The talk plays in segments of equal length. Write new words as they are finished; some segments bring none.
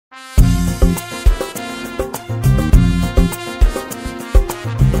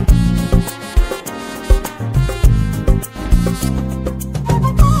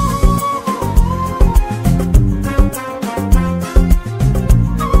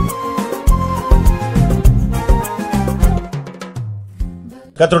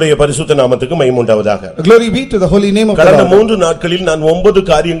கர்த்தருடைய பரிசுத்த நாமத்துக்கு மகிமை உண்டாவதாக. Glory be to the holy name of the Lord. கடந்த 3 நாட்களில் நான் 9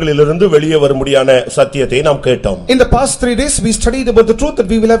 காரியங்களிலிருந்து வெளியே வரும்படியான சத்தியத்தை நாம் கேட்டோம். In the past 3 days we studied about the truth that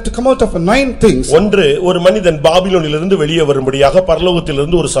we will have to come out of 9 things. ஒன்று, ஒரு மனிதன் பாபிலோனிலிருந்து வெளியே வரும்படியாக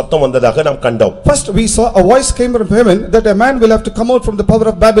பரலோகத்திலிருந்து ஒரு சத்தம் வந்ததாக நாம் கண்டோம். First we saw a voice came from heaven that a man will have to come out from the power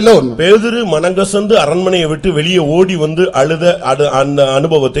of Babylon. பேதுரு மனங்கசந்து அரண்மனையை விட்டு வெளியே ஓடி வந்து அழுத அந்த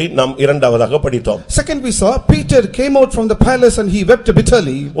அனுபவத்தை நாம் இரண்டாவதாக படித்தோம். Second we saw Peter came out from the palace and he wept bitterly.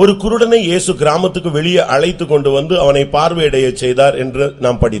 ஒரு குருடனை இயேசு கிராமத்துக்கு வெளியே அழைத்து கொண்டு வந்து அவனை பார்வையிடைய செய்தார் என்று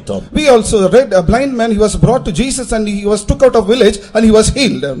நாம் படித்தோம். We also read a blind man, he was brought to Jesus and he was took out of village and he was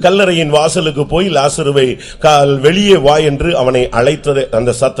healed. கல்லறையின் வாசலுக்கு போய் லாசருவை வெளியே வா என்று அவனை அழைத்தது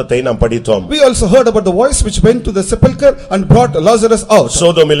அந்த சத்தத்தை நாம் படித்தோம். We also heard about the voice which went to the sepulchre and brought Lazarus out.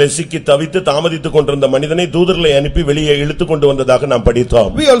 சோதோமிலே சிக்கி தவித்து தாமதித்துக் கொண்டிருந்த மனிதனை தூதர்களை அனுப்பி வெளியே இழுத்து கொண்டு வந்ததாக நாம்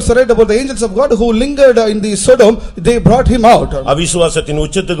படித்தோம். We also read about the angels of God who lingered in the Sodom, they brought him out. அவிசுவாசத்தின்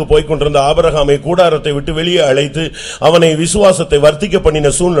உச்சத்துக்கு போய் கொண்டிருந்த ஆபிரகாமை கூடாரத்தை விட்டு வெளியே அழைத்து அவனை விசுவாசத்தை வர்த்திக்க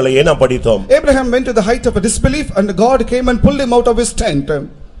பண்ணின சூழ்நிலையை நாம் படித்தோம். Abraham went to the height of a disbelief and God came and pulled him out of his tent.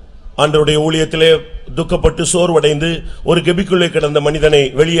 ஆண்டவருடைய ஊழியத்திலே துக்கப்பட்டு சோர்வடைந்து ஒரு கெபிக்குள்ளே கிடந்த மனிதனை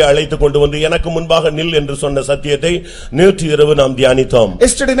வெளியே அழைத்து கொண்டு வந்து எனக்கு முன்பாக நில் என்று சொன்ன சத்தியத்தை நேற்று இரவு நாம் தியானித்தோம்.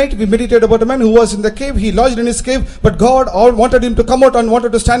 Yesterday night we meditated about a man who was in the cave. He lodged in his cave, but God all wanted him to come out and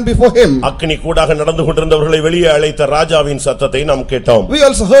wanted to stand before him. அக்கினி கூடாக நடந்து கொண்டிருந்தவர்களை வெளியே அழைத்த ராஜாவின் சத்தத்தை நாம் கேட்டோம். We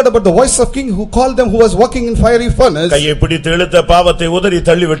also heard about the voice of king who called them who was walking in fiery furnace. கையை பிடித்து இழுத்த பாவத்தை உதறி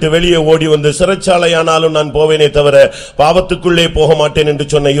தள்ளிவிட்டு வெளியே ஓடி வந்து சிறைச்சாலையானாலும் நான் போவேனே தவிர பாவத்துக்குள்ளே போக மாட்டேன் என்று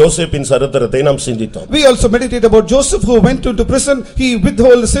சொன்ன யோசேப்பின் சரித்திரத்தை நாம் சிந்தித்தோம். We also meditated about Joseph who went into prison. He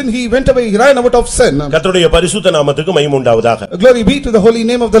withheld sin, he went away, he ran out of sin. கர்த்தருடைய பரிசுத்த நாமத்துக்கு மகிமை உண்டாவதாக. Glory be to the holy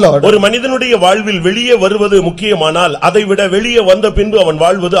name of the Lord. ஒரு மனிதனுடைய வாழ்வில் வெளியே வருவது முக்கியமானால் அதைவிட வெளியே வந்த பின்பு அவன்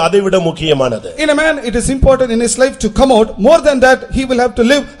வாழ்வது அதைவிட முக்கியமானது. In a man it is important in his life to come out. More than that he will have to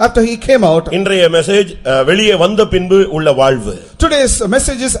live after he came out. இன்றைய மெசேஜ் வெளியே வந்த பின்பு உள்ள வாழ்வு. Today's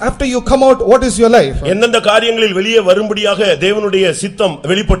message is after you come out what is your life. எந்தெந்த காரியங்களில் வெளியே வரும்படியாக தேவனுடைய சித்தம்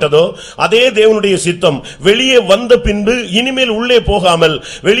வெளிப்பட்டதோ அதே தேவனுடைய சித்தம் வெளியே வந்த பின்பு இனிமேல் உள்ளே போகாமல்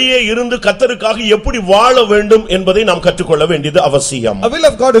வெளியே இருந்து கர்த்தருக்காக எப்படி வாழ வேண்டும் என்பதை நாம் கற்றுக்கொள்ள வேண்டியது அவசியம். A will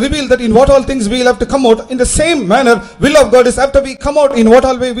of God revealed that in what all things we will have to come out. In the same manner will of God is after we come out in what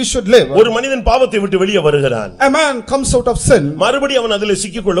all way we should live. ஒரு மனிதன் பாவத்தை விட்டு வெளியே வருகிறான். A man comes out of sin. மறுபடியும் அவன் அதிலே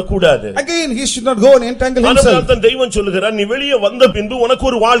சிக்கிக் கொள்ள கூடாது. Again he should not go and entangle himself. அதனால்தான் தெய்வம் சொல்லுகிறார் நீ வெளியே வந்த பின்பு உனக்கு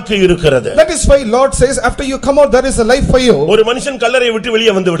ஒரு வாழ்க்கை இருக்கிறது. That is why Lord says after you come out there is a life for you. ஒரு மனுஷன் கல்லறையை விட்டு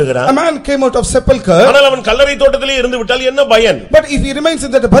வெளியே வந்து விடுகிறான். A man came out of sepulchre. ஆனால் அவன் கல்லறை தோட்டத்திலே இருந்து விட்டால் என்ன பயன்? But if he remains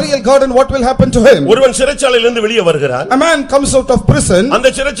in that burial garden what will happen to him? ஒருவன் சிறைச்சாலையிலிருந்து வெளியே வருகிறான். A man comes out of prison.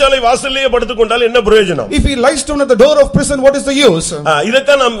 அந்த சிறைச்சாலை வாசலிலே படுத்துக் கொண்டால் என்ன பிரயோஜனம்? If he lies down at the door of prison what is the use?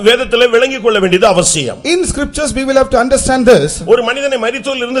 இதைத்தான் நாம் வேதத்திலே விளங்கிக் கொள்ள வேண்டியது அவசியம். In scriptures we will have to understand this. ஒரு மனிதனை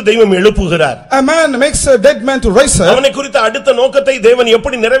மரித்தோரில் இருந்து தெய்வம் எழுப்புகிறார். A man makes a dead man to rise up. அவனை குறித்த அடுத்த நோக்கத்தை தேவன்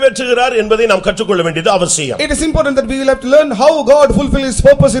எப்படி நிறைவேற்றுகிறார் என்பதை நாம் கற்றுக்கொள்ள வேண்டியது அவசியம். It is important that we will have to learn how God fulfills his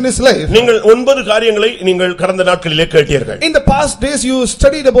purpose in his life. நீங்கள் 9 காரியங்களை நீங்கள் கடந்த நாட்களிலே கேட்டீர்கள். In the past days you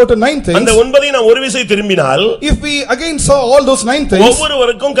studied about 9 things. அந்த 9ஐ நாம் ஒரு விசை திரும்பினால் if we again saw all those 9 things,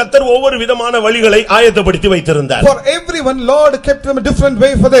 ஒவ்வொருவருக்கும் கர்த்தர் ஒவ்வொரு விதமான வழிகளை ஆயத்தப்படுத்தி வைத்திருந்தார். for everyone Lord kept them a different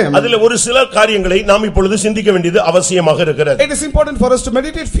way for them. அதிலே ஒரு சில காரியங்களை நாம் இப்பொழுது சிந்திக்க வேண்டியது அவசியமாக இருக்கிறது. It is important for us to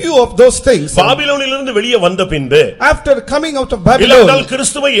meditate few of those things. பாபிலோனிலிருந்து வெளியே வந்த பின்பு after coming out of Babylon, இல்லையென்றால்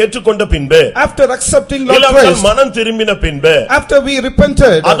கிறிஸ்துவை ஏற்றுக்கொண்ட பின்பு after accepting Lord Christ, இல்லையென்றால் மனம் திரும்பின பின்பு after we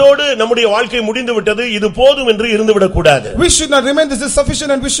repented, அதோடு நம்முடைய வாழ்க்கை முடிந்து விட்டது இது போதும் என்று இருந்து விட கூடாது. we should not remain this is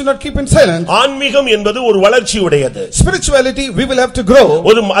sufficient and we should not keep in silence. ஆன்மீகம் என்பது ஒரு வளர்ச்சி உடையது. Spirituality we will have to grow.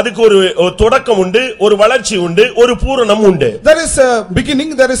 அதுக்கு ஒரு தொடக்கம் உண்டு, ஒரு வளர்ச்சி உண்டு, ஒரு பூரணம் உண்டு. There is a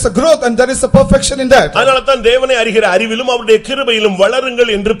beginning, there is a growth and there is a perfection in that. அதனால தான் தேவனை அறிகிற அறிவிலும் அவருடைய கிருபையிலும்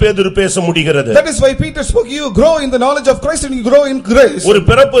வளருங்கள் என்று பேதுரு பேச முடிகிறது. That is why Peter spoke you grow in the knowledge of Christ and you grow in grace. ஒரு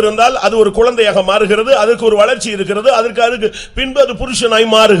பிறப்பு இருந்தால் அது ஒரு குழந்தையாக மாறுகிறது, அதுக்கு ஒரு வளர்ச்சி இருக்கிறது, அதுக்கு பின்பு அது புருஷனாய்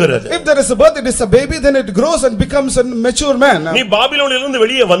மாறுகிறது. If there is a birth it is a baby then it grows and becomes a mature man. நீ பாபிலோனிலிருந்து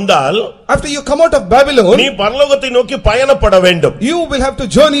வெளியே வந்தால் after you come out of Babylon நீ பரலோகத்தை நோக்கி பயணப்பட வேண்டும். you will have to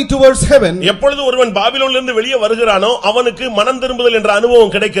journey towards heaven. எப்பொழுது ஒருவன் பாபிலோனிலிருந்து வெளியே வருகிறானோ அவனுக்கு மனம் திரும்புதல் என்ற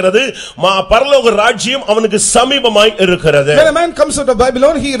அனுபவம் கிடைக்கிறது. பரலோக ராஜ்யம் அவனுக்கு சமீபமாய் இருக்கிறது. when a man comes out of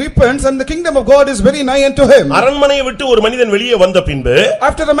Babylon he repents and the kingdom of God is very nigh unto him. அரண்மனையை விட்டு ஒரு மனிதன் வெளியே வந்த பின்பு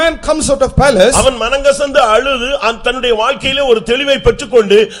after a man comes out of palace அவன் மனங்கசந்து அழுது தன்னுடைய வாழ்க்கையிலே ஒரு தெளிவை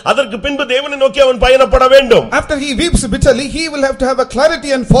பெற்றுக்கொண்டு அதற்கு பின்பு தேவனை தேவனை நோக்கி அவன் பயணப்பட வேண்டும். After he weeps bitterly, he will have to have a clarity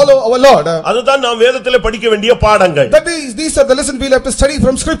and follow our Lord. அதுதான் நாம் வேதத்திலே படிக்க வேண்டிய பாடங்கள். That is, these are the lessons we will have to study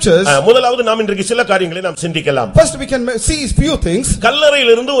from scriptures. முதலாவது நாம் இன்றைக்கு சில காரியங்களை நாம் சிந்திக்கலாம். First we can see few things.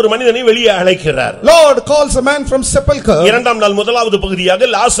 கல்லறையிலிருந்து ஒரு மனிதனை வெளியே அழைக்கிறார். Lord calls a man from sepulchre. இரண்டாம் நாள் முதலாவது பகுதியாக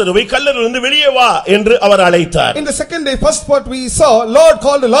லாசருவை கல்லறையிலிருந்து வெளியே வா என்று அவர் அழைத்தார். In the second day, first part we saw, Lord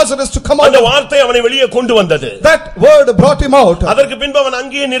called Lazarus to come out. அந்த வார்த்தை அவனை வெளியே கொண்டு வந்தது. That word brought him out. அதற்கு பின்பு அவன்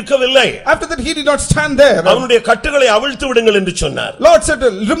அங்கேயே நிற்கவில்லை. After that he did not stand there. அவனுடைய கட்டுகளை அவிழ்த்து விடுங்கள் என்று சொன்னார். Lord said,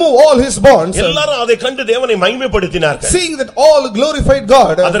 remove all his bonds. எல்லாரும் அதை கண்டு தேவனை மகிமைப்படுத்தினார்கள். Seeing that all glorified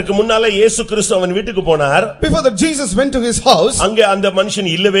God. அதற்கு முன்னால இயேசு கிறிஸ்து அவன் வீட்டுக்கு போனார். Before that Jesus went to his house. அங்கே அந்த மனுஷன்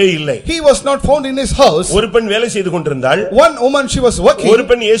இல்லவே இல்லை. He was not found in his house. ஒரு பெண் வேலை செய்து கொண்டிருந்தாள். One woman she was working. ஒரு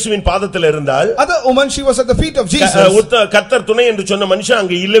பெண் இயேசுவின் பாதத்தில் இருந்தாள். Other woman she was at the feet of Jesus. கர்த்தர் துணை என்று சொன்ன மனுஷன்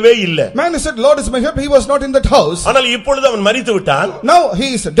அங்கே இல்லவே இல்லை. Man said, Lord is my help. He was not in that house. ஆனால் இப்பொழுது அவன் மரித்து விட்டான். Now he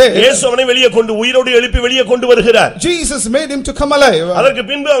is dead. இயேசு அவனை வெளியே கொண்டு உயிரோடு எழுப்பி வெளியே கொண்டு வருகிறார். Jesus made him to come alive. அதற்கு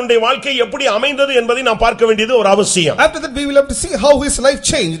பின்பு அவனுடைய வாழ்க்கை எப்படி அமைந்தது என்பதை நாம் பார்க்க வேண்டியது ஒரு அவசியம். After that we will have to see how his life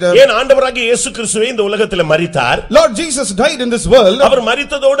changed. ஏன் ஆண்டவராகிய இயேசு கிறிஸ்துவே இந்த உலகத்தில் மரித்தார்? Lord Jesus died in this world. அவர்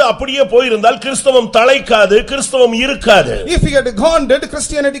மரித்ததோடு அப்படியே போயிருந்தால் கிறிஸ்தவம் தழைக்காது, கிறிஸ்தவம் இருக்காது. If he had gone dead,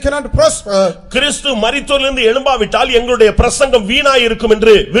 Christianity cannot prosper. கிறிஸ்து மரித்தோரிலிருந்து எழும்பாவிட்டால் எங்களுடைய பிரசங்கம் வீணாய் இருக்கும்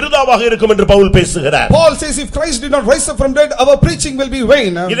என்று, விருதாவாக இருக்கும் என்று பவுல் பேசுகிறார். Paul says if Christ did not rise up from dead, our preaching will be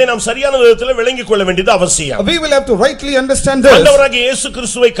vain. இதை நாம் சரியான விதத்தில் விளங்கிக் கொள்ள வேண்டியது அவசியம். We will have to rightly understand this. ஆண்டவராகிய இயேசு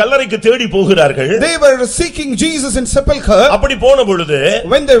கிறிஸ்துவை கல்லறைக்கு தேடி போகிறார்கள். They were seeking Jesus in sepulchre. அப்படி போன பொழுது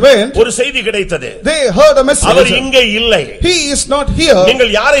when they went, ஒரு செய்தி கிடைத்தது. they heard a message. அவர் இங்கே இல்லை. He is not here.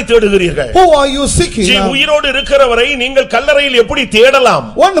 நீங்கள் யாரை தேடுகிறீர்கள்? Who are you seeking? உயிரோடு இருக்கிறவரை நீங்கள் கல்லறையில் எப்படி தேடலாம்?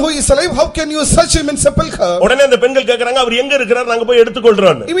 One who is alive, how can you search him in sepulchre? உடனே அந்த பெண்கள் கேக்குறாங்க, அவர் எங்க இருக்கிறார், நாங்க போய்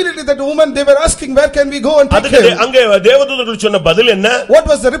எடுத்துக்கொள்றோம். Immediately that woman they were asking, where can we go and take him? அங்கே தேவதூதர்கள் சொன்ன பதில் என்ன? What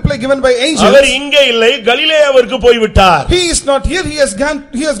was the reply given by angels? அவர் இங்கே இல்லை, கலிலேயாவிற்கு போய் விட்டார். He is not here. He has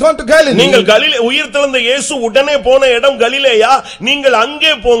gone to Galilee. நீங்கள் உயிர்த்தெழுந்த இயேசு உடனே போன இடம் கலிலேயா, நீங்கள்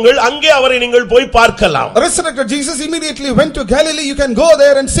அங்கே போங்கள், அங்கே அவரை நீங்கள் போய் பார்க்கலாம். Resurrected Jesus immediately went to Galilee. You can go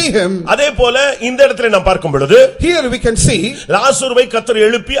there and see him. அதே போல இந்த இடத்துல நாம் பார்க்கும் பொழுது here we can see லாசருவை கர்த்தர்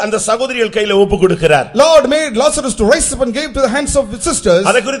எழுப்பி அந்த சகோதரிகள் கையில ஒப்பு கொடுக்கிறார். Lord made Lazarus to rise up and gave to the hands of his sisters.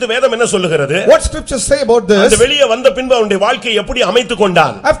 அதை குறித்து வேதம் என்ன சொல்லுகிறது? What scriptures say about this? அந்த வெளியே வந்த பின்பு அவனுடைய வாழ்க்கையை எப்படி அமைத்துக்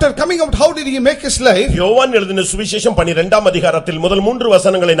கொண்டான்? After coming out, how did he make his life? யோவான் எழுதின சுவிசேஷம் 12ஆம் அதிகாரத்தில் முதல் 3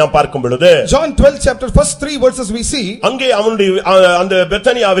 வசனங்களை நாம் பார்க்கும் பொழுது John 12 chapter first 3 verses we see அங்கே அவனுடைய அந்த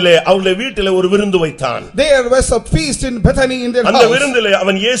பெத்தானியாவிலே அவருடைய வீட்டிலே ஒரு விருந்து வைத்தான். There was a feast in Bethany in their house. அந்த விருந்திலே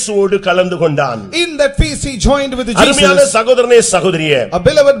அவன் இயேசுவோடு கலந்து கொண்டான். In that feast he joined with Jesus. அருமையான சகோதரனே சகோதரியே, a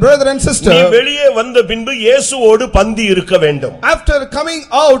beloved brother and sister, நீ வெளியே வந்த பின்பு இயேசுவோடு பந்தி இருக்க வேண்டும். After coming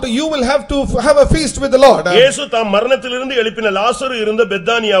out you will have to have a feast with the Lord. இயேசு தாம் மரணத்திலிருந்து எழுப்பின லாசரு இருந்த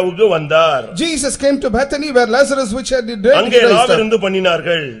பெத்தானியாவுக்கு வந்தார். Jesus came to Bethany where Lazarus which had died. அங்கே விருந்து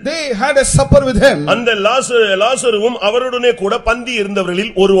பண்ணினார்கள். They had a supper with him. அந்த லாசருவும் அவருடனே கூட பந்தி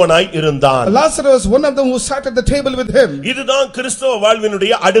இருந்தவர்களில் ஒருவனாய் இருந்தான். Lazarus one of them who sat at the table with him. இதுதான் கிறிஸ்தவ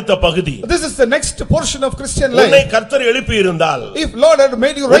வாழ்வினுடைய அடுத்த பகுதி. This is the next portion of Christian life. உன்னை கர்த்தர் எழுப்பி இருந்தால், if Lord had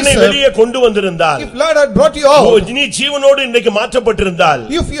made you rise up, உன்னை வெளியே கொண்டு வந்திருந்தால், if Lord had brought you out, நீ ஜீவனோடு இன்றைக்கு மாற்றப்பட்டிருந்தால்,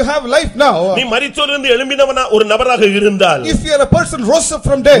 if you have life now, நீ மரித்தோரிலிருந்து எழும்பினவனா ஒரு நபராக இருந்தால், if you are a person rose up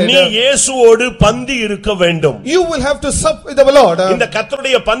from dead, நீ இயேசுவோடு பந்தி இருக்க வேண்டும். you will have to sup with the Lord. இந்த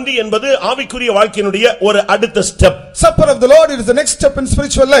கர்த்தருடைய பந்தி என்பது ஆவிக்குரிய வாழ்க்கையினுடைய ஒரு அடுத்த step. Supper of the Lord is the next step in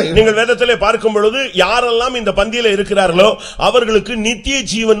spiritual life. நீங்கள் வேதத்திலே பார்க்கும் பொழுது யாரெல்லாம் இந்த பந்தியிலே இருக்கிறார்களோ அவர்களுக்கு நித்திய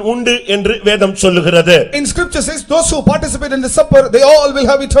ஜீவன் உண்டு என்று வேதம் சொல்லுகிறது. In scripture says those who participate in the supper they all will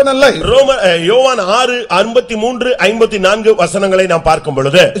have eternal life. யோவான் 6:53-54 வசனங்களை நாம் பார்க்கும்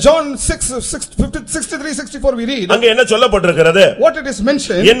பொழுது John 6:63-64 we read. அங்க என்ன சொல்லப்பட்டிருக்கிறது? What it is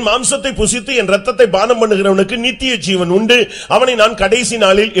mentioned, என் மாம்சத்தை புசித்து என் இரத்தத்தை பானம் பண்ணுகிறவனுக்கு நித்திய ஜீவன் உண்டு, அவனை நான் கடைசி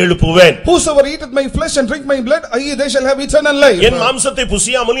நாளில் எழுப்புவேன். whosoever eateth my flesh and drink my blood, they shall have eternal life. என் மாம்சத்தை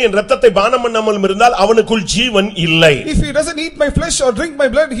புசியாமலும் என் இரத்தத்தை பானம் பண்ணாமலும் இருந்தால் அவனுக்குள் ஜீவன் இல்லை. If he doesn't eat my flesh or drink my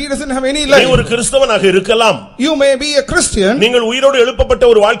blood, he doesn't have any நீ life. ஒரு கிறிஸ்தவனாக இருக்கலாம். You may be a Christian. நீங்கள் உயிரோடு எழுப்பப்பட்ட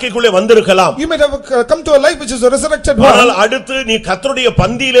ஒரு வாழ்க்கைக்குள்ளே வந்திருக்கலாம். You might have come to a life which is a resurrected one. ஆனால் அடுத்து நீ கர்த்தருடைய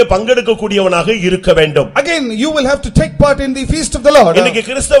பந்தியிலே பங்கெடுக்க கூடியவனாக இருக்க வேண்டும். Again you will have to take part in the feast of the Lord. இன்னைக்கு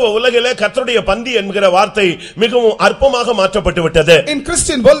கிறிஸ்தவ உலகிலே கர்த்தருடைய பந்தி என்கிற வார்த்தை மிகவும் அற்பமாக மாற்றப்பட்டு விட்டது. In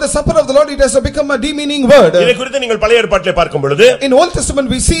Christian world the supper of the Lord it has become a demeaning word. இதை குறித்து நீங்கள் பழைய ஏற்பாட்டிலே பார்க்கும் பொழுது in Old Testament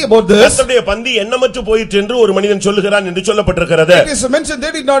we see about this. கர்த்தருடைய பந்தி எண்ணமற்று போயிற்று என்று ஒரு மனிதன் சொல்லுகிறான் என்று சொல்லப்பட்டிருக்கிறது. It is mentioned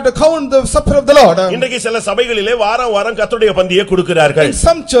they did not count the supper of the Lord. இன்றைக்கு சில சபைகளிலே வாரம் வாரம் கர்த்தருடைய பந்தியை கொடுக்கிறார்கள். In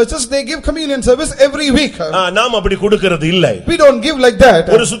some churches they give communion service every week. நாம் அப்படி கொடுக்கிறது இல்லை. We don't give like that.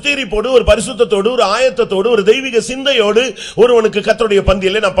 ஒரு சுத்திகரிப்போடு, ஒரு பரிசுத்தத்தோடு, ஒரு ஆயத்தத்தோடு, ஒரு தெய்வீக சிந்தையோடு ஒருவனுக்கு கர்த்தருடைய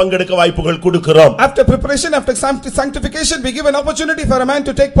பந்தியிலே பந்தியிலே நாம் பங்கெடுக்க வாய்ப்புகள் கொடுக்கிறோம். After preparation, after sanctification, we give an opportunity for a man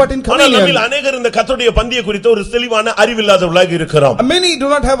to take part in ஆனால் communion. நம்மில் அநேகர் இந்த கர்த்தருடைய பந்தியை குறித்து ஒரு தெளிவான அறிவில்லாதவர்களாக இருக்கிறோம். Many do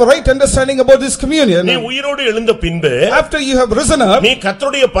not have a right understanding about this communion. நீ உயிரோடு எழுந்த பின்பு After you have risen up, நீ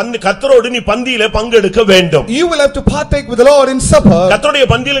கர்த்தரோடு நீ பந்தியிலே பங்கெடுக்க வேண்டும். you will have to partake with the Lord in supper. கர்த்தருடைய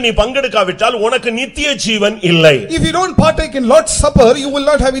பந்தியிலே நீ பங்கெடுக்காவிட்டால் உனக்கு நித்திய ஜீவன் இல்லை. If you don't partake in Lord's supper, you will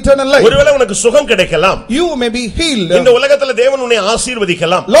not have eternal life. ஒருவேளை உனக்கு சுகம் கிடைக்கலாம். You may be healed. இந்த உலகத்துல தேவன் உன்னை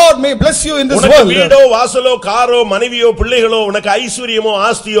ஆசீர்வதிக்கலாம். Lord may bless you in this உனக்கு world. வீடோ வாசலோ காரோ மனைவியோ பிள்ளைகளோ உனக்கு ஐஸ்வரியமோ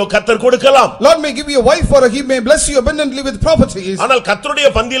ஆஸ்தியோ கர்த்தர் கொடுக்கலாம். Lord may give you a wife or he may bless you abundantly with properties. ஆனால் கர்த்தருடைய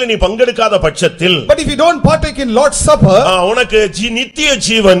பந்தியிலே நீ பங்கெடுக்காத பட்சத்தில் But if you don't partake in Lord's supper, உனக்கு நித்திய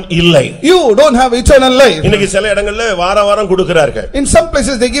ஜீவன் இல்லை. you don't have eternal life. இன்னைக்கு சில இடங்கள்ல வாரம் கொடுக்கிறார்கள். In some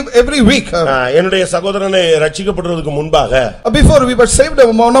places they give every week. என்னுடைய சகோதரனை ரட்சிக்கப்படுறதுக்கு முன்பாக Before we were saved,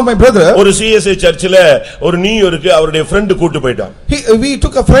 one of my brother, ஒரு CSA சர்ச்சில ஒரு நியூ இயருக்கு அவருடைய friend கூட்டி போய்ட்டான். We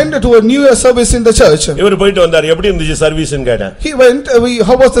took a friend to a New Year service in the church. இவர் போயிட்டு வந்தார். எப்படி இருந்துச்சு சர்வீஸ்னு கேட்டேன். He went,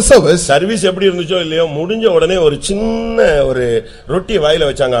 how was the service? Service எப்படி இருந்துச்சோ இல்லையோ முடிஞ்ச உடனே ஒரு சின்ன ஒரு ரொட்டி வாயில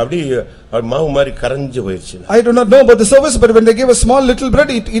வச்சாங்க. அப்படி மாவு மாதிரி கரஞ்சு போயிடுச்சு. I do not know about the service, but when they gave a small little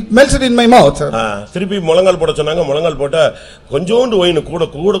bread, it melted in my mouth. திருப்பி முழங்கால் போட சொன்னாங்க. முழங்கால் போட்டா கொஞ்சோண்டு ஒயின் கூட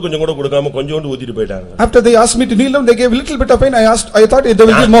கொஞ்சம் கூட கொடுக்காம கொஞ்சோண்டு ஊத்திட்டு போயிட்டாங்க. After they asked me to kneel down, they gave a little bit of wine. I thought they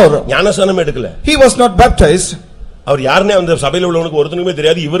will give more. ஞானஸ்நானம் எடுக்கல. He was not baptized. அவர் யாருனே அந்த சபையில உள்ளவனுக்கு ஒருத்தனுமே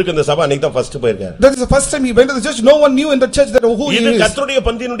தெரியாது. இவருக்கு அந்த சபை அன்னைக்கு தான் ஃபர்ஸ்ட் போயிருக்காரு. That is the first time he went to the church. No one knew in the church that who he is. இது கர்த்தருடைய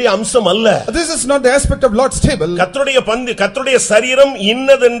பந்தியினுடைய அம்சம் அல்ல. This is not the aspect of Lord's table. கர்த்தருடைய பந்தி கர்த்தருடைய சரீரம்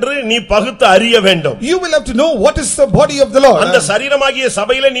இன்னதென்று நீ பகுத்து அறிய வேண்டும். You will have to know what is the body of the Lord. அந்த சரீரமாகிய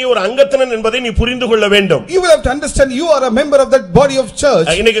சபையில நீ ஒரு அங்கத்தினன் என்பதை நீ புரிந்து கொள்ள வேண்டும். You will have to understand you are a member of that body of church.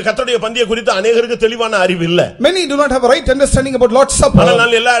 இன்னைக்கு கர்த்தருடைய பந்தியை குறித்து அநேகருக்கு தெளிவான அறிவு இல்ல. Many do not have a right understanding about Lord's supper. ஆனால்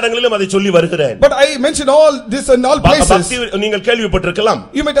நான் எல்லா இடங்களிலும் அதை சொல்லி வருகிறேன். But I mention all this in all places. நீங்கள் கேள்விப்பட்டிருக்கலாம்.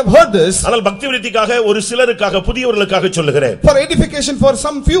 You might have heard this. ஆனால் பக்தி விருத்திக்காக ஒரு சிலருக்காக புதியவர்களுக்காக சொல்லுகிறேன். For edification for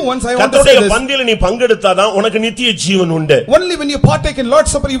some few ones I want to say this. கர்த்தருடைய பந்தியில நீ பங்கெடுத்தாதான் உனக்கு நித்திய ஜீவன் உண்டு. Only when you partake in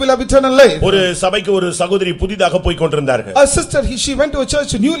Lord's supper you will have eternal life. ஒரு சபைக்கு ஒரு சகோதரி புதிதாக போய் கொண்டிருந்தார்கள். A sister she went to a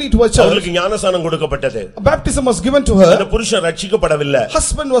church, newly to a church. அவளுக்கு ஞானஸ்நானம் கொடுக்கப்பட்டது. Baptism was given to her. அந்த புருஷன் ரட்சிக்கப்படவில்லை.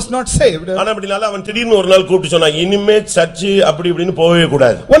 Husband was not saved. ஆனா அப்படினால அவன் திடீர்னு ஒரு நாள் கூப்பிட்டு சொன்னா இனிமே சர்ச் அப்படி இப்படின்னு போவே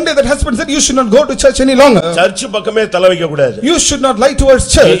கூடாது. One day that husband said you should not go to church any longer. Search பக்கமே தலை வைக்க கூடாது. You should not lie towards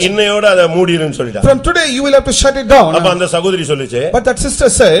church. இன்னையோட அத மூடிருன்னு சொல்லிட்டான். From today you will have to shut it down. அப்ப அந்த சகோதரி சொல்லுச்சு. But that sister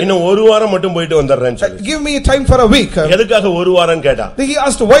said, இன்னும் ஒரு வாரம் மட்டும் போயிட்டு வந்தறேன்னு சொல்லி. Give me time for a week. எதுக்காக ஒரு வாரம் கேட்டா? He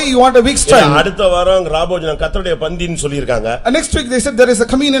asked why you want a week's time. அடுத்த வாரம் ராபோஜனம் கர்த்தருடைய பந்தின்னு சொல்லிருக்காங்க. Next week they said there is a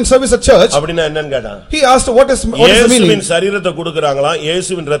communion service at church. அப்படினா என்னன்னு கேட்டான். He asked what is the meaning? இயேசுவின் சரீரத்தை கொடுக்கறாங்களா?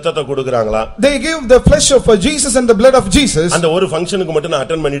 இயேசுவின் இரத்தத்தை கொடுக்கறாங்களா? They give the flesh of Jesus and the blood of Jesus. அந்த ஒரு ஃபங்க்ஷனுக்கு மட்டும் நான்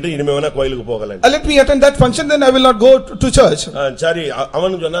அட்டெண்ட் பண்ணிட்டு இனிமே வேணா கோயிலுக்கு போகல. Let me attend that function, then I will not go to church. சரி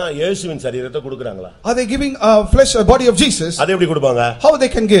அவன் சொன்னா இயேசுவின் சரீரத்தை கொடுக்கறாங்களா? Are they giving flesh a body of Jesus? அது எப்படி கொடுப்பாங்க? How they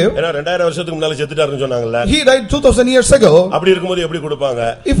can give? ஏன்னா 2000 வருஷத்துக்கு முன்னால செத்துட்டாருன்னு சொன்னாங்கல்ல. He died 2000 years ago. அப்படி இருக்கும்போது எப்படி கொடுப்பாங்க?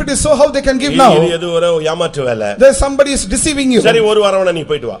 If it is so, how they can give now? இது எது ஒரு ஏமாற்று வேலை. There somebody is deceiving you. சரி ஒரு வாரம் வேணா நீ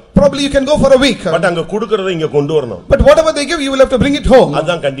போய்ட்டு வா. Probably you can go for a week. But அங்க கொடுக்கறதை இங்க கொண்டு வரணும். But whatever they give you will have to bring it home.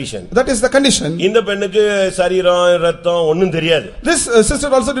 அதான் condition. That is the condition. இந்த பெண்ணுக்கு சரீரம் இரத்தம் ஒண்ணும் தெரியாது. This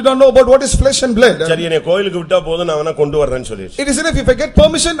sister also did not know about what is flesh and blood. சரி என்னை கோயிலுக்கு விட்டா போதும் நான் வேணா கொண்டு வரேன்னு சொல்லிருச்சு. It is enough if I get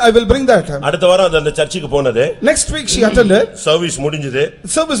permission I will bring that. அடுத்த வாரம் அந்த சர்ச்சுக்கு போனது. Next week she attended. Service முடிஞ்சது.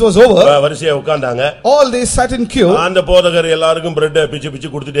 Service was over. வரிசையா உட்கார்ந்தாங்க. All they sat in queue. அந்த போதகர் எல்லாருக்கும் பிரெட் பிச்சு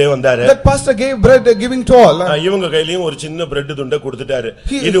கொடுத்துட்டே வந்தாரு. That pastor gave bread giving to all. இவங்க கையிலயும் ஒரு சின்ன பிரெட் துண்டை கொடுத்துட்டாரு.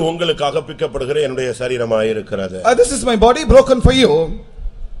 இது உங்களுக்காக பிக்கப்படுகிற என்னுடைய சரீரமாய் இருக்கிறது. This is my body broken for you.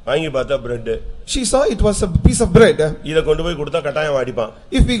 வாங்கி பார்த்தா bread. She saw it was a piece of bread. இத கொண்டு போய் கொடுத்தா கட்டாயம் அடிப்பான்.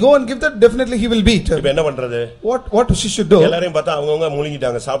 If we go and give that, definitely he will beat. இப்போ என்ன பண்றது? What she should do? எல்லாரையும் பார்த்தா அவங்கவங்க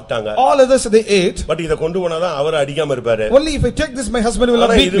முழுங்கிட்டாங்க சாப்பிட்டாங்க. All others they ate. But இத கொண்டு போனா தான் அவர் அடிக்காம இருப்பாரு. Only if I take this my husband will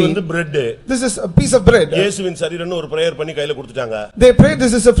not beat me. இது வந்து bread. This is a piece of bread. இயேசுவின் சரீரம்னு ஒரு பிரேயர் பண்ணி கையில கொடுத்துட்டாங்க. They prayed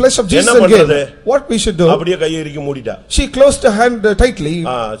this is the flesh of Jesus and gave. What we should do? அப்படியே கையை இறுக்கி மூடிட்டா. She closed her hand tightly.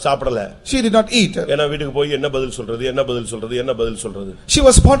 சாப்பிடல. She did not eat. ஏனா வீட்டுக்கு போய் என்ன பதில் சொல்றது. She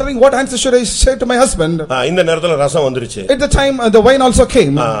was pondering what answer should I say to my husband. இந்த நேரத்துல ரசம் வந்துருச்சு. At the time the wine also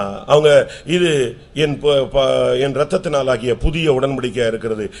came. அவங்க இது என் இரத்தத்தினாலாகிய புதிய உடன்படிக்கையா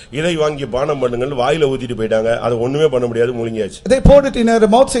இருக்குது. இதை வாங்கி பானம் பண்ணுங்கள் வாயில ஊத்திட்டு போய்டாங்க. அது ஒண்ணுமே பண்ண முடியாது முழுங்கியாச்சு. They poured it in her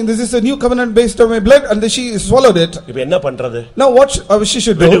mouth saying this is a new covenant based on my blood and she swallowed it. இப்போ என்ன பண்றது? Now what she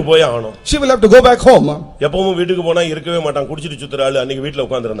should do? வீட்டுக்கு போய் ஆகணும். She will have to go back home. எப்பவும் வீட்டுக்கு போனா இருக்கவே மாட்டான் குடிச்சிட்டு சுத்துற ஆளு அன்னைக்கு வீட்ல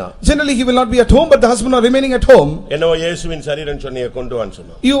உட்கார்ந்திருந்தான். Generally he will not be at home but the husband are remaining at home. என்னவோ இயேசுவின் சரீரம் சொன்னியே கொண்டு வான்னு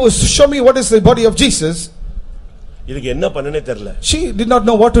சொன்னான். You show me what is the body of Jesus. இதுக்கு என்ன பண்ணனே தெரியல. She did not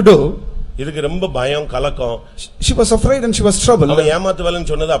know what to do. இதுக்கு ரொம்ப பயம் கலக்கம். She was afraid and she was troubled. அவன் ஏமாத்து வேலைன்னு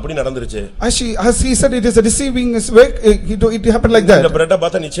சொன்னது அப்படி நடந்துருச்சு. As he said it is a deceiving work, it happened like that. இந்த பிரெட்ட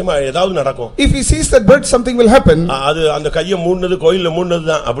பார்த்தா நிச்சயமா ஏதாவது நடக்கும். If he sees that bread, something will happen. அது அந்த கையை மூடுனது கோயில்ல மூடுனது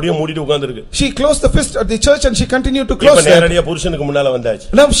தான் அப்படியே மூடிட்டு உட்கார்ந்திருக்கு. She closed the fist at the church and she continued to close it. இப்ப நேரடியா புருஷனுக்கு முன்னால வந்தாச்சு.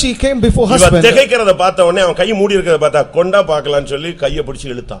 Now she came before husband. இவ திகைக்கிறத பார்த்த உடனே அவன் கை மூடி இருக்கறத பார்த்தா கொண்டா பார்க்கலாம்னு சொல்லி கையை பிடிச்சு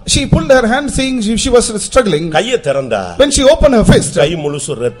இழுத்தான். She pulled her hand saying she was struggling. கையை திறந்தா. When she opened her fist, கை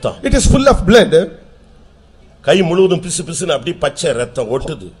முழுசு ரத்தம். it is full of blood. கை முழுவதும் பிசு பிசுன்னு அப்படி பச்சை ரத்தம்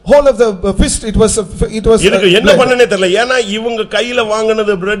ஒட்டுது. Whole of the fist it was இதுக்கு என்ன பண்ணனே தெரியல. ஏனா இவங்க கையில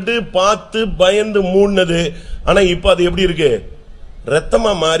வாங்குனது பிரெட் பார்த்து பயந்து மூடுனது. ஆனா இப்போ அது எப்படி இருக்கு?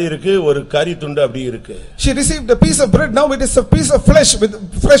 ரத்தமா மாறி இருக்கு. ஒரு கறி துண்டு அப்படி இருக்கு. She received a piece of bread, now it is a piece of flesh with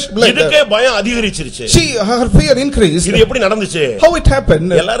fresh blood. இதுக்கே பயம் அதிகரிச்சிருச்சு. Her fear increased. இது எப்படி நடந்துச்சு? How it happened?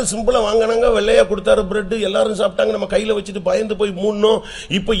 எல்லாரும் சிம்பிளா வாங்குனாங்க, வெள்ளையா கொடுத்தாரு பிரெட், எல்லாரும் சாப்பிட்டாங்க, நம்ம கையில வச்சிட்டு பயந்து போய் மூடணும்.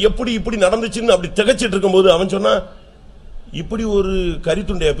 இப்போ எப்படி இப்படி நடந்துச்சுன்னு அப்படி திகைச்சிட்டு இருக்கும்போது அவன் சொன்னா இப்படி ஒரு கறி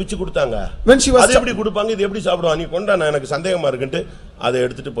துண்டைய பிச்சு கொடுத்தாங்க. அது எப்படி கொடுப்பாங்க, இது எப்படி சாப்பிடுவா, நீ கொண்டா, நான் எனக்கு சந்தேகமா இருக்குன்னு அதை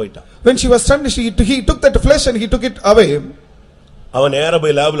எடுத்துட்டு போயிட்டான். When she was stunned, he took that flesh and he took it away. அவன் நேரா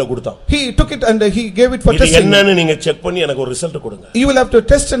போய் லேப்ல கொடுத்தான். He took it and he gave it for testing. இது என்னன்னு நீங்க செக் பண்ணி எனக்கு ஒரு ரிசல்ட் கொடுங்க. You will have to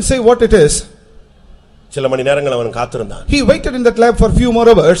test and say what it is. சில மணி நேரங்கள் அவன் காத்திருந்தான். He waited in that lab for few more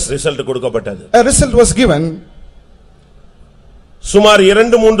hours. Result கொடுக்கப்பட்டது. A result was given. சுமார்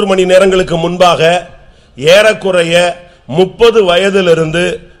 2-3 மணி நேரங்களுக்கு முன்பாக ஏறக்குறைய 30 வயதிலிருந்து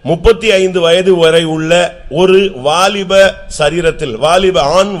 35 வயது வரை உள்ள ஒரு வாலிப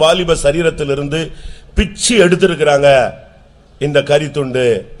சரீரத்திலிருந்து பிச்சு எடுத்திருக்கிறாங்க இந்த கறி துண்டு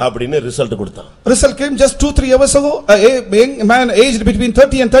அப்படின்னு ரிசல்ட் கொடுத்தான். Result came just 2-3 hours ago. A young man aged between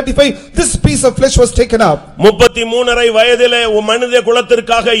 30 and 35, this piece of flesh was taken up. 33 வயதிலே மனித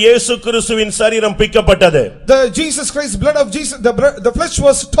குலத்திற்காக இயேசு கிறிஸ்துவின் சரீரம் பிக்கப்பட்டது. The Jesus Christ blood of Jesus, the flesh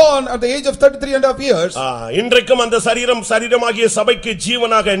was torn at the age of 33 and a half years. இன்றைக்கும் அந்த சரீரமாகிய சபைக்கு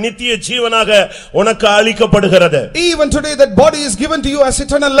ஜீவனாக நித்திய ஜீவனாக உனக்கு அளிக்கப்படுகிறது. Even today that body is given to you as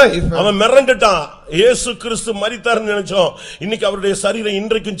eternal life. அவன் மிரண்டுட்டான். இயேசு கிறிஸ்து மரித்தார்னு நினைச்சோம். இன்னைக்கு அவருடைய சரீரம்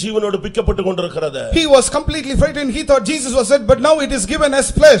இன்றைக்கும் ஜீவனோடு பிக்கப்பட்டு கொண்டிருக்கிறது. He was completely frightened. He thought Jesus was dead, but now it is given as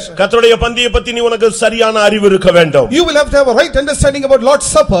flesh. கர்த்தருடைய பந்தியை பத்தி நீ உனக்கு சரியான அறிவு இருக்க வேண்டும். You will have to have a right understanding about Lord's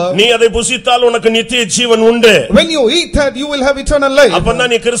supper. நீ அதை புசித்தால் உனக்கு நித்திய ஜீவன் உண்டு. When you eat that, you will have eternal life.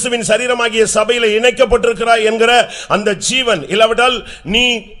 அப்பதான் நீ கிறிஸ்துவின் சரீரமாகிய சபையிலே இணைக்கப்பட்டிருக்கிறாய் என்கிற அந்த ஜீவன். இல்லாவிட்டால் நீ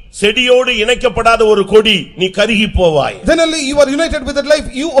செடியோடு இணைக்கப்படாத ஒரு கொடி, நீ கருகி போவாய். Then only you are united with that life,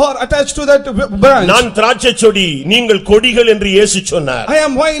 you are attached to that branch. நான் திராட்சை செடி, நீங்கள் கொடிகள் என்று இயேசு சொன்னார். I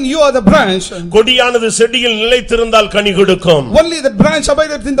am vine, you are the branch. கொடியானது செடியில் நிலைத்திருந்தால் கனி கொடுக்கும். Only that branch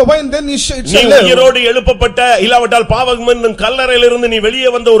abideth in the vine, then it shall live. நீ உயிரோடு எழுப்பப்பட்ட, இல்லாவிட்டால் பாவம் என்னும் கல்லறையிலிருந்து நீ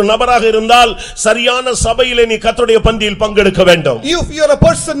வெளியே வந்த ஒரு நபராக இருந்தால் சரியான சபையிலே நீ கர்த்தருடைய பந்தியில் பங்கெடுக்க வேண்டும். If you are a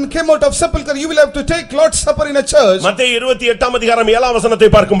person came out of sepulchre, you will have to take Lord's supper in a church. மத்தேயு 28 அதிகாரம் 7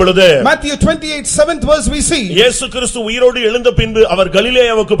 வசனத்தை பார்க்கும் பொழுது Matthew 28 7th verse we see. இயேசு கிறிஸ்து உயிரோடு எழுந்த பின்பு அவர்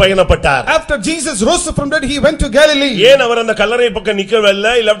கலிலேயாவுக்கு பயணப்பட்டார். After Jesus rose from dead, he went to Galilee. ஏன் அவர் அந்த கல்லறை பக்கம்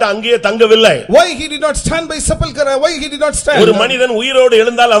நிக்கவில்லை, இல்லாவிட்டா அங்கேயே தங்கவில்லை? Why he did not stand by sepulchre? Why he did not stand? ஒரு மனிதன் உயிரோடு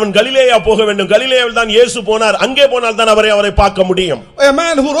எழுந்தால் அவன் கலிலேயா போக வேண்டும். கலிலேயாவில் தான் இயேசு போனார். அங்கே போனால் தான் அவரை பார்க்க முடியும். A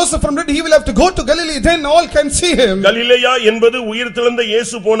man who rose from dead, he will have to go to Galilee, then all can see him. கலிலேயா என்பது உயிர் தெழுந்த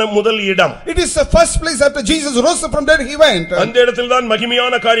இயேசு போன முதல் இடம். It is the first place after Jesus rose from dead he went. அந்த இடத்தில் தான்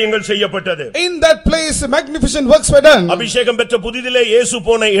மகிமையான காரியங்கள் செய்யப்பட்டது. In that place magnificent works were done. அபிஷேகம் பெற்ற புதிதிலே இயேசு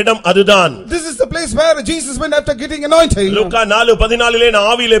போன இடம் அதுதான். This is the place where Jesus went after getting anointing. லூக்கா 4:14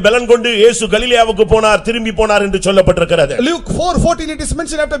 ஆவியிலே பலன் கொண்டு இயேசு கலிலேயாவுக்கு போனார், திரும்பி போனார் என்று சொல்லப்பட்டிருக்கிறது. Luke 4:14 it is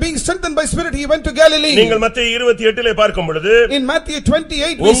mentioned after being strengthened by spirit he went to Galilee. நீங்கள் மத்தேயு 28 பார்க்கும் பொழுது In Matthew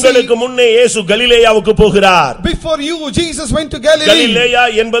 28 we see உங்களுக்கு முன்னே இயேசு கலிலேயாவுக்கு போகிறார். Before you Jesus went to Galilee. கலிலேயா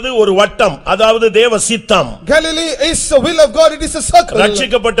என்பது ஒரு வட்டம், அதாவது தேவ சித்தம். Galilee is the will of God, it is a circle.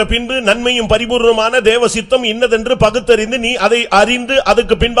 ரட்சிக்கப்பட்ட பின்பு நன்மையும் பரிபூர்ணமான தேவ சித்தம் இன்னதென்று பகுத்தறிந்து நீ அதை அறிந்து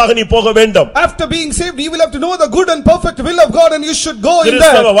அதுக்கு பின்பாக நீ போக வேண்டும். After being saved you will have to know the good and perfect will of God and you should go in that.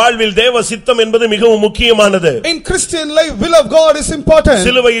 கிறிஸ்தவ வாழ்வில் தேவ சித்தம் என்பது மிகவும் முக்கியமானது. In Christian life will of God is important.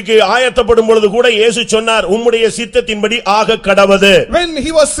 சிலுவைக்கு ஆயத்தப்படும் பொழுது கூட இயேசு சொன்னார், உம்முடைய சித்தத்தின்படி ஆக கடவது. When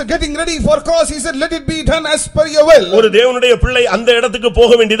he was getting ready for cross he said let it be done as per your will. ஒரு தேவனுடைய பிள்ளை அந்த இடத்துக்கு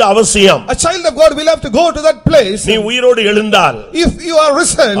போக வேண்டியது அவசியம். A child of God will have to go to that place. நீ உயிரோடு எழுந்தால், if you are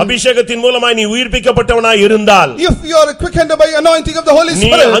risen, அபிஷேகத்தின் மூலமாய் நீ உயிர்ப்பிக்கப்பட்டவனாய் இருந்தால், if you are quickened by anointing of the Holy நீ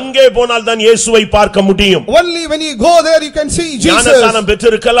Spirit, அங்கே போனால் தான் இயேசுவை பார்க்க முடியும். only when you go there you can see Jesus. ஞானஸ்நானம்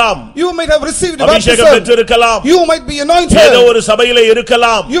பெற்றிருக்கலாம், You might have received அபிஷேகம் baptism, பெற்றிருக்கலாம், you might be anointed, ஏதோ ஒரு சபையிலே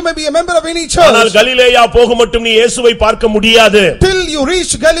இருக்கலாம், you may be a member of any ஆனால் church. கலிலேயா போக மட்டும் நீ இயேசுவை பார்க்க முடியாது. Till you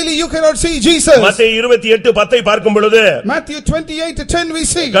reach Galilee you cannot see Jesus. மத்தேயு 28:10 பார்க்கும் பொழுது, Matthew 28:10 we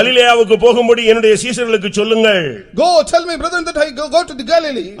see, கலிலேயாவுக்கு போகும்படி என்னுடைய சீஷர்களுக்கு சொல்லுங்கள், go tell my brethren that I go to the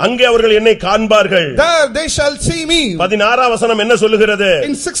Galilee, அங்கே அவர்கள் என்னை காண்பார்கள். there they shall see me. 16ஆம் வசனம் என்ன சொல்லுகிறது?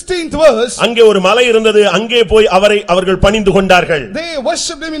 In 16th verse, அங்கே ஒரு மலை இருந்தது, அங்கே போய் அவர்கள் பணிந்து கொண்டார்கள். they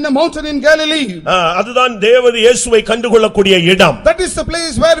worshipped him in a mountain in Galilee. அதுதான் தேவன் இயேசுவை கண்டுகொள்ளக்கூடிய இடம். That is the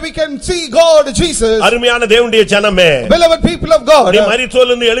place where we can see God Jesus. அருமையான தேவனுடைய ஜனமே, Beloved people of God, நீ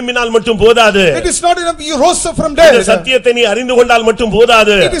மரித்தோரிலிருந்து எழும்பினால் மட்டும் போதாது, it is not enough you rose up from இந்த dead, சத்தியத்தை நீ அறிந்து கொண்டால் மட்டும்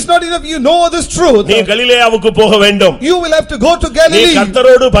போதாது, it is not enough you know this truth, நீ கலிலேயாவுக்கு போக வேண்டும், you will have to go to நீ Galilee,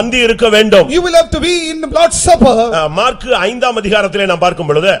 கர்த்தரோடு பந்தி இருக்க வேண்டும். you will have to be in the Lord's Supper. Mark 5ஆம் அதிகாரத்திலே நாம் பார்க்கும்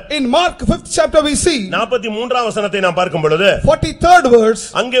பொழுது, In Mark 5th chapter we see 43ஆம் வசனத்தை நாம் பார்க்கும் பொழுது, 43rd verse,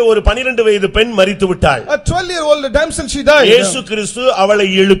 அங்கே ஒரு 12 வயது பெண் மரித்து விட்டாள். a 12-year-old damsel she died. இயேசு கிறிஸ்து அவளை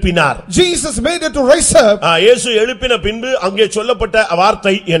எழுப்பினார். Jesus made her to rise up. இயேசு எழுப்பின பின்பு அங்கே சொல்லப்பட்ட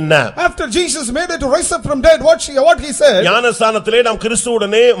வார்த்தை என்ன? After Jesus made her to rise up from dead, what he said, ஞானஸ்நானத்திலே நாம்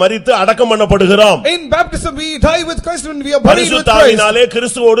கிறிஸ்துவுடனே மரித்து அடக்கம் பண்ணப்படுகிறோம். in baptism we die with Christ when we are buried with Christ. பரிசுத்தாவினாலே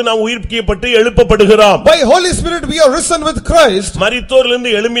கிறிஸ்துவோடு நாம் உயிர்ப்பிக்கப்பட்டு எழுப்பப்படுகிறோம். By Holy Spirit we are risen with Christ.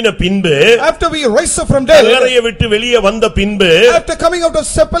 மரித்தோரிலிருந்து எழும்பின பின்பு, After we rise up from dead, கல்லறையை விட்டு வெளியே வந்த பின்பு, after coming out of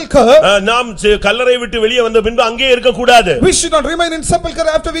sepulcher, நாம் கல்லறை விட்டு வெளியே வந்த பின்பு அங்கே இருக்க கூடாது. we should not remain in sepulcher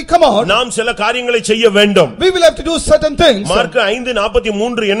after we come out. நாம் சில காரியங்களை செய்ய வேண்டும். We will have to do certain things. Mark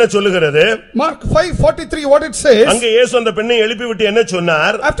 5:43 என்ன சொல்லுகிறது? Mark 5:43 what it says, அங்கே இயேசு அந்த பெண்ணை எழுப்பி விட்டு என்ன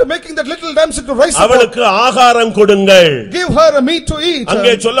சொன்னார்? after making that little damsel to rise up, அவளுக்கு ஆகாரம் கொடுங்கள். give her a meat to eat.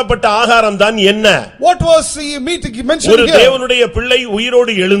 அங்கே சொல்லப்பட்ட ஆகாரம் தான் என்ன? What was the meat mentioned ஒரு here? தேவனுடைய பிள்ளை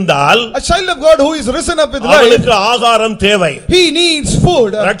உயிரோடு எழுந்தால், A child of God who is risen up with life, அவளுக்கு ஆகாரம் தேவை. he needs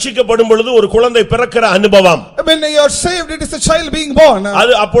food. ரட்சிக்கப்படும் பொழுது ஒரு குழந்தை பிறக்கிற அனுபவம், When you are saved, it is a child being born.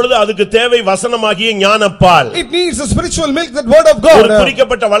 அப்பொழுது அதுக்கு தேவை வசனமாகிய ஞானப்பால். It needs a spiritual milk, that word of God. ஒரு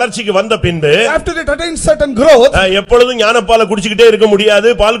குறிக்கப்பட்ட வளர்ச்சிக்கு வந்த பின்பு, After it attains certain growth, எப்பொழுதும் ஞானப்பாலை குடிச்சிட்டே இருக்க முடியாது,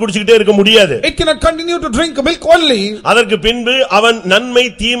 பால் குடிச்சிட்டே இருக்க முடியாது. it cannot continue to drink milk only. அதற்கு பின்பு அவன் நன்மை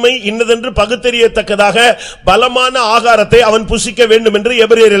தீமை இன்னதென்று பகுத்தறியத்தக்கதாக பலமான ஆகாரத்தை அவன் புசிக்க வேண்டும் என்று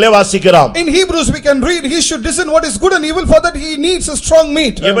எபிரேயரிலே வாசிக்கிறோம். In Hebrews we can read, he should discern what is good and evil, for that he needs a strong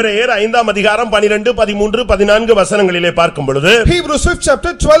meat. எபிரேயர் 5ஆம் அதிகாரம் 12, 13, 14 வசனங்களிலே பார்க்கும் பொழுது, Hebrews 5th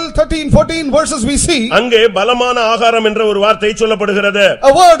chapter 12, 13, 14 verses we see, அங்கே பலமான ஆகாரம் என்ற ஒரு வார்த்தை சொல்லப்படுகிறது.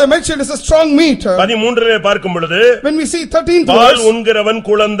 a word mentioned is a strong meat. 13 பார்க்கும் பொழுது, When we see 13th ball verse, உண்கிறவன்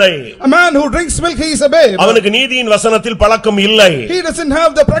குழந்தை, a man who drinks milk, he is a babe. அவனுக்கு நீதியின் வசனத்தில் பழக்கம் இல்லை. He doesn't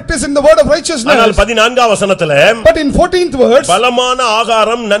have the practice in the word of ஆனால் righteousness. 14ஆம் வசனத்திலே, But in 14th verse, பலமான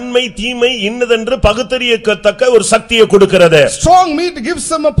ஆகாரம் நன்மை தீமை இன்னதென்று பகுத்தறியத்தக்க ஒரு சக்தியை கொடுக்கிறது. strong meat gives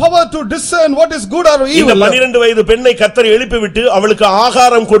them a power to discern what is good or இந்த evil. 12 வயது பெண்ணை கர்த்தர் எழுப்பிவிட்டு அவளுக்கு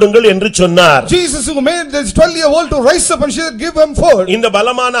ஆகாரம் கொடுங்கள் என்று சொன்னார். Jesus who made this 12-year-old to rise up and she said, give him food. இந்த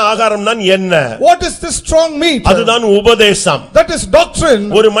பலமான ஆகாரம் தான் என்ன? What is this strong meat? அதுதான் உபதேசம். That is doctrine.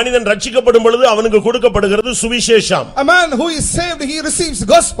 ஒரு மனிதன் ரட்சிக்கப்படும் பொழுது அவனுக்கு கொடுக்கப்படுகிறது சுவிசேஷம். A man who is saved, he receives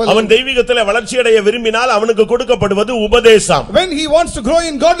gospel. அவன் தெய்வீகத்திலே வளர்ச்சியடைய விரும்பினால் அவனுக்கு கொடுக்கப்படுவது உபதேசம். When he wants to grow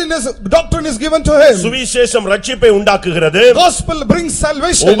in godliness, doctrine is given to him. சுவிசேஷம் ரட்சிப்பை உண்டாக்குகிறது. Gospel brings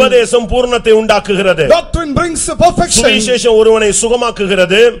salvation. உபதேசம் பூரணத்தை உண்டாக்குகிறது. Doctrine brings perfection. சுவிசேஷம் ஒருவனை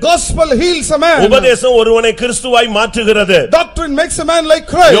சுகமாக்குகிறது. Gospel heals a man. உபதேசம் ஒருவனை கிறிஸ்துவாய் மாற்றுகிறது. Doctrine makes a man like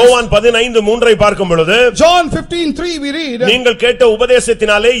Christ. யோவான் 15:3 பார்க்கும் பொழுது, John 15:3 we read, நீங்கள் கேட்ட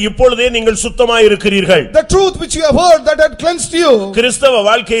உபதேசத்தினாலே இப்பொழுதே நீங்கள் சுத்தமாய் இருக்கிறீர்கள். the truth which you have heard that had cleansed you. கிறிஸ்தவ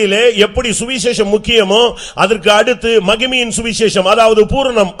வாழ்க்கையிலே எப்படி சுவிசேஷம் முக்கியமோ அதற்கு அடுத்து மகிமையின் சுவிசேஷம், அதாவது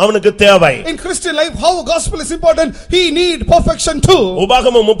பூரணம் அவனுக்கு தேவை. In Christian life, how gospel is important, he need perfection too.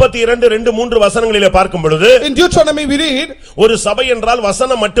 உபாகமம் 32:2-3 வசனங்களிலே பார்க்கும் பொழுது, In Deuteronomy we read, ஒரு சபை என்றால்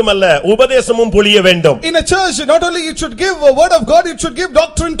வசனம் மட்டுமல்ல உபதேசமும் பொழிய வேண்டும். in a church not only it should give a word of God, it should give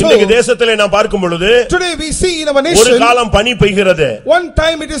doctrine too. இன்றைய தேசத்திலே நாம் பார்க்கும் பொழுது, Today we see in our ஒரு nation, காலம் பனி பெய்கிறது, one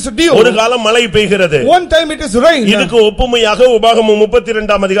time it is dew, ஒரு காலம் மழை பெய்கிறது. one time it is rain. இதுக்கு ஒப்புமையாக உபாகமம்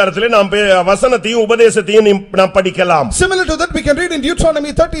 32ஆம் அதிகாரத்திலே நாம் வசனத்தையும் உபதேசத்தையும் நாம் படிக்கலாம். Similar to that we can read in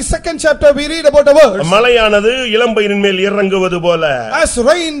Deuteronomy 32nd chapter, we read about a verse, மழையானது இளம்பயிரின் மேல் இறங்குவது போல, as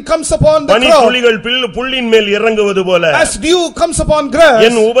rain comes upon the பனி crop, துளிகள் புல்லின் மேல் இறங்குவது போல, as dew comes upon grass,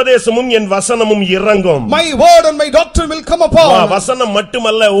 என் உபதேசமும் என் வசனமும் இறங்கும். my word and my doctrine will come upon. வசனம்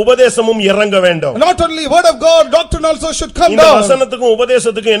மட்டுமல்ல உபதேசமும் இறங்க வேண்டும். Not only word of God, doctrine also should come இந்த down. வசனத்துக்கும்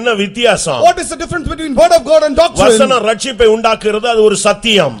உபதேசத்துக்கும் என்ன வித்தியாசம்? What is the difference between word of God and doctrine? வசனம் ரட்சிப்பை உண்டாக்குகிறது, அது ஒரு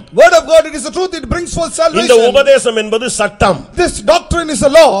சத்தியம். Word of God, it is the truth, it brings forth salvation. இந்த உபதேசம் என்பது சட்டம். This doctrine is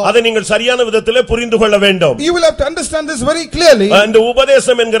a law. அதை நீங்கள் சரியான விதத்திலே புரிந்து கொள்ள வேண்டும். You will have to understand this very clearly. இந்த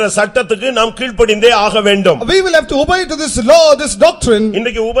உபதேசம் என்கிற சட்டத்துக்கு நாம் கீழ்ப்படிந்தே ஆக வேண்டும். We will have to obey to this law, this doctrine.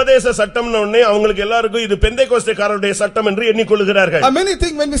 இன்னைக்கு உபதேச சட்டம்னு உடனே அவங்களுக்கு எல்லாருக்கும் இது பெந்தேகோஸ்தேக்காரருடைய சட்டம் என்று எண்ணிக்கொள்கிறார்கள். Many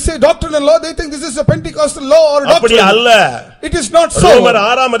think when we say doctrine and law, they think this is a Pentecostal law or doctrine. அப்படி அல்ல. It is not so. ரோமர்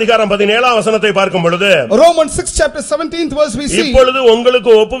 6 அதிகாரம் 17 வசனத்தை பார்க்கும் பொழுது, Romans 6 chapter 17th verse we see, இப்பொழுது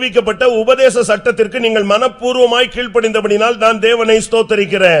உங்களுக்கு ஒப்புவிக்கப்பட்ட உபதேச சட்டத்திற்கு நீங்கள் மனப்பூர்வமாய் கீழ்ப்படிந்தபடியால் நான் தேவனை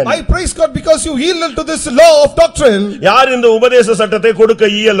ஸ்தோத்திரிக்கிறேன். I praise God because you yielded to this law of doctrine. யார் இந்த உபதேச சட்டத்தை கொடுக்க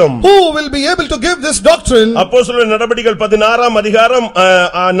இயலும்? Who will be able to give this doctrine? அப்போஸ்தலர் நடபடிகள் 16 அதிகாரம்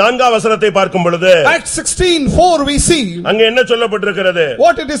 4 வசனத்தை பார்க்கும் பொழுது, Acts 16:4 we see, அங்க என்ன சொல்லப்பட்டிருக்கிறது?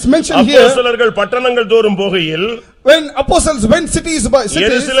 what it is mentioned here. அப்போஸ்தலர்கள் பட்டணங்கள் தோறும் போகையில், when apostles went cities by cities,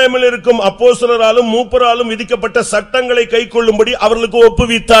 எருசலேமில் இருக்கும் அப்போஸ்தலராலும் மூப்பராலும் விதிக்கப்பட்ட சட்டங்களை கைக்கொள்ளும்படி அவர்களுக்கு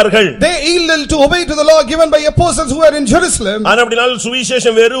ஒப்புவித்தார்கள். they yielded to obey to the law given by apostles who were in Jerusalem. அப்படினால்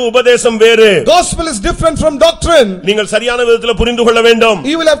சுவிசேஷம் வேறு, உபதேசம் வேறு. Gospel is different from doctrine. நீங்கள் சரியான விதத்தில் புரிந்து கொள்ள வேண்டும்.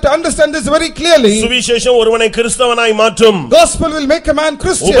 You will have to understand this very clearly. சுவிசேஷம் ஒருவனை கிறிஸ்தவனாய் மாற்றும். Gospel will make a man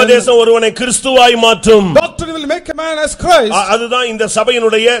Christian. உபதேசம் ஒருவனை கிறிஸ்துவாய் மாற்றும். Doctrine will make a man as Christ. அதுதான் இந்த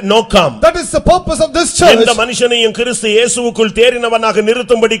சபையினுடைய நோக்கம். That is the purpose of this church. இந்த மனுஷனையும் கிறிஸ்து இயேசுவுக்குள் தேறினவனாக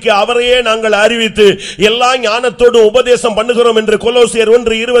நிறுத்தும்படிக்கு அவரையே நாங்கள் அறிவித்து எல்லா ஞானத்தோடு உபதேசம் பண்ணுகிறோம் என்று கொலோசியர்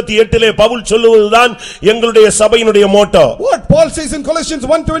 1:28 பவுல் சொல்லுவதுதான் எங்களுடைய சபையினுடைய Moto. What Paul says in Colossians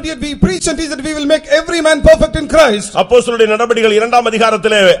 1:28, we preach and teach that we will make every man perfect in Christ. அப்போஸ்தலருடைய நடபடிகள் 2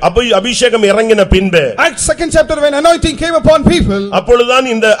 அதிகாரத்திலே அபிஷேகம் இறங்கின பின்பு, Acts 2nd chapter, when anointing came upon people, அப்பொழுதுதான்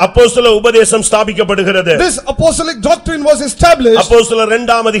இந்த அப்போஸ்தல உபதேசம் ஸ்தாபிக்கப்படுகிறது. this apostolic doctrine was established. அப்போஸ்தலர்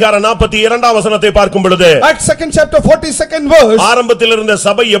 2 அதிகாரம் 42 வசனத்தை பார்க்கும் பொழுது, Acts 2nd chapter 42nd verse, ஆரம்பத்தில் இருந்த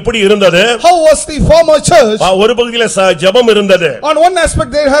சபை எப்படி இருந்தது? how was the former church? ஒரு பகுதியில ஜெபம் இருந்தது, on one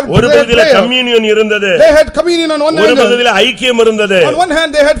aspect they had ஒரு பகுதியில கம்யூனியன் இருந்தது, they had communion on one hand, ஒரு பகுதியில ஐக்கியம் இருந்தது, on one hand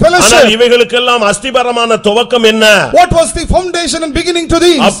they had fellowship. ஆனால் இவைகளுக்கெல்லாம் அஸ்திபாரமான துவக்கம் என்ன? What was the foundation and beginning to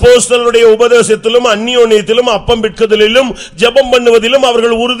these? அப்போஸ்தலருடைய உபதேசத்திலும் அந்நியோன்யத்திலும் அப்பம் பிட்குதலிலும் ஜெபம் பண்ணுவதிலும்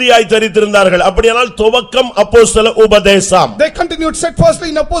அவர்கள் உறுதியாய் தரித்திருந்தார்கள். அப்படியானால் துவக்கம் அப்போஸ்தல உபதேசம். They continued steadfastly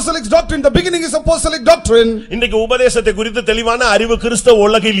in apostolic doctrine. The beginning is apostolic doctrine. இன்னைக்கு உபதேசத்தை குறித்து தெளிவான அறிவு கிறிஸ்தவ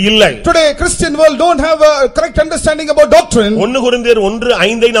உலகில் இல்லை. Today Christian world don't have a correct understanding about doctrine. 1 கொரிந்தியர்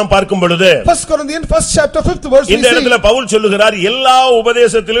 1:5 நாம் பார்க்கும் பொழுது, 1 Corinthians 1st chapter 5th verse, இந்த இடத்துல பவுல் சொல்லுகிறார், எல்லா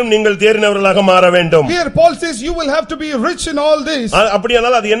உபதேசத்திலும் நீங்கள் தேறினவர்களாக மாற வேண்டும். Here Paul says you will have to be rich in all this.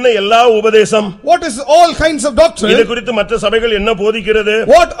 அப்படியானால் அது என்ன எல்லா உபதேசம்? What is all kinds of doctrine? இது குறித்து மற்ற சபைகள் என்ன போதிக்கிறது?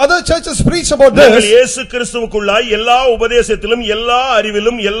 What other churches preach about this? நீங்கள் இயேசு கிறிஸ்துவுக்குள்ளாய் எல்லா உபதேசத்திலும் எல்லா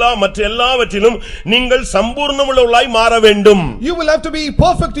அறிவிலும் மற்ற எல்லாவற்றிலும் நீங்கள் சம்பூர்ணமுள்ளவர்களாய் மாற வேண்டும். You will have to be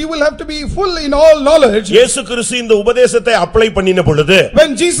perfect, you will have to be full in all knowledge. இயேசு கிறிஸ்து இந்த உபதேசத்தை அப்ளை பண்ணின பொழுது,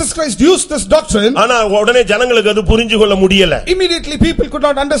 when Jesus Christ used this doctrine, ஆனா உடனே ஜனங்களுக்கு அது புரிந்து கொள்ள முடியல. immediately people could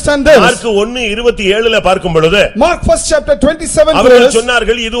not understand this. Mark 1:27 பார்க்கும் பொழுது, Mark 1st chapter 27 அவர்கள் verse,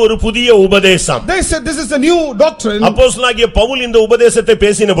 சொன்னார்கள் இது ஒரு புதிய உபதேசம். they said this is a new doctrine. அப்போஸ்தலனாகிய பவுல் இந்த உபதேசத்தை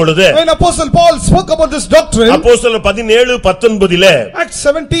பேசின பொழுது, when apostle Paul spoke about this doctrine, அப்போஸ்தலர் 17:19 Acts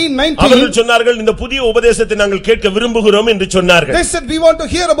 17:19, அவர்கள் சொன்னார்கள் இந்த புதிய உபதேசத்தை நாங்கள் கேட்க விரும்புகிறோம் என்று சொன்னார்கள். they said we want to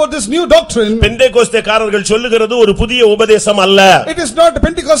hear about this new doctrine. பெந்தேகோஸ்தேக்காரர்கள் சொல்லுகிறது ஒரு புதிய உபதேசம் அல்ல. It is not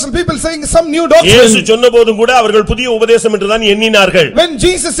Pentecostal people saying some new doctrine. இயேசு சொன்னபோதும் கூட அவர்கள் புதிய உபதேசம் என்று தான் எண்ணினார்கள். when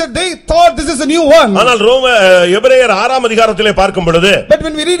Jesus said, they thought this is a new one. ஆனால் எபிரேயர் 6 அதிகாரத்திலே பார்க்கும் பொழுது, but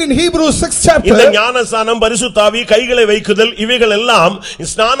when we read in Hebrews 6th chapter, இந்த ஞானஸ்நானம், பரிசுத்த ஆவி, கைகளை வைக்குதல், இவைகள் எல்லாம்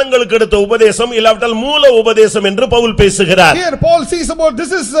ஸ்நானங்களுக்கு அடுத்த உபதேசம் இல்லாவிட்டால் மூல உபதேசம் என்று பவுல் பேசுகிறார். here Paul says about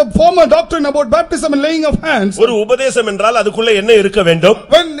this is a former doctrine about baptism and laying of hands. ஒரு உபதேசம் என்றால் அதுக்குள்ள என்ன இருக்க வேண்டும்?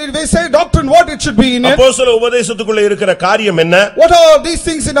 when they say doctrine, what it should be in it? அப்போஸ்தல உபதேசத்துக்குள்ள இருக்கிற காரியம் என்ன? what are these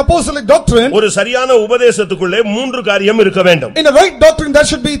things in apostolic doctrine? ஒரு சரியான உபதேசத்துக்குள்ளே 3 காரியம் இருக்க வேண்டும். in a right doctrine there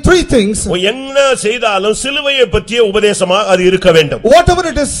should be 3 things. என்ன செய்தாலும் சிலுவையை பற்றிய உபதேசமா அது இருக்க வேண்டும். whatever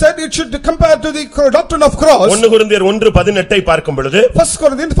it is said, it should compare to the doctrine of cross. 1 கொரிந்தியர் 1:18 பார்க்கும் பொழுது, 1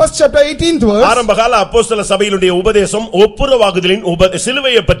 Corinthians 1st chapter 18th verse, ஆரம்பகால அப்போஸ்தல சபையினுடைய உபதேசம் ஒப்புரவாகுதலின்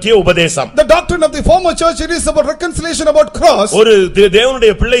சிலுவையை பற்றிய உபதேசம். the doctrine of the former church, it is about reconciliation, about cross. ஒரு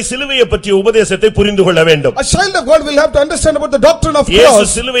தேவனுடைய பிள்ளை சிலுவையை பற்றிய உபதேசத்தை புரிந்து கொள்ள வேண்டும். a child of God will have to understand about the doctrine of இயேசு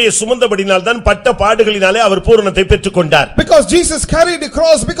cross. சிலுவையை சுமந்தபடியால் தான் பட்ட பாடுகளினாலே அவர் பூரணத்தை பெற்றுக்கொண்டார். because Jesus carried the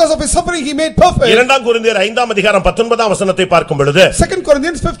cross, because of his suffering he made perfect. 2 கொரிந்தியர் 5 அதிகாரம் 19 வசனத்தை பார்க்கும் பொழுது, 2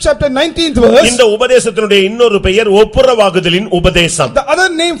 Corinthians 5th chapter 19th verse, இந்த உபதேசத்தினுடைய இன்னொரு பெயர் ஒப்புரவாகுதலின் உபதேசம். the other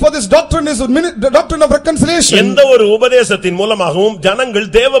name for this doctrine is the doctrine of reconciliation. reconciliation. எந்த ஒரு உபதேசத்தின் மூலமாகவும் ஜனங்கள்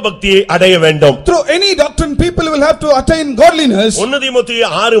தேவபக்தியை அடைய வேண்டும். Through any doctrine people will have to attain godliness. 1 தீமோத்தேயு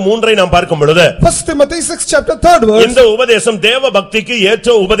 6:3 நாம் பார்க்கும் பொழுது 1 Timothy 6 chapter 3rd verse. இந்த உபதேசம் தேவபக்திக்கு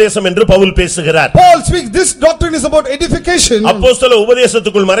ஏற்ற உபதேசம் என்று பவுல் பேசுகிறார். Paul speaks this doctrine is about edification. அப்போஸ்தல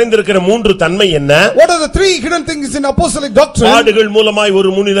உபதேசத்துக்குள் மறைந்திருக்கிற மூன்று தன்மை என்ன? What are the three hidden things in apostolic doctrine? பாடுகள் மூலமாய்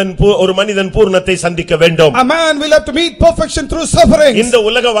ஒரு மனிதன் பூரணத்தை சந்திக்க வேண்டும். A man will have to meet perfection through suffering. இந்த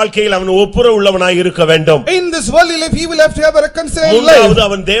உலக வாழ்க்கையில் அவன் ஒப்புர உள்ளவனாய் இருக்க வேண்டும். In this worldly life he will have to have a reconciled life. மூன்றாவது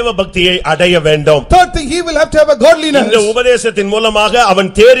அவன் தேவபக்தியை அடைய வேண்டும். Third thing he will have to have a godliness. இந்த உபதேசத்தின் மூலமாக அவன்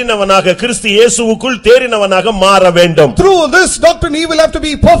தேறினவனாக கிறிஸ்து இயேசுவுக்குள் தேறினவனாக மாற வேண்டும். Through this doctrine he will have to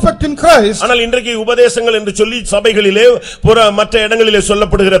be perfect in Christ. ஆனால் இன்றைக்கு உபதேசங்கள் என்று சொல்லி சபைகளிலே மற்ற இடங்களிலே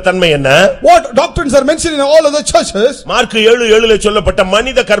சொல்லப்படுகிற தன்மை என்ன? What doctrines are mentioned in all other churches? Mark 7:7 சொல்லப்பட்ட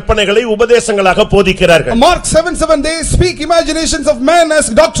மனித கற்பனைகளை உபதேசங்களாக போதிக்கிறார்கள். Mark 7:7 they speak imaginations of man as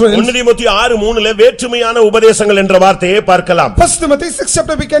doctrines. 1 தீமோத்தேயு 6:3 வேற்றுமையான உபதேசங்கள் என்ற வார்த்தையை பார்க்கலாம். 1 Timothy 6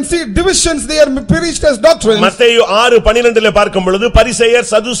 chapter we can see divisions they are preached as doctrines. மத்தேயு 6:12 பார்க்கும் பொழுது பரிசேயர்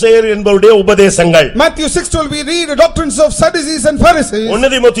சதுசேயர் என்பவருடைய உபதேசங்கள். Matthew 6:12 we read doctrines of Sadducees and Pharisees.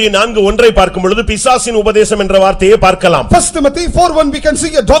 1 தீமோத்தேயு 4:1 பார்க்கும் பொழுது பிசாசின் உபதேசம் என்ற வார்த்தையை பார்க்கலாம். 1 Timothy 4:1 we can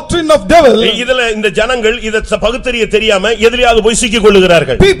see a doctrine of devil. இதல இந்த ஜனங்கள் இத பகுத்தறிய தெரியாம எதிரியாவது போய் சிக்கிக்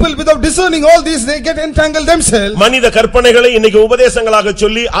கொள்ளுகிறார்கள். People without discerning all these they get entangled themselves. மனித கற்பனைகளை இன்னைக்கு உபதேசங்களாக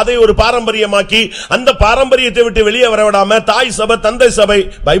சொல்லி அதை ஒரு பாரம்பரியமாக்கி அந்த பாரம்பரியத்தை விட்டு வெளியே வரவிடாம தாய் சபை தந்தை சபை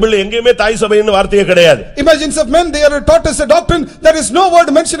பைபிள்ல எங்கேயுமே தாய் சபைன்னு வார்த்தையே கிடையாது. Imagines of men they are taught as a doctrine there is no word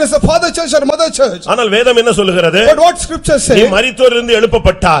mentioned as a father church or mother church. ஆனால் வேதம் என்ன சொல்லுகிறது? But what scripture say? நீ மரித்தோரிலிருந்து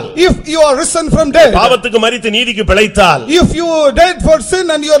எழுப்பப்பட்டால் if you are risen from dead பாவத்துக்கு மரித்து நீதிக்கு பிழைத்தால் if you are dead for sin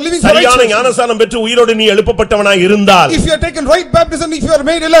and you are living for சரியான righteousness ஞானஸ்நானம் பெற்று உயிரோடு நீ எழுப்பப்பட்டவனாய் இருந்தால் if you are taken right baptism if you are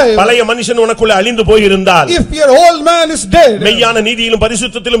made alive பழைய மனுஷன் உனக்குள்ள அழிந்து போய் இருந்தால் if your old man is dead மெய்யான நீதியிலும்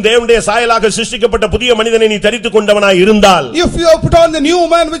பரிசுத்தத்திலும் தேவனுடைய சாயலாக சிருஷ்டிக்கப்பட்ட புதிய மனிதனை நீ தரித்துக் கொண்டவனாய் இருந்தால் if you have put on the new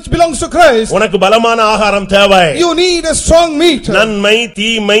man which belongs to Christ உனக்கு பலமான ஆகாரம் தேவை. you need a strong meat. நன்மை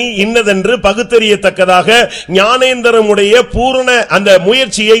தீமை இன்னதென்று பகுத்தறியத்தக்கதாக ஞானேந்திரமுடைய பூரண அந்த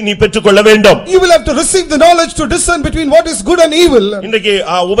முயற்சியை நீ பெற்றுக்கொள்ள வேண்டும். You will have to receive the knowledge to discern between what is good and evil. இன்றைக்கு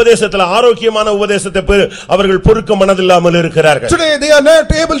உபதேசத்துல ஆரோக்கியமான உபதேசத்தை அவர்கள் பொறுக்க மனதில்லாமல் இருக்கிறார்கள். Today they are not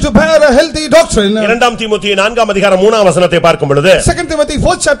able to bear a healthy doctrine. 2 தீமோத்தேயு 4:3 பார்க்கும் பொழுது 2 Timothy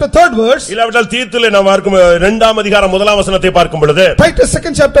 4th chapter 3rd verse இல்லாவிட்டால் தீத்துவிலே நாம் பார்க்கும் 2 பார்க்கும் பொழுது Titus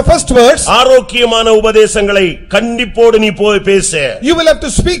 2nd chapter 1st verse ஆரோக்கியமான உபதேசங்களை கண்டிப்போடு நீ போய் பேசு. you will have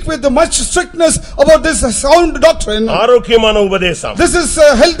to speak with much strictness about this sound doctrine. ஆரோக்கியமான உபதேசம் This is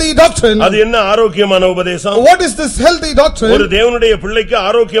a healthy doctrine. அது என்ன ஆரோக்கியமான உபதேசம்? What is this healthy doctrine? ஒரு தேவனுடைய பிள்ளைக்கு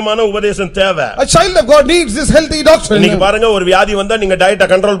ஆரோக்கியமான உபதேசம் தேவை. A child of God needs this healthy doctrine. இன்னைக்கு பாருங்க ஒரு வியாதி வந்தா நீங்க டயட்ட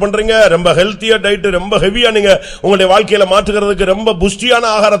கண்ட்ரோல் பண்றீங்க ரொம்ப ஹெல்தியா டயட் ரொம்ப ஹெவியா நீங்க உங்களுடைய வாழ்க்கையில மாற்றுகிறதுக்கு ரொம்ப புஷ்டியான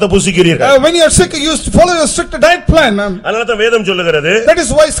ஆகாரத்தை புசிக்கிறீர்கள். When you are sick you used to follow a strict diet plan. அதனால தான் வேதம் சொல்லுகிறது. That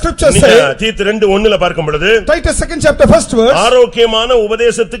is why scripture say தீத்து 2:1 பார்க்கும் பொழுது Titus 2nd chapter 1st verse ஆரோக்கியமான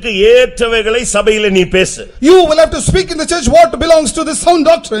உபதேசத்துக்கு ஏற்றவைகளை சபையிலே நீ பேசு. you will have to speak in the church what belongs to this sound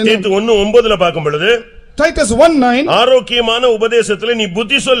doctrine. தீத்து 1:9 பார்க்கும் பொழுது Titus 1:9 ஆரோக்கியமான உபதேசத்திலே நீ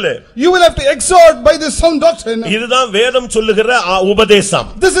புத்தி சொல்லு. you will have to exhort by this sound doctrine. இதுதான் வேதம் சொல்லுகிற உபதேசம்.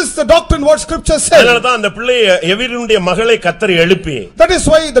 This is the doctrine what scripture says. அதனால தான் அந்த பிள்ளையை எவிரினுடைய மகளை கர்த்தர் எழுப்பி that is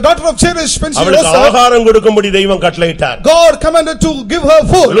why the daughter of Jairus when she அவளுக்கு rose up ஆகாரம் கொடுக்கும்படி தெய்வம் கட்டளையிட்டார். God commanded to give her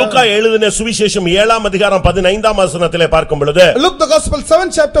food. லூக்கா எழுதின சுவிசேஷம் 7:15 பார்க்கும் பொழுது Luke the gospel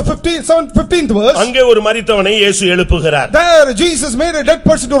 7th chapter 15th verse அங்கே ஒரு மரித்தவனை இயேசு எழுப்புகிறார். there Jesus made a dead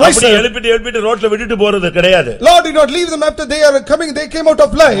person to rise அப்படி up. எழுப்பிட்டு ரோட்ல விட்டுட்டு போறது கிடையாது. Lord did not leave them after they are coming they came out of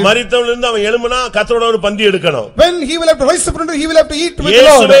life. மரித்தவனிலிருந்து அவன் எழும்பினா கர்த்தரோட ஒரு பந்தி எடுக்கணும். when he will have to rise up from dead he will have to eat with the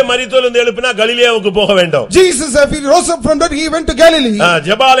Lord. இயேசுவே மரித்தவனிலிருந்து எழும்பினா கலிலேயாவுக்கு போக வேண்டும். Jesus if he rose up from dead he went to Galilee.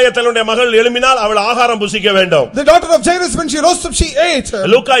 ஜெபாலயத்தினுடைய மகள் எழும்பினால் அவள் ஆகாரம் புசிக்க வேண்டும். the daughter of Jairus when she rose up she ate.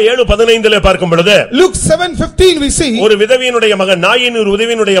 லூக்கா 7:15 பார்க்கும் பொழுது Luke 7:15 we see ஒரு விதவியினுடைய மகன் நாயின் ஒரு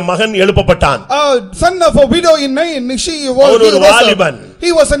விதவியினுடைய மகன் எழுப்பப்பட்டான். son of a widow in Nain she was ஒரு வாலிபன்.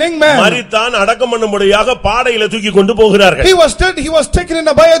 he was an young man. மரித்தான் அடக்கம் பண்ணும்படியாக பாடையில தூக்கி கொண்டு போகிறார்கள். he was dead he was taken in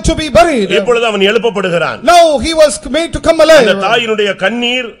a bier to be buried. இப்பொழுது அவன் எழுப்பப்படுகிறான். now he was made to come alive. அந்த தாயினுடைய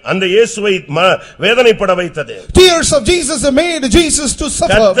கண்ணீர் அந்த இயேசுவை வேதனைப்பட வைத்தது. tears of Jesus made Jesus to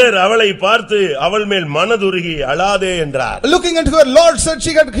suffer. கர்த்தர் அவளை பார்த்து அவள் மேல் மனதுருகி அழாதே என்றார். looking into her Lord said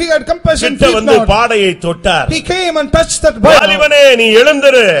he had compassion கிட்ட வந்து பாடையை தொட்டார். he came and touched that bier. வாலிபனே நீ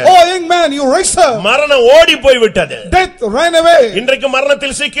எழுந்திரு. oh young man you rise up. மரணம் ஓடி போய் விட்டது. death ran away. இன்றைக்கு மரணம்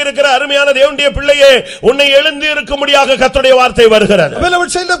பிரலோபனத்தில் சிக்கி இருக்கிற அருமையான தேவனுடைய பிள்ளையே, உன்னை எழுந்து இருக்கும்படியாக கர்த்தருடைய வார்த்தை வருகிறது. Beloved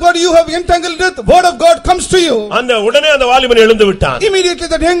child of God, you have entangled with the word of God comes to you. அந்த உடனே அந்த வாலிபன் எழுந்து விட்டான். Immediately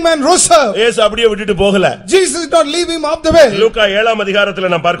that young man rose up. இயேசு அப்படியே விட்டுட்டு போகல. Jesus did not leave him off the way. லூக்கா 7ஆம்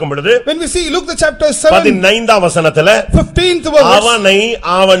அதிகாரத்துல நாம் பார்க்கும் பொழுது, when we see Luke the chapter 7 15ஆம் வசனத்துல 15th verse, அவனை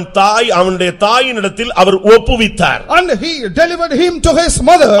அவனுடைய தாயினிடத்தில் அவர் ஒப்புவித்தார். and he delivered him to his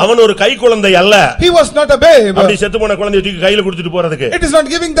mother. அவன் ஒரு கை குழந்தை அல்ல. He was not a babe. அப்படி செத்து போன குழந்தையை தூக்கி கையில கொடுத்துட்டு போறதுக்கு. It is not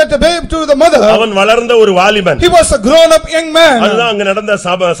giving that a babe to the mother. அவன் வளர்ந்த ஒரு வாலிபன். He was a grown up young man. அதுதான் அங்க நடந்த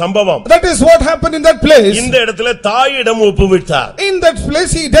சம்பவம். That is what happened in that place. இந்த இடத்துல தாயிடம் ஒப்புவித்தார். In that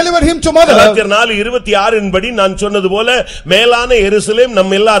place he delivered him to mother. கலாத்தியர் 4:26 படி நான் சொன்னது போல மேலான எருசலேம்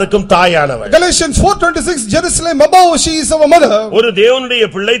நம்ம எல்லாருக்கும் தாயானவள். Galatians 4:26 Jerusalem above she is our mother. ஒரு தேவனுடைய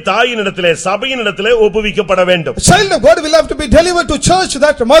பிள்ளை தாயினிடத்திலே சபையினிடத்திலே ஒப்புவிக்கப்பட வேண்டும். Child of God will have to be delivered to church,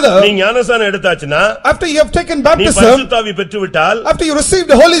 that mother. நீ ஞானஸ்நானம் எடுத்தாச்சுனா, after you have taken நீ baptism, பரிசுத்தாவி பெற்றுவிட்டால், after you receive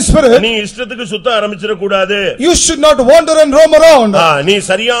the Holy Spirit, நீ இஷ்டத்துக்கு சுத்த ஆரம்பிச்சிர கூடாது. you should not wander and roam around. நீ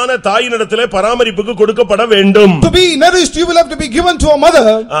சரியான தாயினிடத்திலே பராமரிப்புக்கு கொடுக்கப்பட வேண்டும். To be nourished you will have to be given to a mother.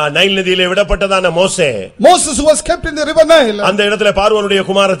 Nile நதியிலே விடப்பட்டதான மோசே, Moses who was kept in the river Nile, அந்த இடத்திலே பார்வோனுடைய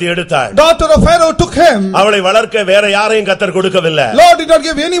குமாரத்தை எடுத்தார். daughter of Pharaoh took him. அவளை வளர்க்க வேற யாரையும் கர்த்தர் கொடுக்கவில்லை. Lord did not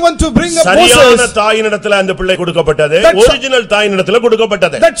give anyone to bring up Moses. சரியான தாயினிடத்திலே அந்த பிள்ளை கொடுக்கப்பட்டது. ஒரிஜினல் தாயினிடத்திலே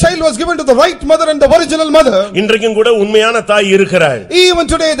கொடுக்கப்பட்டது. That child was given to the right mother and the original mother. இன்றைக்கும் கூட உண்மையான தாய் இருக்கிறாள். Even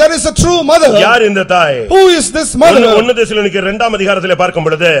today there is a true mother. யார் இந்த தாய்? Who is this mother? 1 தெசலோனிக்கேயர் 2ஆம் அதிகாரத்திலே பார்க்கும்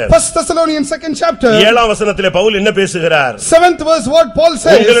பொழுது, 1 Thessalonians 2nd chapter 7ஆம் வசனத்திலே பவுல் என்ன பேசுகிறார்? 7th verse what Paul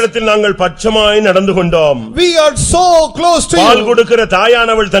says, உங்களிடத்தில் நாங்கள் பட்சமாய் நடந்து கொண்டோம். we are so close to ball you. கொடுக்கிற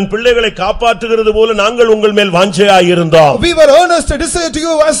தாயானவள் தன் பிள்ளைகளை காப்பாற்றுகிறது போல நாங்கள் உங்கள் மேல் வாஞ்சையாய் இருந்தோம். We were earnest to desire to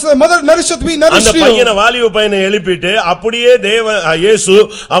you as a mother nourisheth we nourished அந்த you. பையனை வாலிப பையனை எழுப்பிட்டு அப்படியே இயேசு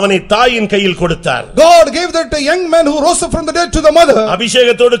அவனை தாயின் கையில் கொடுத்தார். God gave that young man who rose up from the dead to the mother.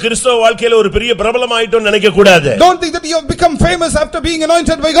 அபிஷேகத்தோடு கிறிஸ்தவ வாழ்க்கையில ஒரு பெரிய பிரபலமாயிட்டோம் நினைக்க கூடாது. Don't think that you have become famous after being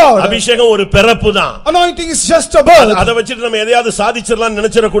anointed by God. அபிஷேகம் ஒரு பிறப்பு தான். Anointing is just a birth. அத வச்சிட்டு நம்ம எதையாவது சாதிச்சிரலாம்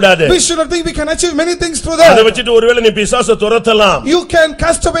நினைச்சிர கூடாது. We should not think we can achieve many things through that. அத வச்சிட்டு ஒருவேளை நீ பிசாசை துரத்தலாம். You can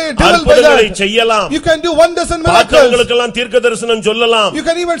cast away a devil by அற்புதங்களை that. செய்யலாம். You can do wonders and miracles. பாக்கிறவங்களுக்கெல்லாம் தீர்க்கதரிசனம் சொல்லலாம். You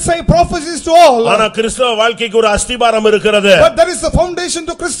can even say prophecies to all. ஆனா கிறிஸ்தவ வாழ்க்கைக்கு ஒரு அஸ்திபாரம் இருக்கிறது. But there is a foundation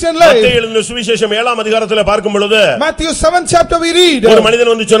to Christian life. மத்தேயு எழுதின சுவிசேஷம் 7ஆம் அதிகாரத்திலே பார்க்கும் பொழுது, Matthew 7th chapter we read, ஒரு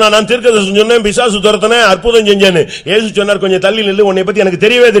மனிதன் வந்து சொன்னா, நான் தீர்க்கதரிசனம் சொன்னேன், பிசாசு துரத்தினேன், அற்புதம் செஞ்சேன்னு. இயேசு சொன்னார், கொஞ்சம் தள்ளி நில்லு, உன்னை பத்தி எனக்கு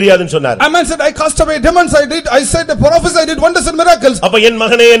தெரியவே தெரியாதுன்னு சொன்னார். A man said, I cast away demons, I said the prophets, I did wonders and miracles. அப்ப என்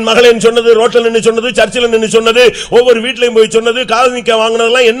மகனே என் மகளேன்னு சொன்னது, ரோட்ல நின்னு சொன்னது, சர்ச்சில் நின்னு சொன்னது, ஒவ்வொரு வீட்லயும் போய் சொன்னது, காலனிக்க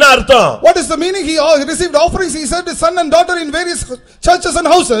வாங்குனதெல்லாம் என்ன அர்த்தம்? What is the meaning? He received offerings, he said his son and daughter in various churches and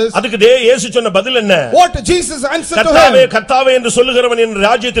houses. அதுக்கு இயேசு சொன்ன பதில் என்ன? What Jesus answered to கர்த்தாவே him, கர்த்தாவே என்று சொல்லுகிறவன் என்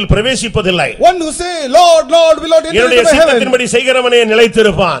ராஜ்யத்தில் பிரவேசிப்பதில்லை. one who say Lord Lord will not enter என்னுடைய into heaven. சித்தத்தின்படி செய்கிறவனே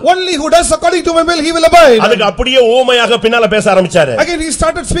நிலைத்திருப்பான். Only who does according to my will he will abide. அதுக்கு அப்படியே ஓமையாக பின்னால பேச ஆரம்பிச்சாரு. Again he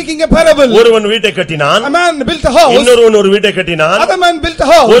started speaking a parable. ஒருவன் வீட்டை கட்டினான், A man built a house, இன்னொருவன் ஒரு வீட்டை கட்டினான், other man built a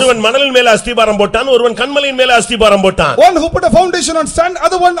house. ஒருவன் மணலின் மேல அஸ்திபாரம் போட்டான், ஒருவன் கன்மலையின் மேல அஸ்திபாரம் போட்டான். One who put a foundation on sand,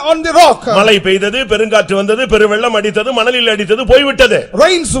 other one on the rock. மழை பெய்தது, பெருங்காற்று வந்தது, பெருவெள்ளம் அடித்தது, மணலில் அடித்தது, போய்விட்டது.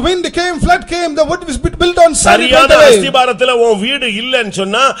 Rains, wind came, flood came, the wood was built on sand. சரியான அஸ்திபாரத்துல உன் வீடு இல்லன்னு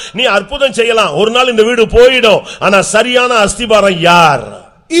சொன்னா நீ அற்புதம் செய்யலாம், ஒரு நாள் இந்த வீடு போயிடும். ஆனா சரியான அஸ்திபாரம் யார்?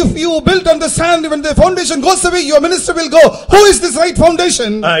 If you built on the sand, when the foundation goes away, your minister will go. Who is this right foundation?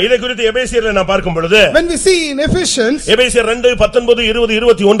 இதை குறித்து எபேசியர்ல நான் பார்க்கும் பொழுது, When we see in Ephesians, எபேசியர் 2:19, 20,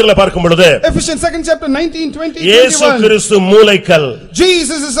 21ல பார்க்கும் பொழுது, Ephesians 2nd chapter 19, 20, இயேசு 21. கிறிஸ்து மூலைக்கல்,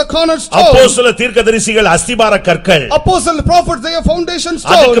 Jesus is a cornerstone. அப்போஸ்தல தீர்க்கதரிசிகள் அஸ்திபார கற்கள், Apostle prophets they are foundation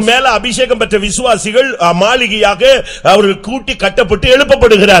அதுக்கு stones. மேல அபிஷேகம் பெற்ற விசுவாசிகள் மாளிகையாக அவர்கள் கூட்டி கட்டப்பட்டு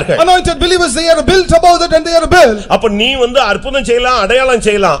எழுப்பப்படுகிறார்கள். Anointed believers they are built above that and they are built. அப்ப நீ வந்து அற்புதம் செய்யலாம், அடையாளம்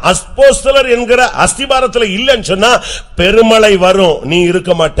செய்யலாம், அப்போஸ்தலர் என்கிற அஸ்திபாரத்துல இல்லன்னு சொன்னா பெருமழை வரும், நீ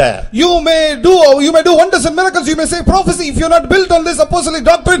இருக்க மாட்ட. You may do wonders and miracles, you may say prophecy, if you are not built on this apostolic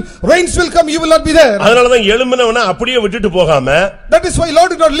doctrine, rains will come, you will not be there. அதனால தான் எழும்பினவனை அப்படியே விட்டுட்டு போகாம, That is why Lord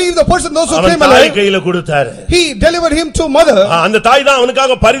did not leave the person those who அவன் came தாய் alive. கையில கொடுத்தாரு. He delivered him to mother. அந்த தாய் தான்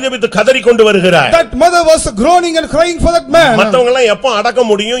அவனுக்காக பரிதபித்து கதறி கொண்டு வருகிறார். That mother was groaning and crying for that man. மத்தவங்க எல்லாம் எப்ப அடக்க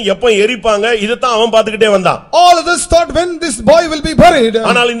முடியும், எப்ப எரிப்பாங்க, இதுதான் அவன் பாத்துக்கிட்டே வந்தான். All of this thought when this boy will be buried.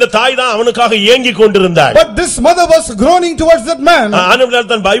 ஆனால் இந்த தாய் தான் அவனுக்காக ஏங்கிக் கொண்டிருந்தாள். But this mother was groaning towards that man. ஆனபடியால்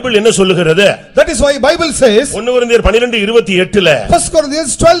தான் பைபிள் என்ன சொல்லுகிறது? That is why Bible says 1 கொரிந்தியர் 12:28 1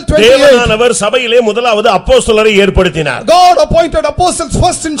 Corinthians 12:28 தேவனானவர் சபையிலே முதலாவது அப்போஸ்தலரை ஏற்படுத்தினார். God appointed apostles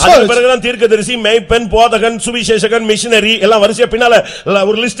first in church. அதுக்கு பிறகுதான் தீர்க்கதரிசி, மேய்ப்பன், போதகன், சுவிசேஷகன், மிஷனரி எல்லாம் வரிசையா பின்னால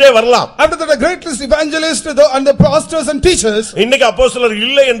ஒரு லிஸ்டே வரலாம். After that, a great list, evangelists and the pastors and teachers. இன்னைக்கு அப்போஸ்தலர்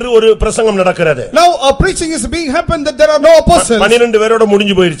இல்லை என்று ஒரு பிரசங்கம் நடக்கிறது. Now a preaching is being happened that there are no apostles. 12 பேரோட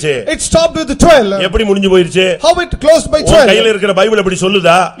முடிஞ்சு போயிருச்சு. It stopped with 12. எப்படி முடிஞ்சு போயிருச்சு? How it closed by 12? கையில இருக்கிற பைபிள் அப்படி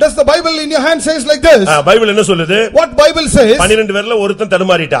சொல்லுதா? Does the Bible in your hand says like this? Bible என்ன சொல்லுது? What Bible says? 12 பேர்ல ஒருத்தன்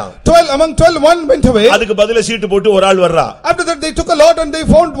தடுமாறிட்டான். 12 among 12 one went away. அதுக்கு பதிலா சீட்டு போட்டு ஒரு ஆள் வர்றா. After that they took a lot and they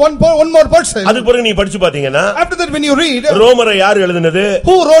found one more person. அதுக்கு பிறகு நீ படிச்சு பாத்தீங்கன்னா, after that when you read, ரோமரை யார் எழுதினது?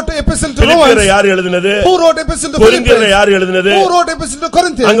 Who wrote epistle to Romans? பிலிப்பியரை யார் எழுதினது? Who wrote epistle to கொரிந்தியரை யார் எழுதினது? Who wrote epistle to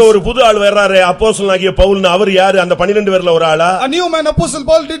Corinthians? அங்க ஒரு புது ஆள் வர்றாரே, அப்போஸ்தலனாகிய பவுல். அவர் யாரு? அந்த 12 பேர்ல ஒரு ஆளா? A new man, apostle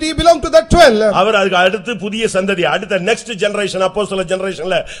Paul, did he belong to that 12? அவர் அதுக்கு அடுத்து புதிய சந்ததி, அடுத்த நெக்ஸ்ட் ஜெனரேஷன் அப்போஸ்தல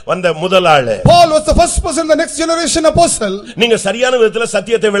ஜெனரேஷன்ல வந்த முதல் ஆளு. Paul was the first person, the next generation apostle. நீங்க சரியான விதத்துல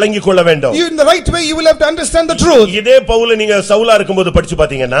சத்தியத்தை விளங்கிக் கொள்ள வேண்டும். You in the right way you will have to understand the truth. இதே பவுல நீங்க சவுலா இருக்கும்போது படிச்சு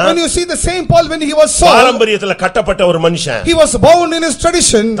பாத்தீங்கன்னா, when you see the same Paul when he was Saul, பாரம்பரியத்துல கட்டப்பட்ட ஒரு மனுஷன். he was bound in his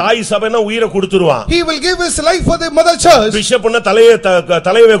tradition. தாய் சபைனா உயிரை கொடுத்துருவான். He will give his life for the mother church. பிஷப்னா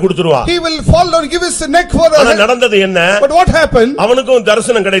தலையவே கொடுத்துருவான். He will fall down, give his neck for the ஆனா நடந்தது என்ன? But what happened? அவனுக்கும்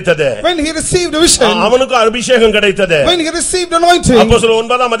தரிசனம் கிடைத்தது. When he received vision, அவனுக்கும் அபிஷேகம் கிடைத்தது. when he received anointing, அப்போஸ்தலர்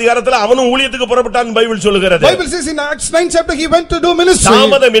 9ஆம் அதிகாரத்துல அவனும் ஊழியத்துக்கு புறப்பட்டான் பைபிள் சொல்லுகிறது. Bible says in Acts 9 chapter he went to do ministry.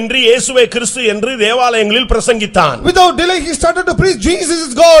 தாமதமின்றி இயேசுவே கிறிஸ்து என்று தேவாலயங்களில் பிரசங்கித்தான். Without delay he started to preach Jesus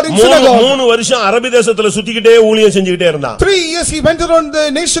is God in synagogue. 3 வருஷம் அரபி தேசத்துல சுத்திக்கிட்டே ஊழியம் செஞ்சுக்கிட்டே இருந்தான். 3 years he went around the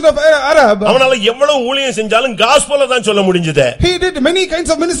nation of Arab. அவனால எவ்வளவு ஊழியம் செஞ்சாலும் காஸ்பலை தான் சொல்ல முடிஞ்சது. He did many kinds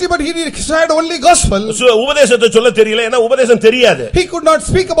of ministry but he said only gospel. உபதேசத்தை சொல்ல தெரியல, ஏன்னா உபதேசம் தெரியாது. He could not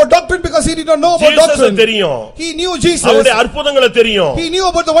speak about doctrine because he did not know about doctrine. தெரியும். He knew Jesus. அவருடைய அற்புதங்களை தெரியும். He knew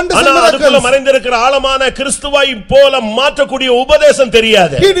about the wonders and miracles. ஆனா அதுக்குள்ள மறைந்திருக்கிற ஆழமான கிறிஸ்துவை போல மாற்றக்கூடிய உபதேசம்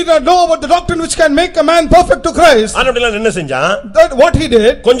தெரியாது. He did not know about the doctrine which can make a man perfect to Christ. ஆனபடியால் என்ன செஞ்சான்? That what he did,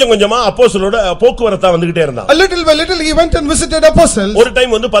 கொஞ்சம் கொஞ்சமா அப்போஸ்தலரோட போக்குவரத்தா வந்துட்டே இருந்தான். a little by little he went and visited apostles. ஒரு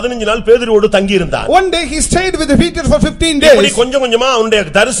டைம் வந்து 15 நாள் பேதுருவோடு தங்கி இருந்தான். One day he stayed with Peter for 15 days. இப்படி கொஞ்சம் கொஞ்சமா அவனுடைய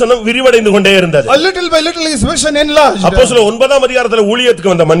தரிசனம் விரிவடைந்து கொண்டே இருந்தது. A little by little his vision enlarged. அப்போஸ்தலர் 9ஆம் அதிகாரத்துல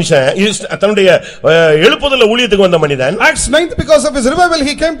ஊழியத்துக்கு வந்த மனுஷன், தன்னுடைய எழுப்புதல்ல ஊழியத்துக்கு வந்த மனிதன், Acts 9 because of his revival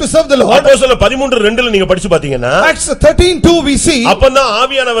he came to serve the Lord. அப்போஸ்தலர் 13:2ல நீங்க படிச்சு பாத்தீங்கன்னா, Acts 13:2 we see, அப்பதான்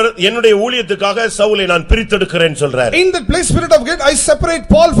ஆவியானவர் என்னுடைய ஊழியத்துக்காக சவுலை நான் பிரித்தெடுக்கிறேன் சொல்றார். in the place spirit of God I separate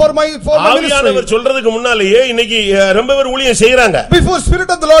Paul for my ministry. ஆவியானவர் சொல்றதுக்கு முன்னாலேயே இன்னைக்கு ரொம்ப பேர் ஊழியம் செய்றாங்க. Before spirit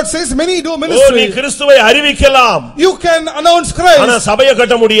of the Lord says many do ministry. நீ கிறிஸ்துவை அறிவிக்கலாம். You can announce Christ. ஆனா சபையை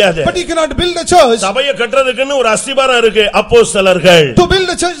கட்ட முடியாது. But you cannot build a church. சபையை கட்டறதுக்குன்னு ஒரு அஸ்திபாரம் இருக்கு, அப்போஸ்தலர்கள். To build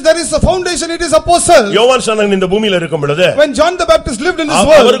a church there is a foundation, it is apostles. யோவான் ஸ்நானகன் இந்த பூமியில இருக்கும் பொழுது, when John the Baptist lived in this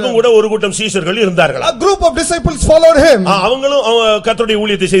world, அவருக்கும் கூட ஒரு கூட்டம் சீஷர்கள் இருந்தார்கள். a group of disciples followed him. அவங்களும் கர்த்தருடைய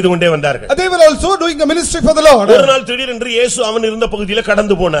ஊழியத்தை செய்து கொண்டே வந்தார்கள். They were also doing a ministry for the Lord. ஒரு நாள் திடீரென்று இயேசு அவன் இருந்த பகுதியில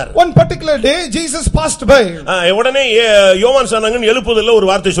கடந்து போனார். One particular day Jesus passed by. உடனே யோவான் ஸ்நானகன் எழுப்புதல்ல ஒரு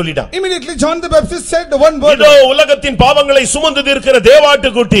வார்த்தை சொல்லிட்டான். Immediately John the Baptist said the one word, இதோ உலகத்தின் பாவங்களை சுமந்து தீர்க்கிற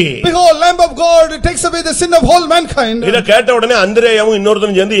தேவாட்டுக்குட்டி. behold lamb of God who takes away the sin of whole mankind. இத கேட்ட உடனே அந்திரேயாவும்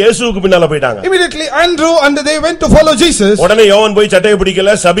இன்னொருத்தனும் சேர்ந்து இயேசுவுக்கு பின்னால போய்ட்டாங்க. Immediately Andrew and they went to follow Jesus. உடனே யோவான் போய் சட்டையை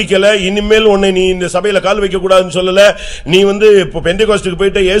பிடிக்கல, சபிக்கல, இனிமேல் உன்னை நீ இந்த சபையில கால் வைக்க கூடாதுன்னு சொல்லல, நீ வந்து இப்ப பெந்தெகோஸ்துக்கு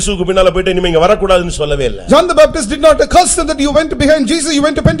போயிட்டு இயேசுவுக்கு பின்னால போயிட்டு இனிமே இங்க வர கூடாதுன்னு சொல்லவே இல்ல. John the Baptist did not curse them that you went behind Jesus, you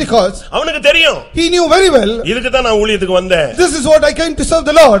went to Pentecost. அவனுக்கு தெரியும். He knew very well. இதுக்கு தான் நான் ஊழியத்துக்கு வந்தேன். This is what I came to serve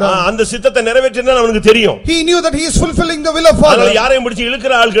the Lord. அந்த சித்தத்தை நிறைவேற்றினா அவனுக்கு தெரியும். He knew that he is fulfilling the will of Father. அதனால யாரையும் பிடிச்சு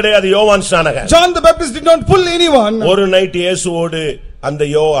இழுக்கிற ஆள் கிடையாது யோவான் ஸ்நானகன். John the Baptist did not pull anyone. ஒரு நைட் இயேசுவோடு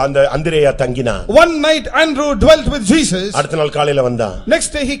அந்த அந்திரேயா தங்கினான். One night Andrew dwelt with Jesus. அடுத்த நாள் காலையில வந்தான். Next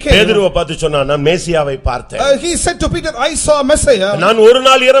day he came. பேதுருவை பார்த்து சொன்னான், நான் மேசியாவை பார்த்தேன். He said to Peter, I saw Messiah. நான் ஒரு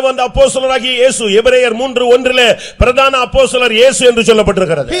நாள் இரவு அந்த அப்போஸ்தலராகிய இயேசு, எபிரேயர் 3:1 பிரதான அப்போஸ்தலர் இயேசு என்று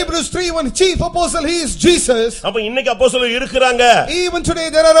சொல்லப்பட்டிருக்கிறது. Hebrews 3:1 chief apostle he is Jesus. அப்ப இன்னைக்கு அப்போஸ்தலர் இருக்கிறாங்க. Even today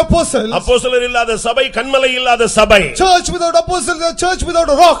there are apostles. அப்போஸ்தலர் இல்லாத சபை கன்மலை இல்லாத சபை. Church without apostles, a church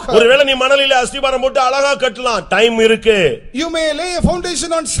without a rock. ஒருவேளை நீ மணலிலே அஸ்திபாரம் போட்டு அழகா கட்டலாம், டைம் இருக்கு. You may lay a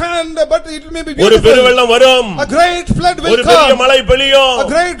foundation on sand but it may be ஒரு beautiful. பெருவெள்ளம் வரும். A great flood will ஒரு பெரிய come. மழை பொழியும். A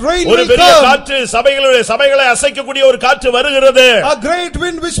great rain ஒரு will பெரிய come. காற்று சபைகளை அசைக்கக்கூடிய ஒரு காற்று வருகிறது. A great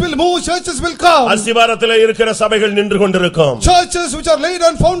wind which will move churches will come. அஸ்திபாரத்திலே இருக்கிற சபைகள் நின்று கொண்டிருக்கும். Churches which are laid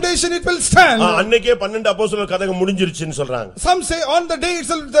on foundation it will stand. அன்னைக்கே 12 அப்போஸ்தலர் கதை முடிஞ்சிருச்சுன்னு சொல்றாங்க. Some say on the day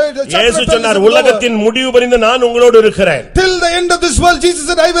itself the chapter இயேசு சொன்னார், உலகத்தின் முடிவு பரியந்த நான் உங்களோடு இருக்கிறேன். till the end of this world Jesus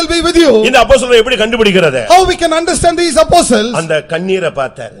said I will be with you. இந்த அப்போஸ்தலரை எப்படி கண்டுபிடிக்கிறது? How we can understand these apostles? அந்த கண்ணீரை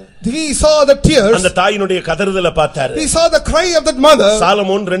பார்த்தாரு. He saw the tears. அந்த தாயினுடைய கதறுதலை பார்த்தாரு. He saw the cry of that mother.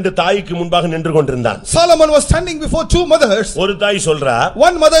 Solomon ரெண்டு தாய்க்கு முன்பாக நின்று கொண்டிருந்தான். Solomon was standing before two mothers. ஒரு தாய் சொல்றா,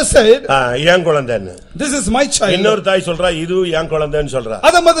 one mother said, என் குழந்தைன்னு. This is my child. இன்னொரு தாய் சொல்றா, இது என் குழந்தைன்னு சொல்றா.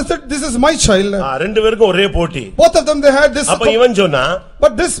 Other mother said, this is my child. ரெண்டு பேருக்கும் ஒரே போட்டி. Both of them they had this. அப்ப இவன் சொன்னா,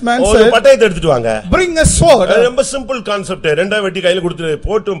 but this man said, ஒரு பட்டயத்தை எடுத்துட்டு வாங்க. Bring a sword. ரொம்ப சிம்பிள் கான்செப்ட். ரெண்டா வெட்டி கையில கொடுத்து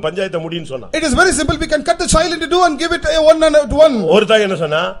போட்டும் பஞ்சாயத்தை முடின்னு சொன்னா. It is very simple. We can cut the child into two and give it one and one. ஒரு தாய் என்ன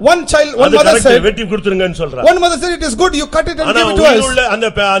சொன்னா, one child, one mother said, வெட்டி கொடுத்துருங்கன்னு சொல்றா. one mother said, it is good, you cut it and give it to us.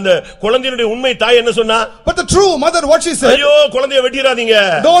 அந்த குழந்தையுடைய உண்மை தாய் என்ன சொன்னா, but the true mother what she said, ஐயோ குழந்தையை வெட்டிராதீங்க,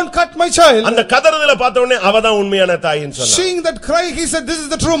 don't cut my child. அந்த கதறதல பார்த்த உடனே அவதான் உண்மையான தாயின்னு சொன்னா. Seeing that cry, he said, this is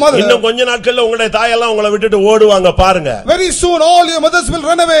the true mother. இன்னும் கொஞ்ச நாட்கள்ல உங்களுடைய தாய் எல்லாம் உங்களை விட்டுட்டு ஓடுவாங்க பாருங்க. very soon all your mothers will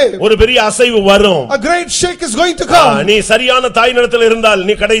run away. ஒரு பெரிய அசைவு வரும். a great shake is going to come. நீ சரியான தாயினிடத்தில் இருந்தால்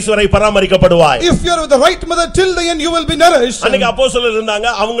நீ கடைசி வரை பராமரிக்கப்படுவாய். if you are with the right mother till the end you will be nourished. அன்னைக்கு அப்போஸ்தலர் இருந்தாங்க,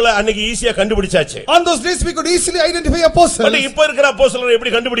 அவங்கள அன்னைக்கு ஈஸியா கண்டுபிடிச்சாச்சு. on those days we could easily identify apostles. But இப்ப இருக்கிற அப்போஸ்தலரை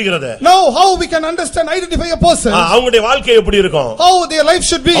எப்படி கண்டுபிடிக்கிறது? now how we can understand identify apostles? அவங்களுடைய வாழ்க்கை எப்படி இருக்கும்? how their life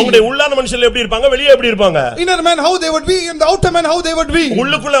should be? அவங்களுடைய உள்ளான மனுஷங்க எப்படி இருப்பாங்க, வெளியே எப்படி இருப்பாங்க? inner man how they would be and the outer man how they would be.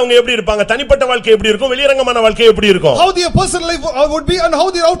 உள்ளுக்குள்ள அவங்க எப்படி இருப்பாங்க, தனிப்பட்ட வாழ்க்கை எப்படி இருக்கும், வெளியரங்கமான வாழ்க்கை எப்படி இருக்கும்? how their personal life would be and how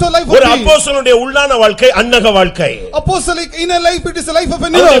their outer life would be. ஒரு அப்போஸ்தலனுடைய உள்ளான வாழ்க்கை அன்னக வாழ்க்கை. apostolic inner life it is the life of a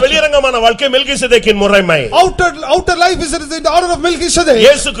eunuch. வெளியரங்கமான வாழ்க்கை மெல்கிசேதேக்கின் முறைமை. outer life is in the order of Melchizedek.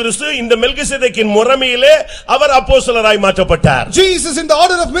 இயேசு கிறிஸ்து இந்த மெல்கிசேதேக்கின் முறைமையிலே அவர் அப்போஸ்தலராய் மாற்றப்பட்டார். Jesus in the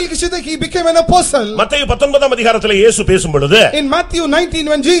order of Melchizedek he became an apostle. மத்தேயு 19 அதிகாரத்திலே இயேசு பேசும் பொழுது, in Matthew 19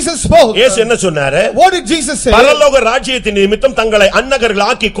 when Jesus spoke, இயேசு என்ன சொன்னாரு? what did Jesus say? பரலோக ராஜ்யத்தின் நிமித்தம் தங்களை அன்னகர்கள்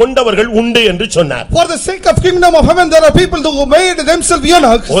ஆக்கி கொண்டவர்கள் உண்டு என்று சொன்னார். for the sake of kingdom of heaven there are people who made themselves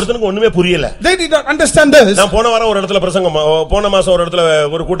eunuchs. ஒருத்தனுக்கு ஒண்ணுமே புரியல. they did not understand this. நான் போன வாரம் ஒரு இடத்துல பிரசங்கம், போன மாசம் ஒரு இடத்துல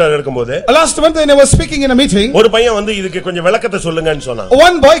ஒரு கூட்டம் இருக்கும்போது, last month when I was speaking in a meeting, ஒரு பையன் வந்து இதுக்கு கொஞ்சம் விளக்கத்தை சொல்லுங்கன்னு சொன்னான்.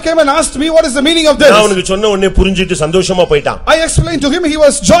 one boy came and asked me what is the meaning of this. நான் அவனுக்கு சொன்ன உடனே புரிஞ்சிட்டு சந்தோஷமா போயிட்டான். I explained to him, he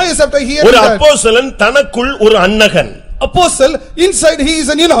was joyous after hearing ஒரு that. அப்போஸ்தலன் தனக்குள் ஒரு அன்னகன். apostle inside he is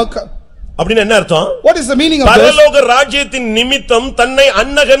an eunuch. அப்படினா என்ன அர்த்தம்? what is the meaning of this? பரலோக ராஜ்யத்தின் நிமித்தம் தன்னை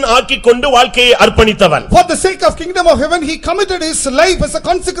அன்னகன் ஆக்கிக் கொண்டு வாழ்க்கையை அர்ப்பணித்தவன். for the sake of kingdom of heaven he committed his life as a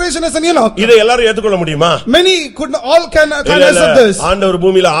consecration as an eunuch. இதை எல்லாரும் ஏத்துக்கொள்ள முடியுமா? many could all can accept this. ஆண்டவர்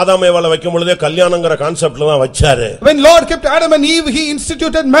பூமியில ஆதாம் ஏவாளை வைக்கும் பொழுதே கல்யாணம்ங்கற கான்செப்ட்ல தான் வச்சாரு. when Lord kept Adam and Eve he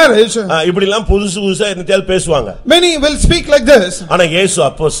instituted marriage. இப்படி எல்லாம் புதுசா என்னத்தையாவது பேசுவாங்க. many will speak like this. ஆனா இயேசு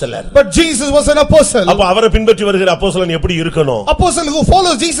அப்போஸ்தலர். but Jesus was an apostle. அப்ப அவரை பின்பற்றி வருகிற அப்போஸ்தலன் எப்படி இருக்கணும்? apostle who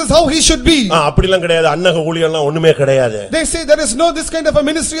follows Jesus how he should be. அப்படிலாம் கிடையாது. அன்னக ஊழியம்லாம் ஒண்ணுமே கிடையாது. they say there is no this kind of a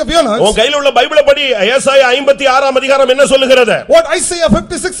ministry of eunuchs. உன் கையில உள்ள பைபிளை படி. ஏசாயா 56 அதிகாரம் என்ன சொல்லுகிறது? what Isaiah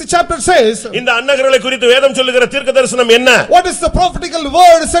 56 chapter says. இந்த அன்னகர்களை குறித்து வேதம் சொல்லுகிற தீர்க்கதரிசனம் என்ன? what is the prophetical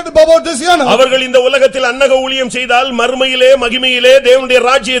word said about this eunuch? அவர்கள் இந்த உலகத்தில் அன்னக ஊழியம் செய்தால் மறுமையிலே மகிமையிலே தேவனுடைய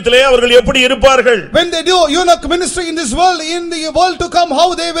ராஜ்யத்திலே அவர்கள் எப்படி இருப்பார்கள்? when they do eunuch ministry in this world, in the world to come how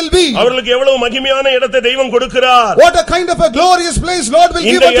they will be? அவர்களுக்கு எவ்வளவு மகிமையான இடத்தை தெய்வம் கொடுக்கிறார். what a kind of a glorious place Lord will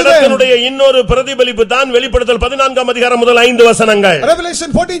give unto them. இந்த இடத்தினுடைய இன்னொரு பிரதிபலிப்பு தான் வெளிப்படுத்தல் 14 அதிகாரம் முதல் 5 வசனங்கள். Revelation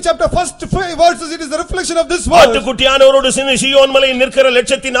 14 chapter first 5 verses it is the reflection of this word. ஆட்டுக்குட்டியானவரோடு சீயோன் மலையில் நிற்கிற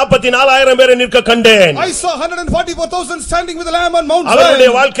 144,000 பேரை நிற்க கண்டேன். I saw 144,000 standing with the lamb on Mount Zion. அவருடைய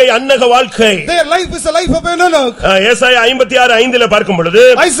வாழ்க்கை அன்னக வாழ்க்கை. their life is a life of an eunuch. ஏசாயா 56:5 பார்க்கும் பொழுது,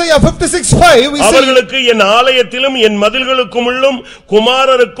 Isaiah 56:5 we see அவர்களுக்கு என் ஆலயத்திலும் என் மதில்களுக்குள்ளும்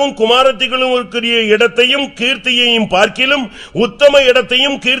குமாரருக்கும் குமாரத்திகளுக்கும் இருக்கிற இடத்தையும் கீர்த்தியையும் பார்க்கிலும் உத்தம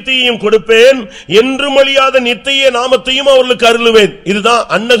இடத்தையும் கீர்த்தியையும் கொடுப்பேன், என்றும் அழியாத நித்திய நாமத்தையும் அவர்களுக்கு அருளுவேன். இதுதான்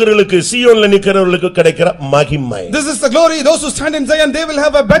அன்னகர்களுக்கு சீயோன்ல நிக்கிறவர்களுக்கு கிடைக்கிற மகிமை. this is the glory. those who stand in Zion they will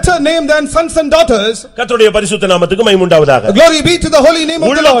have a better name than sons and daughters. கர்த்தருடைய பரிசுத்த நாமத்துக்கு மகிமை உண்டாவதாக. glory be to the holy name of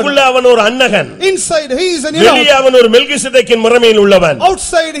the Lord. உள்ளுக்குள்ள அவன் ஒரு அன்னகன். inside he is an eunuch. வெளியே அவன் ஒரு மெல்கிசேதேக்கின் முறைமையில் உள்ளவன்.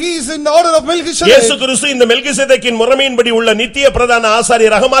 outside he is in the order of Melchizedek. இயேசு கிறிஸ்து இந்த மெல்கிசேதேக்கின் முறைமையின்படி உள்ள நித்திய பிரதான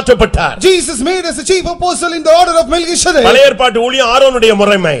ஆசாரியராக மாற்றப்பட்டார். Jesus made as a chief apostle in the order of Melchizedek. பழைய ஏற்பாட்டு ஊழியம் ஆரோனுடைய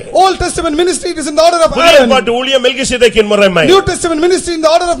முறைமை. Old Testament ministry it is in the order of புதிய Aaron. ஏற்பாட்டு ஊழியம் மெல்கிசேதேக்கின் முறைமை. New Testament ministry in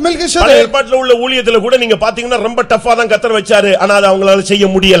the order of பழைய Melchizedek. ஏற்பாட்டுல உள்ள ஊழியத்துல கூட நீங்க பாத்தீங்கன்னா ரொம்ப டஃபா தான் கர்த்தர் வச்சாரு. ஆனா அது அவங்களால செய்ய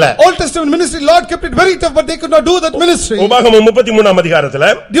முடியல. Old Testament ministry Lord kept it very tough but they could not do that ministry. உபாகமம் 33 அதிகாரத்துல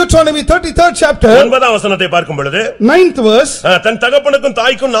Deuteronomy 33rd chapter 9 வசனத்தை பார்க்கும் பொழுது, 9th verse, தன் தகப்பனுக்கும்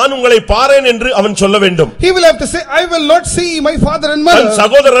தாய்க்கும் நான் உங்களை பாரேன் என்று அவன் சொல்ல வேண்டும். he will have to say I will not see my father and mother. தன்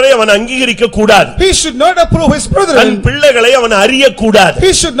சகோதரரை அவன் அங்கீகரிக்க கூடாது. he should not approve his brethren. தன் பிள்ளைகளை அவன் அறிய கூடாது.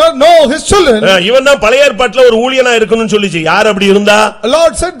 he should not know his children. இவன் தான் பழைய ஏற்பாட்டுல ஒரு ஊழியனா இருக்கணும்னு சொல்லிச்சு. யார் அப்படி இருந்தா?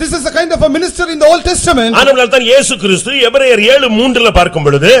 Lord said this is a kind of a minister in the Old Testament. அதனால தான் இயேசு கிறிஸ்து எபிரேயர் 7:3ல பார்க்கும்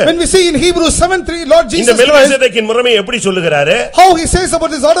பொழுது when we see in Hebrews 7:3 Lord Jesus இந்த மெல்கிசேதேக்கின் முறையை எப்படி சொல்லுகிறாரு? how he says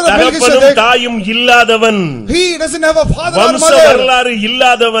about this order of Melchizedek. தாயும் இல்லாதவன், he doesn't have a father or வம்ச mother, வரலாறு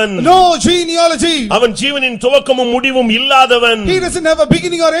இல்லாதவன், no genealogy, அவன் ஜீவனின் துவக்கமும் முடிவும் இல்லாதவன், he doesn't have a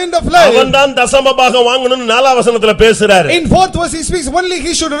beginning or end of life. அவன் தான் தசம பாகம் வாங்கணும்னு 4ஆம் வசனத்துல பேசுறாரு. in 4th verse he speaks only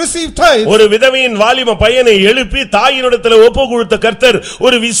he should receive tithe. ஒரு விதவையின் வாலிப பையனை எழுப்பி தாயினிடத்தில் ஒப்பு கொடுத்த கர்த்தர்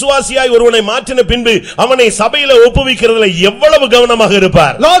ஒரு விசுவாசியாய் ஒருவனை மாற்றின பின்பு அவனை சபையில ஒப்புவிக்கிறதுல எவ்வளவு கவனமாக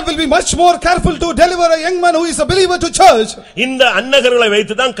இருப்பார்? Lord will be much more careful to deliver a young man who is a believer to church. இந்த அன்னகர்களை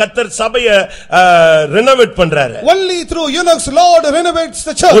வைத்து தான் கர்த்தர் சபையை ரெனோவேட் பண்றாரு. only through eunuchs Lord renovates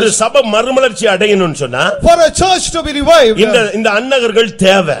the church. ஒரு சபை மறுமலர்ச்சி அடையணும்னு சொன்னா for a church to be revived இந்த அன்னகர்கள்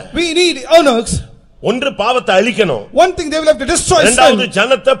தேவை. we need eunuchs. ஒன்று பாவத்தை அழிக்கணும். one thing they will have to destroy sin. இரண்டாவது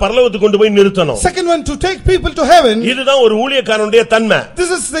ஜனத்தை பரலோகத்துக்கு கொண்டு போய் நிறுத்தணும். second one to take people to heaven. இதுதான் ஒரு ஊழியக்காரனுடைய தன்மை.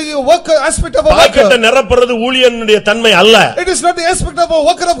 this is the worker aspect of a worker. பாக்கெட்டை நிரப்புறது ஊழியனுடைய தன்மை அல்ல. it is not the aspect of a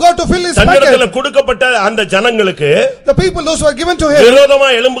worker of God to fill his pocket. தன்னிடத்தில் கொடுக்கப்பட்ட அந்த ஜனங்களுக்கு the people those who are given to him விரோதமா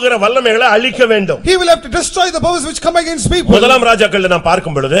எழும்புகிற வல்லமைகளை அழிக்க வேண்டும். he will have to destroy the powers which come against people. முதலாம் ராஜாக்கள்ல நாம்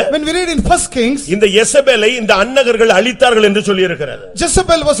பார்க்கும் பொழுது when we read in first Kings இந்த யெசபேலை இந்த அன்னகர்கள் அழித்தார்கள் என்று சொல்லி இருக்கிறது.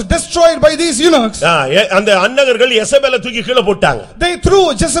 Jezebel was destroyed by these eunuchs. அந்த அன்னகர்கள் யெசபேலை தூக்கி கீழே போட்டாங்க. they threw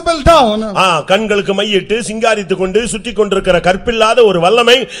Jezebel down. கண்களுக்கு மையிட்டு சிங்காரித்துக் கொண்டு சுற்றி கொண்டிருக்கிற கற்பில்லாத ஒரு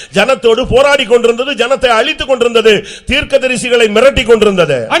வல்லமை ஜனத்தோடு போராடி கொண்டிருந்தது, ஜனத்தை அழித்துக் கொண்டிருந்தது, தீர்க்கதரிசிகளை மிரட்டி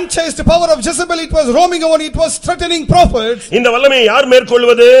கொண்டிருந்தது. unchased power of Jezebel, it was roaming around, it was threatening prophets. இந்த வல்லமையை யார்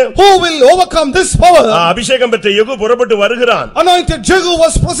மேற்கொள்வது? who will overcome this power? அபிஷேகம் பெற்ற யெகூ புறப்பட்டு வருகிறான். anointed Jehu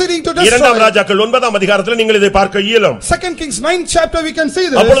was proceeding to destroy. இரண்டாம் ராஜாக்கள் 9ஆம் அதிகாரத்தில் நீங்கள் இதை பார்க்க இயலும். second Kings 9th chapter we can see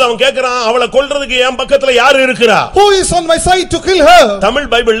this. அப்பொழுது அவன் கேக்குறான், அவளை கொல்றதுக்கு என் பக்கத்துல யார் இருக்கிறா? who is on my side to kill her? Tamil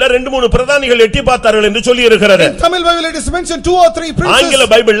பைபிள்ல 2-3 பிரதானிகள் எட்டி பார்த்தார்கள் என்று சொல்லி இருக்கிறது. in Tamil Bible it is mentioned 2 or 3 princes. ஆங்கில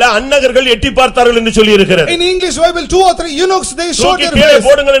பைபிள்ல அன்னகர்கள் எட்டி பார்த்தார்கள் என்று சொல்லி இருக்கிறது. in English Bible 2 or 3 eunuchs they showed their கீழே face.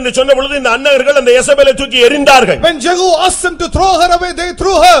 போடுங்கள் என்று சொன்ன பொழுது இந்த அன்னகர்கள் அந்த யெசபேலை தூக்கி எறிந்தார்கள். when Jehu asked them to throw her away, they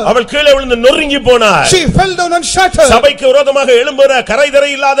threw her. அவள் கீழே விழுந்து நொறுங்கி போனாள். she fell down and shattered. சபைக்கு விரோதமாக எழும்புகிற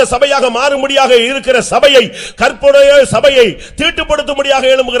கரைதரை இல்லாத சபையாக மாறும்படியாக இருக்கிற சபையை, கற்புடைய சபையை தீட்டுப்படுத்தும்படியாக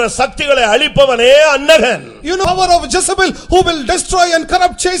எழும்புகிற சக்திகளை அழிப்பவனே அன்னகன். you know power of Jezebel who will destroy and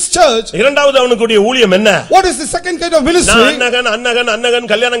corrupt chaste church. இரண்டாவது அவனுடைய ஊழியம் என்ன? what is the second kind of ministry? அன்னகன்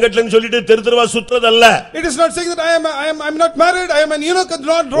கல்யாணம் கட்டலன்னு சொல்லிட்டு தெருவா சுற்றதல்ல. it is not saying that I am not married, I am an eunuch and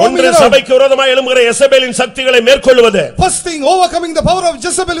not roaming around. சபைக்கு விரோதமாக எழும்புகிற யெசபேலின் சக்திகளை மேற்கொள்வது. first thing overcoming the power of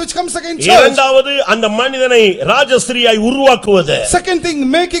Jezebel which comes against church. இரண்டாவது அந்த மனிதனை ராஜஸ்திரியாய் உருவாக்குவது. second thing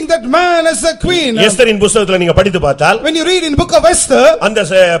making that man as a queen. எஸ்தரின் புத்தகத்துல நீங்க படித்து பார்த்தால் when you read in book of Esther அந்த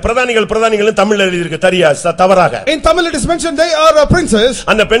பிரதானிகள் தமிழ்ல எழுதி இருக்கு தவறாக. in Tamil it is mentioned they are a princess.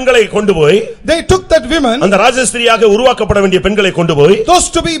 அந்த பெண்களை கொண்டு போய் they took that women, அந்த ராஜஸ்திரியாக உருவாக்கப்பட வேண்டிய பெண்களை கொண்டு போய் those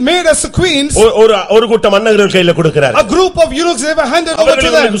to be made as queens, ஒரு கூட்டம் மன்னர்கள் கையில கொடுக்கிறார். a group of eunuchs they were handed over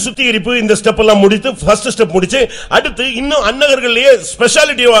to them. சுத்திகரிப்பு இந்த ஸ்டெப் எல்லாம் முடித்து ஃபர்ஸ்ட் ஸ்டெப் முடிச்சு அடுத்து இன்னும் அன்னகர்களே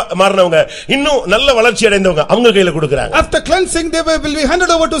ஸ்பெஷாலிட்டி மாறனவங்க, இன்னும் நல்ல வளர்ச்சி அடைந்தவங்க அவங்க கையில கொடுக்கறாங்க. after cleansing they will be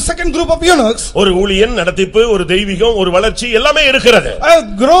handed over to second group of eunuchs. ஒரு ஊழியன், நடத்திப்பு, ஒரு தெய்வீகம், ஒரு வளர்ச்சி எல்லாமே இருக்கிறது.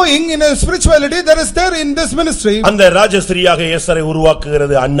 growing in a spirituality there is there in this ministry. அந்த ராஜஸ்திரியாக எஸ்தரை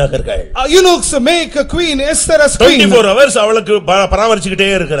உருவாக்குகிறது அன்னகர்கள். eunuchs make a queen Esther as queen. 24 hours அவளுக்கு பராமரிச்சிட்டே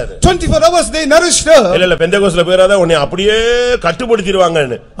இருக்கிறது. 24 hours they nourished her. இல்ல பெந்தேகோஸ்ல பேராத உன்னை அப்படியே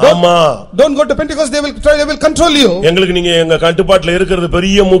கட்டுப்படுத்திடுவாங்கன்னு. ஆமா, don't go to Pentecost, they will control you. எங்களுக்கு நீங்க எங்க கட்டுப்பாட்டுல இருக்கிறது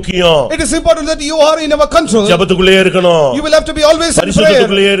பெரிய முக்கியம். it is important that you are in our control. ஜெபத்துக்குள்ளே இருக்கணும். you will have to be always in prayer.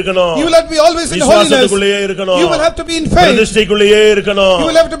 பரிசுத்தத்துக்குள்ளே இருக்கணும். you will have to be always in holiness. விசுவாசத்துக்குள்ளே இருக்கணும். you will have to be in faith. பிரதிஷ்டைக்குள்ளே இருக்கணும். you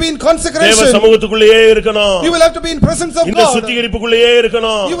will have to be in consecration. தேவ சமூகத்துக்குள்ளே இருக்கணும். you will have to be in presence of இந்த God. சுத்திகரிப்புக்குள்ளே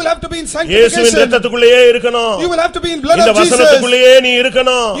இருக்கணும். you will have to be in இயேசுவின் sanctification. இரத்தத்துக்குள்ளே இருக்கணும். you will have to be in blood இந்த of Jesus. வசனத்துக்குள்ளே நீ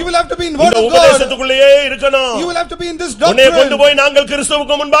இருக்கணும். you will have to be in word இந்த of God. உபதேசத்துக்குள்ளே இருக்கணும். you will have to be in this உன்னை doctrine. கொண்டு போய் நாங்கள்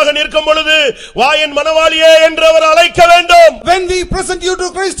கிறிஸ்துவுக்கு முன்பாக நிற்கும் பொழுது வாயின் மணவாளியே என்று அவர் அழைக்க வேண்டும். when we present you to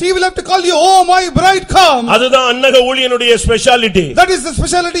Christ, he will have to call you, oh my bride, come. அதுதான் அன்னக ஊழியனுடைய speciality. that is the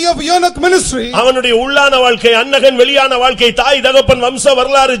speciality of eunuch ministry. அவனுடைய உள்ளான வாழ்க்கை, அன்னகன் வெளியான வாழ்க்கை, தாய் தகப்பன் வம்ச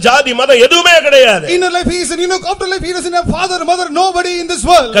வரலாறு ஜாதி மதம் எதுவுமே கிடையாது. inner life he is an eunuch, outer life he doesn't have father mother, nobody in this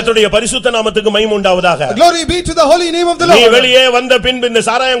world. கர்த்தருடைய பரிசுத்த நாமத்துக்கு மகிமை உண்டாவதாக. glory be to the holy name of the Lord. நீ வெளியே வந்த பின்பு இந்த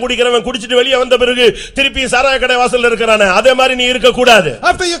சாராயம் குடிக்கிறவன் குடிச்சிட்டு வெளியே வந்த பிறகு திருப்பி சாராய கடை வாசல்ல இருக்கறானே அதே மாதிரி நீ இருக்க கூடாது.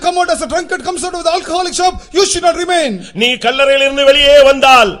 after you come out as a drunkard comes out of the alcoholic shop, you should not remain. நீ கல்லறையில இருந்து வெளியே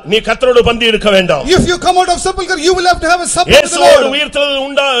வந்தால் நீ கர்த்தரோடு பந்தி இருக்க வேண்டும். if you come out of sepulcher, you will have to have a supper with the Lord.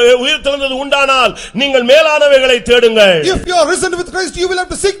 உயிர்த்தெழுந்தது உண்டானால் நீங்கள் மேலானவைகளை தேடுங்கள். if you are risen with Christ, you will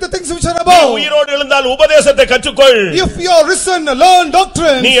have to seek the things which are above. bow. உயிரோடு எழுந்தால் உபதேசத்தை கற்றுக்கொள். If you are risen, learn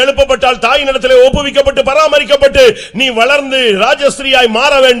doctrine. நீ எழுப்பப்பட்டால் தாயினிடத்திலே ஒப்புவிக்கப்பட்டு பராமரிக்கப்பட்டு நீ வளர்ந்து ராஜஸ்திரியாய்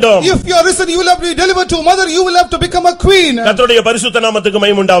மாற வேண்டும். If you are risen, you will have to be delivered to mother, you will have to become a queen. கர்த்தருடைய பரிசுத்த நாமத்துக்கு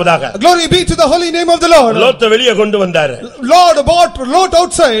மகிமை உண்டாவதாக. Glory be to the holy name of the Lord. லோத்தை வெளியே கொண்டு வந்தார். Lord brought Lot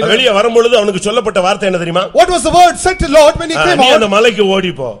outside. வெளியே வரும்பொழுது அவனுக்கு சொல்லப்பட்ட வார்த்தை என்ன தெரியுமா? What was the word said to Lot when he came நீ out? அந்த மலைக்கு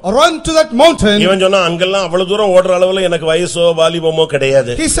ஓடி போ. Run to that mountain. இவன் சொன்னா அங்கெல்லாம் அவ்வளவு தூரம் ஓடுற அளவுல எனக்கு வயசோ வாலிபமோ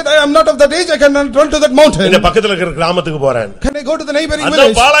கிடையாது. He said, I am not of that age, I can run to that mountain. இந்த பக்கத்துல இருக்கிற கிராமத்துக்கு போறேன். Can I go to the neighboring அந்த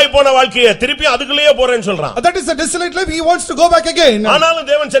village? பாழாய் போன வாழ்க்கையை திருப்பி அதுக்குள்ளேயே போறேன்னு சொல்றான். That is a desolate life, he wants to go back again. ஆனாலும்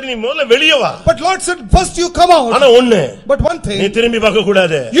தேவன் சரி நீ முதல்ல வெளியே வா. But Lord said, first you come out. ஆனா ஒண்ணு. But one நீ thing, திரும்பி பார்க்க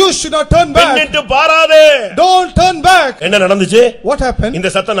கூடாது. you should not turn back. பின்னிட்டு பாராதே. Don't turn back. என்ன நடந்துச்சு? What happened? இந்த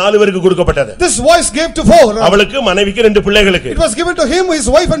சத்தம் 4 பேருக்கு கொடுக்கப்பட்டது. This voice gave to 4. அவளுக்கு மனைவிக்கு 2 பிள்ளைகளுக்கு. It was given to him, his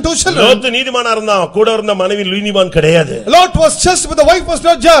wife and 2 children. Lot நீதிமானா இருந்தான். கூட இருந்த மனைவி நீதிமான் கிடையாது. Lot was just, but the wife was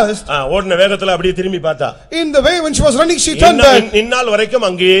not just. ஓடுன வேகத்துல அப்படியே திரும்பி பார்த்தா. In the way when she was running, she turned back. இந்நாள் வரைக்கும்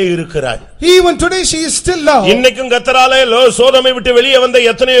அங்கேயே இருக்கிறாள். Even today she is still now. இன்னைக்கும் கர்த்தராலே சோதோமை விட்டு வெளியே வந்த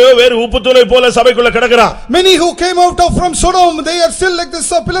எத்தனையோ பேர் உப்புத்தூளை போல சபைக்குள்ள கிடக்குறான். Many who came out of from Sodom, they are still like this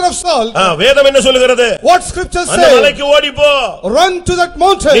pillar of salt. வேதம் என்ன சொல்லுகிறது? What scripture says? அந்த மலைக்கு ஓடி போ. Run to that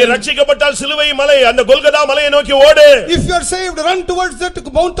mountain. நீ ரட்சிக்கப்பட்டால் சிலுவை மலை அந்த கோல்கதா மலையை நோக்கி ஓடு. If you are saved, run towards that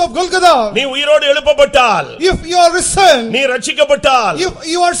mount of Golgotha. நீ உயிரோடு எழுப்பப்பட்டால், if you are risen, நீ ரட்சிக்கப்பட்டால், if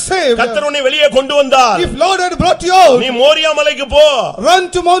you are saved, கர்த்தர் உன்னை வெளியே கொண்டு வந்தால், if Lord had brought you out, நீ மோரியா மலைக்கு போ. run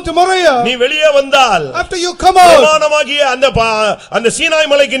to Mount Moriah. நீ வெளியே வந்தால், after you come out, பிரமாணமாகிய அந்த சீனாய்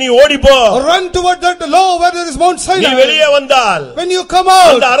மலைக்கு நீ ஓடி போ. run toward that low where there is Mount Sinai. நீ வெளியே வந்தால், when you come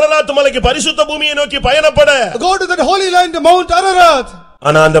out, அந்த அரராத் மலைக்கு பரிசுத்த பூமியை நோக்கி பயணப்பட. go to that holy land, Mount Ararat.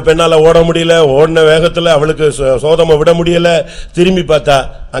 ஆனா அந்த பெண்ணால ஓட முடியல. ஓடின வேகத்துல அவளுக்கு சோதோமை விட முடியல. திரும்பி பார்த்தா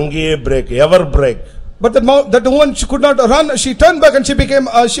அங்கேயே break, ever break. But that woman, she could not run. She turned back and she became,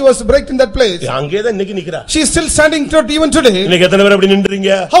 she was breaked in that place. அங்கேயே தான் இன்னைக்கு நிக்கிறா. She is still standing even today. இன்னைக்கு எத்தனை பேர் அப்படி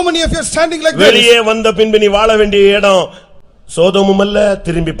நின்றீங்க? How many of you are standing like this? வெளியே வந்த பின்பு நீ வாழ வேண்டிய இடம் சோதோமும் அல்ல,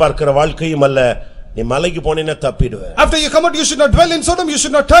 திரும்பி பார்க்கிற வாழ்க்கையும் அல்ல. நீ மலைக்கு போனேன்னா தப்பிடுவே. After you come out, you should not dwell in Sodom, you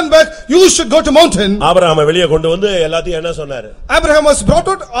should not turn back, you should go to mountain. ஆபிரகாமை வெளியே கொண்டு வந்து எல்லாத்தையும் என்ன சொன்னாரு? Abraham was brought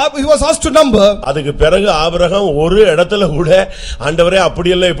out, he was asked to number. அதுக்கு பிறகு ஆபிரகாம் ஒரு இடத்துல கூட ஆண்டவரே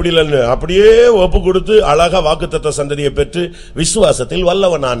அப்படி இல்ல இப்படி இல்லன்னு அப்படியே ஒப்பு கொடுத்து அழகா வாக்குத்தத்த சந்ததியை பெற்று விசுவாசத்தில்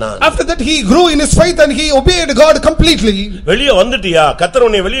வல்லவனானான். After that he grew in his faith and he obeyed God completely. வெளியே வந்துட்டியா? கர்த்தர்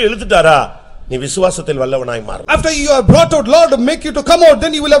உன்னை வெளியே இழுத்துட்டாரா? நீ விசுவாசத்தில் வல்லவனாய் மாறு. After you are brought out, Lord make you to come out,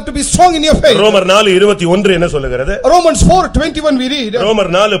 then you will have to be strong in your faith. ரோமர் 4:21 என்ன சொல்லுகிறது? Romans 4:21 we read. ரோமர்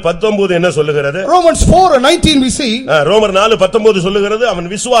 4:19 என்ன சொல்லுகிறது? Romans 4:19 we see. ரோமர் 4:19 சொல்லுகிறது அவன்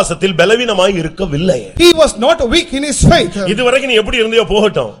விசுவாசத்தில் பலவீனமாய் இருக்கவில்லை. He was not weak in his faith. இதுவரைக்கும் நீ எப்படி இருந்தியோ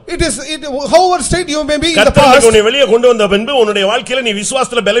போகட்டும். However state you may be in the past. கர்த்தர் உன்னை வெளியே கொண்டு வந்த பின்பு உன்னுடைய வாழ்க்கையில நீ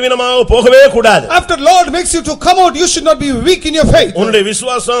விசுவாசத்துல பலவீனமாக போகவே கூடாது. After Lord makes you to come out, you should not be weak in your faith. உன்னுடைய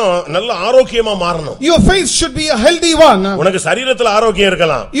விசுவாசம் நல்ல ஆரோக்கியமா மாறணும். Your faith should be a healthy one. உனக்கு சரீரத்துல ஆரோக்கியம்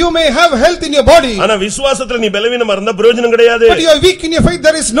இருக்கலாம். You may have health in your body. ஆனா விசுவாசத்துல நீ பலவீனமா இருந்தா பிரயோஜனம் கிடையாது. But you are weak in your faith,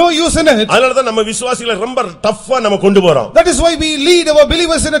 there is no use in it. அதனால தான் நம்ம விசுவாசிகளை ரொம்ப டஃப்பா நம்ம கொண்டு போறோம். That is why we lead our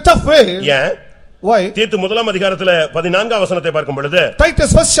believers in a tough way. ஏன்? Why? தீத்து முதலாம் அதிகாரத்துல 14ஆம் வசனத்தை பார்க்கும் பொழுது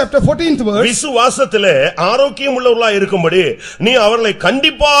Titus 1st chapter 14th verse. விசுவாசத்திலே ஆரோக்கியம் உள்ளவர்களாய் இருக்கும்படி நீ அவர்களை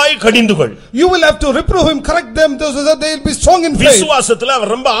கண்டிப்பாய் கடிந்துகொள். You will have to reprove him, correct them so that they will be strong in faith. விசுவாசத்திலே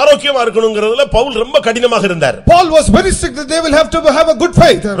அவர் ரொம்ப ஆரோக்கியமா இருக்கணும்ங்கறதுல பவுல் ரொம்ப கடினமாக இருந்தார். Paul was very strict that they will have to have a good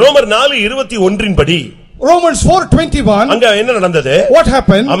faith. ரோமர் 4:21 படி Romans 4:21. அங்க என்ன நடந்தது? What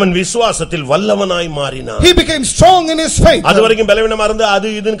happened? அவன் விசுவாசத்தில் வல்லவனாய் மாறினான். He became strong in his faith. அதுவரைக்கும் பலவீனமா இருந்து அது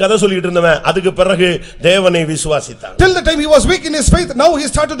இதுன்னு கதை சொல்லிட்டு இருந்தவன் அதுக்கு பிறகு தேவனை விசுவாசித்தான். Till the time he was weak in his faith, now he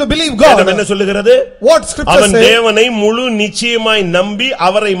started to believe God. என்ன சொல்லுகிறது? What scripture அவன் says? தேவனை முழு நிச்சயமாய் நம்பி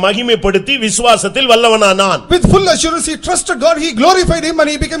அவரை மகிமைப்படுத்தி விசுவாசத்தில் வல்லவனானான். With full assurance he trusted God, he glorified him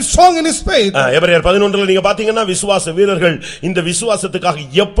and he became strong in his faith. எபிரேயர் 11ல நீங்க பாத்தீங்கன்னா விசுவாச வீரர்கள் இந்த விசுவாசத்துக்காக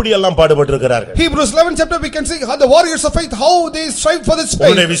எப்படி எல்லாம் பாடுபட்டிருக்கிறார்கள். Hebrews 11 chapter we can see how the warriors of faith how they strive for this faith.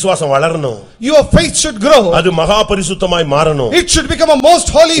 உன்னுடைய விசுவாசம் வளரணும். Your faith should grow. அது மகா பரிசுத்தமாய் மாறணும். It should become a most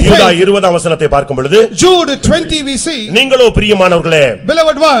holy faith. யூதா 20ஆம் வசனத்தை பார்க்கும் பொழுது Jude 20 we see. நீங்களோ பிரியமானவர்களே,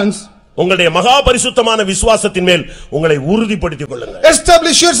 Beloved ones, உங்களுடைய மகா பரிசுத்தமான விசுவாசத்தின் மேல் உங்களை உறுதிப்படுத்திக் கொள்ளுங்கள்.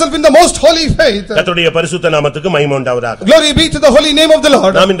 establish yourself in the most holy faith. கர்த்தருடைய பரிசுத்த நாமத்துக்கு மகிமை உண்டாவதாக. Glory be to the holy name of the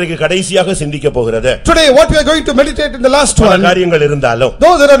Lord. நாம் இன்றைக்கு கடைசியாக சிந்திக்க போகிறது. Today what we are going to meditate in the last one. காரியங்கள் இருந்தாலும்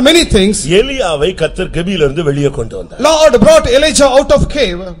Though there are many things, எலியாவை கர்த்தர் கெபியிலிருந்து வெளியே கொண்டு வந்தார். Lord brought Elijah out of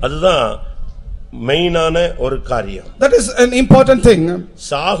cave. அதுதான் மெயினான ஒரு காரியம். That is an important thing.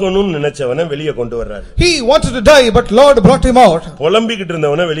 சாகணும்னு நினைச்சவனை வெளியே கொண்டு வர்றார். He wanted to die but Lord brought him out. புலம்பிக்கிட்டு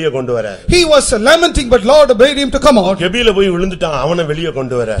இருந்தவனை வெளியே கொண்டு வர்றார். He was lamenting but Lord made him to come out. கெபில போய் விழுந்துட்டான், அவனை வெளியே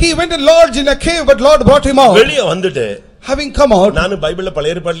கொண்டு வர்றார். He went and lodged in a cave but Lord brought him out. வெளியே வந்துட்டு having come out. நான் பைபிள்ல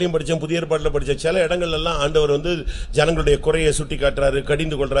பழைய ஏற்பாட்டிலயும் படிச்சேன், புதிய ஏற்பாட்டில படிச்சேன். சில இடங்கள் எல்லாம் ஆண்டவர் ஜனங்களுடைய குறையை சுட்டி காட்டுறாரு,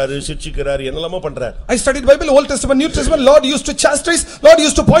 கடிந்து கொள்றாரு, சிட்சிக்கிறாரு, என்னெல்லாமோ பண்றாரு. I studied Bible, Old Testament, New Testament. Lord used to chastise, Lord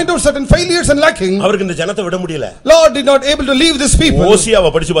used to point out certain failures and lacking. அவருக்கு இந்த ஜனத்தை விட முடியல. Lord did not able to leave this people.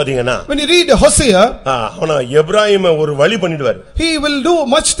 ஓசியாவை படிச்சு பாத்தீங்கன்னா, when you read Hosea, அவன எப்ராயிமை ஒரு வழி பண்ணிடுவார். he will do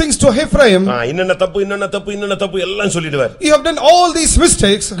much things to Ephraim. இன்னென்ன தப்பு எல்லாம் சொல்லிடுவார். You have done all these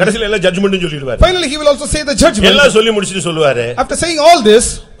mistakes. கடைசில எல்லாம் ஜட்ஜ்மென்ட்டும் சொல்லிடுவார். Finally he will also say the judgment. எல்லாம் சொல்லி முடிச்சிட்டு சொல்லுவாரு, after saying all this,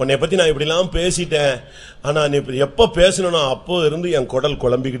 உன்னை பத்தி நான் இப்படி எல்லாம் பேசிட்டேன், ஆனா நீ எப்ப பேசணும் அப்போ இருந்து என் குடல்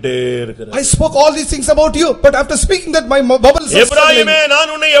குழம்பிக்கிட்டே இருக்கு. I spoke all these things about you, but after speaking that my bubbles are எப்ராயிமே,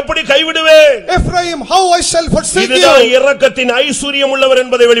 நான் உன்னை எப்படி கைவிடுவேன்? Ephraim, how I shall forsake you? இதுதான் இரக்கத்தின் ஐஸ்வரியம் உள்ளவர்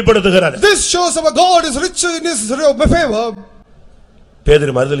என்பதை வெளிப்படுத்துகிறார். This shows our God is rich in his favor.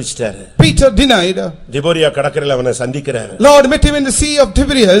 பேதுரு மறுதலிச்சிட்டாரு. Peter denied. திபோரியா கடற்கரையில அவனை சந்திக்கிறார். Lord met him in the sea of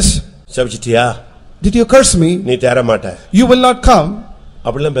Tiberias. சபிச்சிட்டியா? Did you curse me? நீ தேற மாட்ட. You will not come.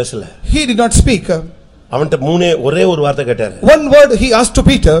 அப்படிலாம் பேசல. He did not speak. அவன்ட்ட ஒரே ஒரு வார்த்தை கேட்டாரு. One word he asked to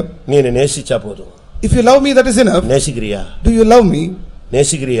Peter. நீ என்னை நேசிச்சா போதும். If you love me, that is enough. நேசிக்கிறியா? Do you love me?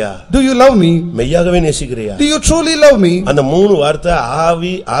 நேசிக்கிறியா? Do you love me? மெய்யாகவே நேசிக்கிறியா? Do you truly love me? அந்த மூணு வார்த்தை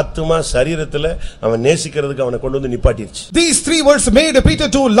ஆவி, ஆத்துமா, சரீரத்துல அவன் நேசிக்கிறதுக்கு அவனை கொண்டு வந்து நிப்பாட்டிருச்சு. These three words made Peter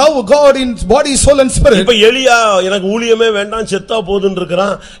to love God in body, soul and spirit. இப்ப எலியா எனக்கு ஊழியமே வேண்டாம் செத்தா போதுன்னு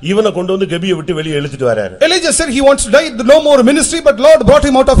இருக்கறான், இவனை கொண்டு வந்து கெபியை விட்டு வெளியே இழுத்துட்டு வராரு. Elijah said he wants to die, no more ministry, but Lord brought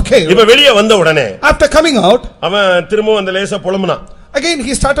him out of cave. இப்ப வெளியே வந்த உடனே after coming out, அவன் திரும்ப அந்த லேசா புலம்புனான். again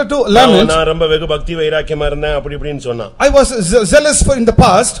he started to lament. நான் ரொம்ப வெகு பக்தி வைராக்கியமா இருந்தேன் அப்படி இப்படின்னு சொன்னான். I was zealous for in the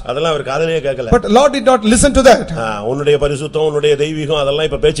past. அதெல்லாம் அவர் காதுலயே கேட்கல. But Lord did not listen to that. உன்னுடைய பரிசுத்தம், உன்னுடைய தெய்வீகம் அதெல்லாம்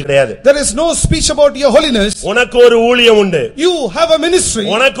இப்ப பேச்சு கிடையாது. There is no speech about your holiness. உனக்கு ஒரு ஊழியம் உண்டு. You have a ministry.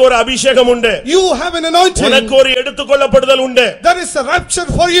 உனக்கு ஒரு அபிஷேகம் உண்டு. You have an anointing. உனக்கு ஒரு எடுத்துக்கொள்ளப்படுதல் உண்டு. There is a rapture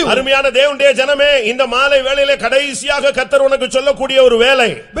for you. அருமையான தேவனுடைய ஜனமே, இந்த மாலை வேளையிலே கடைசியாக கர்த்தர் உனக்கு சொல்லக்கூடிய ஒரு வேளை.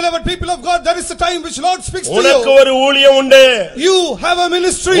 Beloved people of God, there is a time which Lord speaks to you. உனக்கு ஒரு ஊழியம் உண்டு. You have a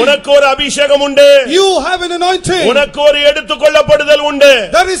ministry. உனக்கு ஒரு அபிஷேகம் உண்டு. You have an anointing. உனக்கு ஒரு எடுத்துக்கொள்ளப்படுதல் உண்டு.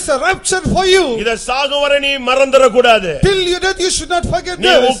 There is a rapture for you. இத சாகுவரை நீ மறந்துற கூடாது. Till your death you should not forget this.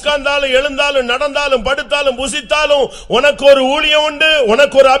 நீ உட்கார்ந்தாலும் எழுந்தாலும் நடந்தாலும் படுத்தாலும் புசித்தாலும் உனக்கு ஒரு ஊழியம் உண்டு,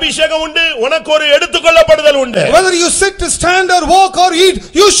 உனக்கு ஒரு அபிஷேகம் உண்டு, உனக்கு ஒரு எடுத்துக்கொள்ளப்படுதல் உண்டு. Whether you sit, stand or walk or eat,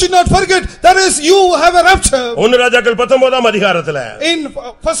 you should not forget there is you have a rapture. 1 ராஜாக்கள் 19ஆம் அதிகாரத்துல, in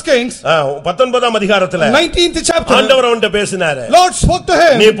 1 Kings 19ஆம் அதிகாரத்துல 19th chapter, ஆண்டவர் அவன்கிட்ட பேசினாரு. Lord spoke to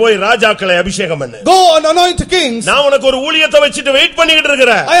him. நீ போய் ராஜாக்களை அபிஷேகம் பண்ணு. Go and anoint kings. நான் உனக்கு ஒரு ஊழியத்தை வச்சிட்டு வெயிட் பண்ணிட்டு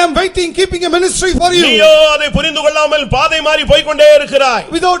இருக்கறேன். I am waiting, keeping a ministry for you. நீயோ அதை புரிந்து கொள்ளாமல் பாதை மாறி போய் கொண்டே இருக்கிறாய்.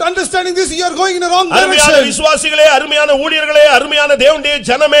 Without understanding this, you are going in a wrong direction. அருமையான விசுவாசிகளே, அருமையான ஊழியர்களே, அருமையான தேவனுடைய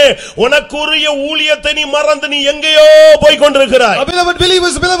ஜனமே, உனக்குரிய ஊழியத்தை நீ மறந்து நீ எங்கேயோ போய் கொண்டிருக்கிறாய். Beloved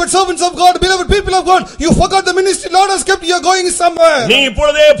believers, beloved servants of God, beloved people of God, you forgot the ministry Lord has kept. You are going somewhere. நீ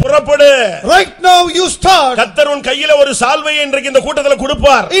இப்பொழுதே புறப்படு. Right now you start. கர்த்தர் உன் கையில ஒரு சால்வையை இன்றைக்கு இந்த கூட்டத்துல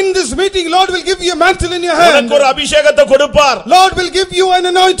கொடுப்பார். In this meeting Lord will give you a mantle in your hand. உனக்கு ஒரு அபிஷேகத்தை கொடுப்பார். Lord will give you an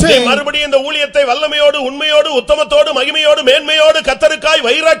anointing. நீ மறுபடியும் இந்த ஊழியத்தை வல்லமையோடு, உண்மையோடு, உத்தமத்தோடு, மகிமையோடு, மேன்மையோடு கர்த்தருக்காய்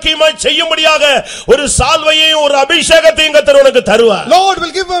வைராக்கியமாய் செய்யும்படியாக ஒரு சால்வையையும் ஒரு அபிஷேகத்தையும் கர்த்தர் உனக்கு தருவார். Lord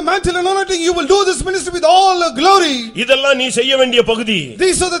will give a mantle and anointing. You will do this ministry with all glory. இதெல்லாம் நீ செய்ய வேண்டிய பகுதி.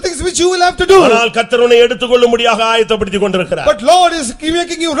 These are the things which you will have to do. ஆனால் கர்த்தர் உன்னை எடுத்துக்கொள்ளும்படியாக ஆயத்தப்படுத்திக் கொண்டிருக்கிறார். But Lord is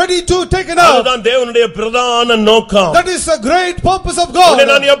making you ready to take it out. அதுதான் தேவனுடைய பிரதான நோக்கம். That is a great purpose of God.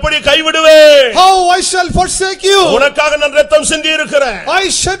 நான் எப்படி கைவிடுவேன்? How I shall forsake you? உனக்காக நான் இரத்தம் சிந்தி இருக்கிறேன். I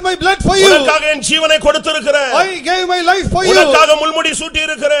shed my blood for you. உனக்காக என் ஜீவனை கொடுத்திருக்கிறேன். I gave my life for you. உனக்காக முள்முடி சூட்டி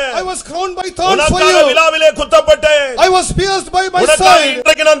இருக்கிறேன். I was crowned by thorns for உனக்காக you. விலாவிலே குத்தப்பட்டேன். I was pierced by my உனக்காக side.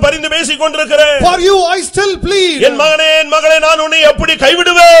 இன்றைக்கு நான் பரிந்து பேசிக் கொண்டிருக்கிறேன். For you I still plead. என் மகனே, என் மகளே, நான் உன்னை எப்படி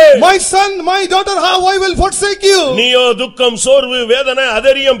கைவிடுவேன்? My son, my daughter, how I will forsake you? நீயோ துக்கம், சோர்வு, வேதனை,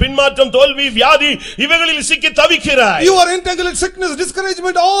 அதரியம், பின்மாற்றம், தோல்வி, வியாதி இவைகளில் சிக்கி தவிக்கிறாய். You are entangled in sickness,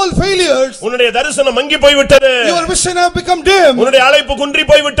 discouragement, all failures. உன்னுடைய தரிசனம் மங்கி போய் விட்டது. Your vision have become dim. உன்னுடைய அழைப்பு குன்றி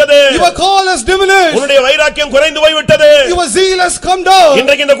போய் விட்டது. Your call has diminished. உன்னுடைய வைராக்கியம் குறைந்து போய் விட்டது. Your zeal has come down.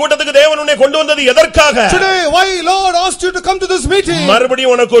 இன்றைக்கு இந்த கூட்டத்துக்கு தேவன் உன்னை கொண்டு வந்தது எதற்காக? Today why Lord asked you to come to this meeting?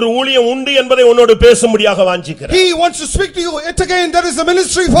 மறுபடியும் உனக்கு ஒரு ஊழியம் உண்டு என்பதை உன்னோடு பேசும்படியாக வாஞ்சிக்கிறேன். He wants to speak to you yet again. There is a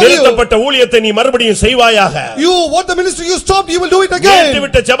ministry for you. நிறுத்தப்பட்ட ஊழியத்தை நீ மறுபடியும் செய்வாயாக. You what the ministry you stopped, you will do it again.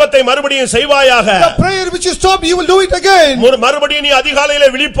 நிறுத்திவிட்ட ஜெபத்தை மறுபடியும் செய்வாயாக. The prayer which you stopped, you will do it again. மறுபடியும் நீ அதிகாலையிலே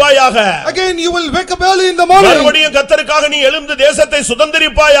விழிப்பாயாக. Again you will wake up early in the morning. மறுபடியும் கர்த்தருக்காக நீ எழுந்து தேசத்தை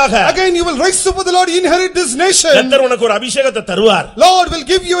சுதந்தரிப்பாயாக. Again you will rise up for the Lord, inherit this nation. கர்த்தர் உனக்கு ஒரு அபிஷேகத்தை தருவார். Lord will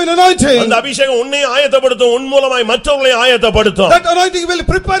give you an anointing. அந்த அபிஷேகம் உன்னை ஆயத்தப்படுத்தும், உன் மூலமாய் மற்றவர்களை ஆயத்தப்படுத்தும். That anointing will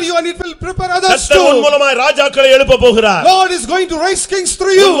prepare you and it will prepare others too. கர்த்தர் உன் மூலமாய் ராஜாக்களை எழுப்ப போகிறார். Lord is going to raise kings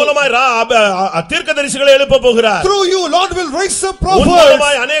through you. உன் மூலமாய் தீர்க்கதரிசிகளை எழுப்ப போகிறார். Through you Lord will raise up உன் prophets.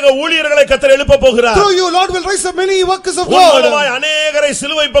 மூலமாய் अनेक ஊழியர்களை கர்த்தர் எழுப்ப போகிறார். Through you Lord will raise up many workers of உன் God. மூலமாய் அநேகரை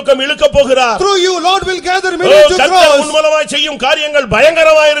சிலுவை பக்கம் இழுக்க போகிறார். Through you Lord will gather many to கர்த்தர் cross. உன் மூலமாய் செய்யும் காரியங்கள்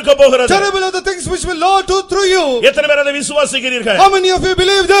பயங்கரமாய் இருக்க போகிறது. Terrible are the things which will Lord do through you. எத்தனை பேர் அதை விசுவாசிக்கிறீர்கள்? How many of you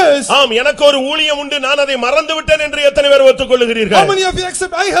believe this? ஆம், எனக்கு ஒரு ஊழியம் உண்டு, நான் அதை மறந்து விட்டேன் என்று எத்தனை பேர் ஒத்துக்கொள்கிறீர்கள்? How many of you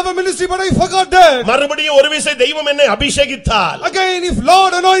accept I have a ministry but I forgot that? மறுபடியும் ஒரு விசை தெய்வம் என்னை அபிஷேகித்தால், Again if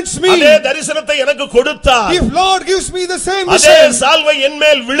Lord anoints me, அதே தரிசனத்தை எனக்கு கொடுத்தால், if Lord gives me the same அதே vision, சால்வை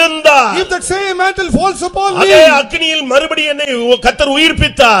என்மேல் விழுந்தால், if that same mantle falls upon me, அதே அக்கினியில் மறுபடியும் என்னை கர்த்தர்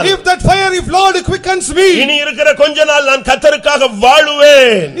உயிர்ப்பித்தால், if that fire, if Lord quickens me, இனி இருக்கிற கொஞ்ச நாள் நான் கர்த்தருக்காக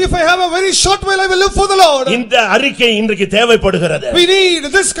வாழுவேன். if I have a very short while I will live for the Lord. இந்த அறிக்கை இன்றைக்கு தேவைப்படுகிறது. We need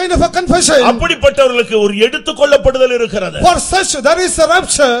this kind of a confession. அப்படிப்பட்டவர்களுக்கு ஒரு எடுத்துக்கொள்ளப்படுதல் இருக்கிறது. For such there is a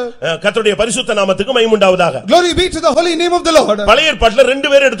rapture. கர்த்தருடைய பரிசுத்த நாமத்துக்கு மகிமை உண்டாவதாக. Glory be to the holy name of the Lord. பழைய ஏற்பாட்டில் ரெண்டு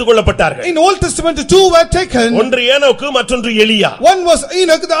பேர் எடுத்துக்கொள்ளப்பட்டார்கள். In Old Testament two were taken. ஒன்று ஏனோக்கு, மற்றொன்று எலியா. One was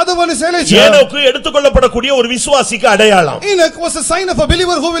Enoch, the other one is Elijah. ஏனோக்கு எடுத்துக்கொள்ளப்படக்கூடிய ஒரு விசுவாசிக்கு அடையாளம். Enoch was a sign of a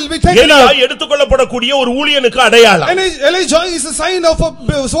believer who will be taken எலியா up. எடுத்துக்கொள்ளப்படக்கூடிய ஒரு ஊழியனுக்கு அடையாளம். And Elijah is a sign of a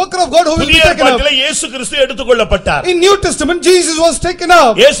worker of God who will be புதிய taken up. ஏற்பாட்டில் இயேசு கிறிஸ்து எடுத்துக்கொள்ளப்பட்டார். In New Testament Jesus was taken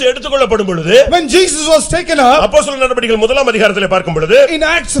up. இயேசு எடுத்துக்கொள்ளப்படும் பொழுது, When Jesus was taken up, அப்போஸ்தலர் நடபடிகள் முதலாம் அதிகாரத்திலே பார்க்கும் பொழுது, in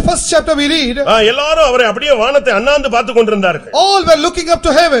Acts first chapter we read, எல்லாரும் அவரை அப்படியே வானத்தை அண்ணாந்து பார்த்து கொண்டிருந்தார்கள். all were looking up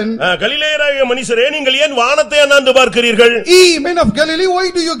to heaven. கலிலேயராகிய மனுஷரே, நீங்கள் ஏன் வானத்தை அண்ணாந்து பார்க்கிறீர்கள்? Ye men of Galilee, why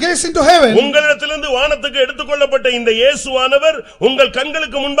do you gaze into heaven? உங்களிடத்திலிருந்து வானத்துக்கு எடுத்துக்கொள்ளப்பட்ட இந்த இயேசுவானவர் உங்கள்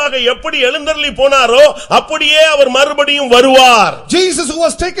கண்களுக்கு முன்பாக எப்படி எழுந்தருளி போனாரோ அப்படியே அவர் மறுபடியும் வருவார். Jesus who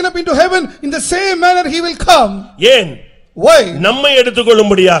was taken up into heaven, in the same manner he will come. ஏன்? Why? நம்மை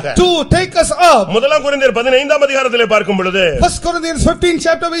எடுத்துக்கொள்ளும்படியாக. To take us up. முதலாம் கொரிந்தியர் 15ஆம் அதிகாரத்திலே பார்க்கும் பொழுது, 1 Corinthians 15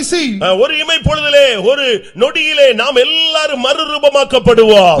 chapter we see, ஒரு இமை பொழுதிலே, ஒரு நொடியிலே நாம் எல்லாரும்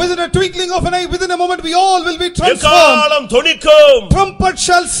மறுரூபமாக்கப்படுவோம். within a twinkling of an eye, within a moment we all will be transformed. எக்காலம் தொனிக்கும், Trumpet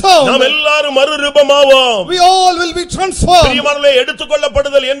shall sound, நாம் எல்லாரும் மறுரூபமாவோம். we all will be transformed. பிரியமானவர்களே,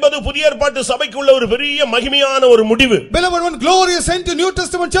 எடுத்துக்கொள்ளப்படுதல் என்பது புதிய ஏற்பாட்டு சபைக்குள்ள ஒரு பெரிய மகிமையான ஒரு முடிவு. Beloved, one glorious end to New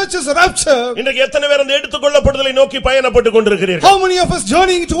Testament church's rapture. இன்றைக்கு எத்தனை பேர் அந்த எடுத்துக்கொள்ளப்படுதலை நோக்கி பயணப்பட்டு கொண்டிருக்கிறீர்கள்? How many of us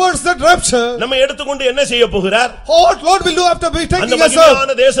journeying towards that rapture? நம்மை எடுத்துக்கொண்டு என்ன செய்ய போகிறார்? What Lord will do after we அந்த taking us up?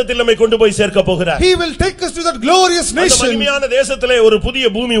 மகிமையான தேசத்தில் நம்மை கொண்டு போய் சேர்க்க போகிறார். He will take us to that glorious அந்த nation. மகிமையான தேசத்திலே ஒரு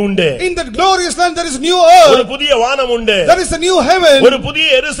புதிய பூமி உண்டு. In that glorious land there is new ஒரு earth. புதிய வானம் உண்டு. There is a new heaven. ஒரு புதிய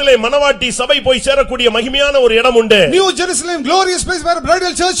எருசலேம் மணவாட்டி சபை போய் சேரக்கூடிய மகிமையான ஒரு இடம் உண்டு. New Jerusalem, glorious place where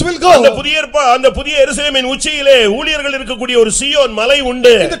bridal church will go. அந்த புதிய எருசலேமின் உச்சியிலே ஊழியர்கள் இருக்கக்கூடிய ஒரு சீயோன் மலை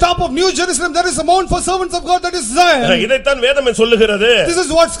உண்டு. In the top of New Jerusalem there is a mount for servants of God, that is Zion. இதைத்தான் வேதம் சொல்லுகிறது. This is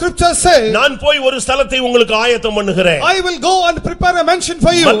what scriptures say. நான் போய் ஒரு ஸ்தலத்தை உங்களுக்கு ஆயத்தம் பண்ணுகிறேன். I will go and prepare a mansion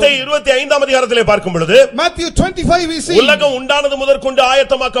for you. மத்தேயு 25ஆம் அதிகாரத்திலே பார்க்கும் பொழுது, Matthew 25 we see, உலகம் உண்டானது முதற்கொண்டு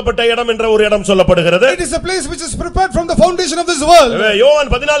ஆயத்தமாக்கப்பட்ட இடம் என்ற ஒரு இடம் சொல்லப்படுகிறது. it is a place which is prepared from the foundation of this world.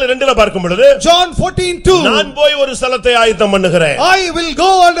 யோவான் 14:2ல பார்க்கும் பொழுது, John 14:2, நான் போய் ஒரு ஸ்தலத்தை ஆயத்தம் பண்ணுகிறேன். I will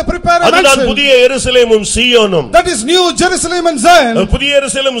go and prepare a அதுதான் mansion. புதிய எருசலேமும் சீயோனும். That is New Jerusalem and Zion. புதிய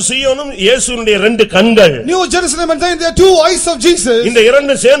எருசலேமும் சீயோனும் இயேசுவினுடைய ரெண்டு கண்கள். New Jerusalem and Zion, they are two eyes of Jesus. இந்த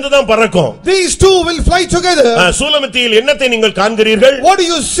இரண்டு சேர்ந்து தான் பறக்கும். These two will fly together. சூலமித்தியில் என்னத்தை நீங்கள் காண்கிறீர்கள்? What do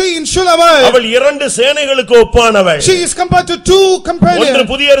you see in Shulamite? அவள் இரண்டு சேனைகளுக்கு ஒப்பானவள். She is compared to two companions. ஒன்று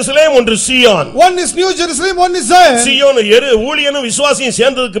புதிய எருசலேம், ஒன்று சீயோன். One is New Jerusalem, one is Zion. சீயோன் ஊழியனும் விசுவாசியும்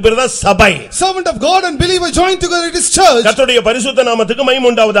சேர்ந்ததுக்கு பிறகு தான் சபை. Servant of God and believer joined together, it is church. கர்த்தருடைய பரிசுத்த நாமத்துக்கு மகிமை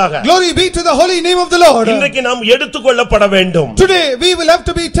உண்டாவதாக. Glory be to the holy name of the Lord. இன்றைக்கு நாம் எடுத்துக்கொள்ளப்பட வேண்டும். Today we will have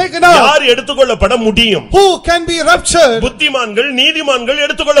to be taken up. யார் எடுத்துக்கொள்ளப்பட முடியும்? Who can be raptured? புத்திமான்கள் நீதிமான்கள்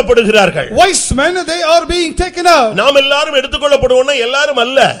எடுத்துக்கொள்ளப்படுகிறார்கள். Wise men, they are being taken up. நாம் எல்லாரும் எடுத்துக்கொள்ளப்படுவோம்னா எல்லாரும்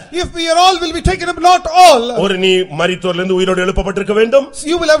அல்ல. If we are all will be taken up, not all. ஒரு நீ மரித்தோரிலிருந்து உயிரோடு எழுப்பப்பட்டிருக்க வேண்டும்.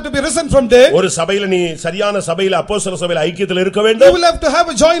 You will have to be risen from dead. ஒரு சபையில நீ சரியான சபையில அப்போஸ்தல சபையில ஐக்கியத்தில் இருக்க You வேண்டும். will have to have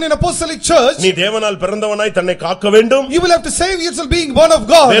a join in apostolic church. நீ தேவனால் பிறந்தவனாய் தன்னை காக்க வேண்டும். You will have to save yourself being born of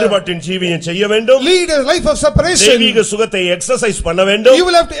God. வேறுபாட்டின் ஜீவியம் செய்ய வேண்டும். Lead a life of separation. தெய்வீக சுகத்தை எக்சர்சைஸ் பண்ண வேண்டும். You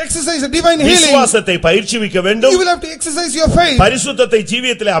will have to exercise a divine healing. விசுவாசத்தை பயிற்சிவிக்க வேண்டும். You will have have to exercise your faith. பரிசுத்தத்தை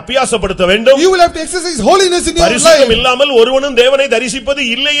ஜீவியத்திலே அபியாசப்படுத்த வேண்டும். You will have to exercise holiness in your life. பரிசுத்தம் இல்லாமல் ஒருவனும் தேவனை தரிசிப்பது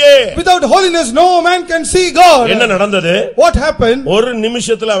இல்லையே. Without holiness no man can see God. என்ன நடந்தது? What happened? ஒரு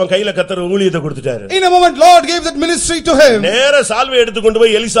நிமிஷத்துல அவன் கையில கர்த்தர் ஊழியத்தை கொடுத்துட்டாரு. In a moment Lord gave that ministry to him. நேரா சால்வை எடுத்து கொண்டு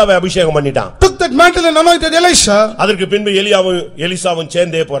போய் எலிசாவை அபிஷேகம் பண்ணிட்டான். Took that mantle and anointed Elisha. அதற்கு பின்பு எலிசாவும்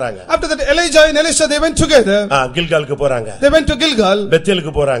சேர்ந்தே போறாங்க. After that Elijah and Elisha they went together. கில்காலுக்கு போறாங்க. They went to Gilgal.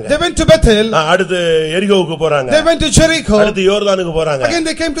 பெத்தேலுக்கு போறாங்க. They went to Bethel. அடுத்து எரிகோவுக்கு போறாங்க. They went to Jericho. அடுத்து யோர்தானுக்கு போறாங்க. Again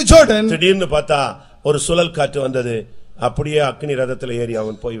they came to Jordan. திடீர்னு பார்த்தா ஒரு சுழல் காற்று வந்தது. அப்படியே அக்கினி ரதத்துல ஏறி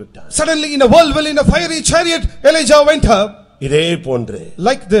அவன் போய் விட்டான். Suddenly in a whirlwind in a fiery chariot Elijah went up. இதே போன்று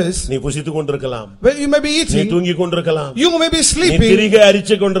like this நீ புசித்துக் கொண்டிருக்கலாம். Well, you may be eating. நீ தூங்கிக் கொண்டிருக்கலாம். You may be sleeping. நீ திரிகை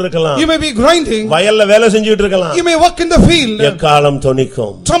அரிச்சுக் கொண்டிருக்கலாம். You may be grinding. வயல்ல வேலை செஞ்சிட்டு இருக்கலாம். You may work in the field. எக்காலம்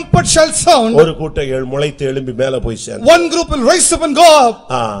தொனிக்கும். Trumpet shall sound. ஒரு கூட்டம் முளைத்து எழும்பி மேலே போய் சேர்ந்து. One group will rise up and go up.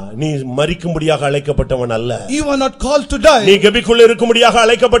 நீ மரிக்கும்படியாக அழைக்கப்பட்டவன் அல்ல. You are not called to die. நீ கெபிக்குள்ள இருக்கும்படியாக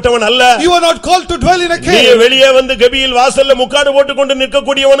அழைக்கப்பட்டவன் அல்ல. You are not called to dwell in a cave. நீ வெளியே வந்து கெபியில் வாசல்ல முக்காடு போட்டுக்கொண்டு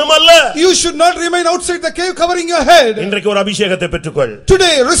நிற்கக்கூடியவனும் அல்ல. You should not remain outside the cave covering your head. இன்றைக்கு ஒரு அபிஷேகத்தை பெற்றுக்கொள்.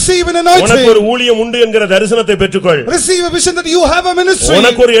 Today receive an anointing. உனக்கு ஒரு ஊழியம் உண்டு என்கிற தரிசனத்தை பெற்றுக்கொள். Receive a vision that you have a ministry.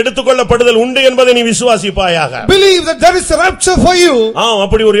 உனக்கு ஒரு எடுத்துக்கொள்ளப்படுதல் உண்டு என்பதை நீ விசுவாசிப்பாயாக. Believe that there is a rapture for you.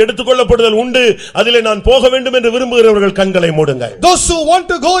 அப்படி ஒரு எடுத்துக்கொள்ளப்படுதல் உண்டு. அதிலே நான் போக வேண்டும் என்று விரும்புகிறவர்கள் கண்களை மூடுங்கள். Those who want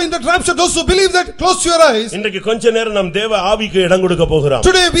to go in that rapture, those who believe that, close your eyes. இன்றைக்கு கொஞ்ச நேரம் நாம் தேவ ஆவிக்கு இடம் கொடுக்க போகிறோம்.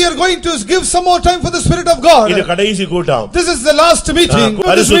 Today we are going to give some more time for the Spirit of God. இது கடைசி கூட்டம். This is the last meeting.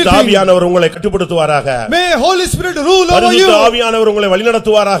 பரிசுத்த ஆவியானவர் உங்களை கட்டுப்படுத்துவாராக. May Holy Spirit rule over you. பரிசுத்த ஆவியானவர் உங்களை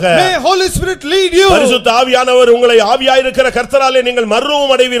வழிநடத்துவாராக. May Holy Spirit lead you. பரிசுத்த ஆவியானவர் உங்களை ஆவியாயிருக்கிற கர்த்தராலே நீங்கள்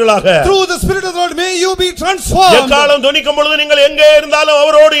மறுரூபம் அடைவீர்களாக. Through the Spirit of the Lord may you be transformed. எக்காலம் தொனிக்கும் பொழுது நீங்கள் எங்கே இருந்தாலும்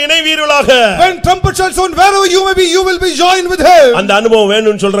அவரோடு இணைவீர்களாக. When trumpet shall sound wherever you may be, you will be joined with him. அந்த அனுபவம்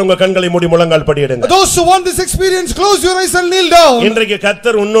வேணும்னு சொல்றவங்க கண்களை மூடி முழங்கால் படியிடுங்க. Those who want this experience, close your eyes and kneel down. இன்றைக்கு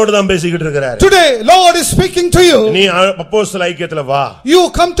கர்த்தர் உன்னோடு தான் பேசிக்கிட்டு இருக்கிறார். Today Lord is speaking to you. நீ அப்போஸ்தல ஐக்கியத்துல வா. You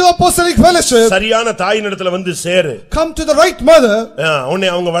come to apostolic fellowship. சரியான தாயினிடத்துல வந்து சேரு. Come to the right mother. உன்னை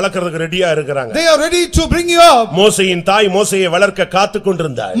அவங்க வளர்க்கிறதுக்கு ரெடியா இருக்காங்க. They are ready to bring you up. மோசேயின் தாய் மோசேயை வளர்க்க காத்துக்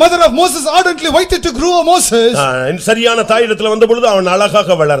கொண்டிருந்தாள். Mother of Moses ardently waited to grow Moses. சரியான தாயிடத்துல வந்த பொழுது அவன்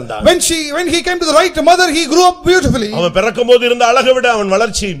அழகாக வளர்ந்தான். When he came to the right mother, he grew up beautifully. அவன் பிறக்கும்போது இருந்த அழகை விட அவன்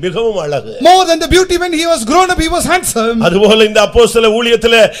வளர்ச்சி மிகவும் அழகு. More than the beauty when he was grown up, he was handsome. அதுபோல இந்த அப்போஸ்தல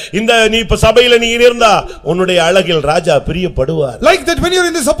ஊழியத்துல இந்த நீ இப்ப சபையில நீ இருந்தா உன்னுடைய அழகில் ராஜா பிரியப்படுவார். Like that when you are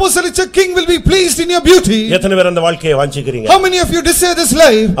in this apostolic church, king will be pleased in your beauty. எத்தனை பேர் அந்த வாழ்க்கையை வாஞ்சிக்கிறீங்க? How many of you desire this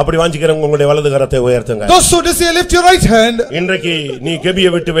life? அப்படி வாஞ்சிக்கிறவங்க உங்களுடைய வலது கரத்தை உயர்த்துங்க. Those who desire, lift your right hand. இன்றைக்கு நீ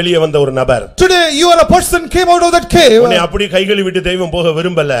கெபியை விட்டு வெளியே வந்த ஒரு நபர். Today you are a person came out of that cave. உன்னை அப்படி கைகளை விட்டு தெய்வம் போக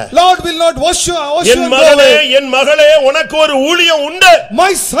விரும்பல. Lord will not wash you. என் மகளே உனக்கு ஒரு ஊழியம் உண்டு.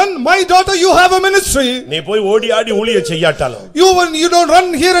 My son, my daughter, you have a ministry. நீ போய் ஓடி ஆடி ஊழியம் செய்யாட்டாலும் you don't run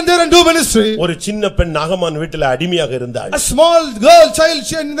here and there and do ministry. ஒரு சின்ன பெண் நாகமான் வீட்டில் அடிமையாக இருந்தாள். A small girl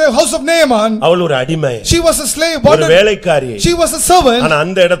child in the house of Naaman. அவள் ஒரு அடிமை. She was a slave. ஒரு வேலைக்காரி. She was a servant. ஆனா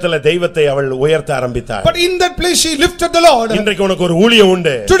அந்த இடத்துல தெய்வத்தை அவள் உயர்த்த ஆரம்பித்தாள். But in that place she lifted the Lord. இன்றைக்கு உனக்கு ஒரு ஊழியம்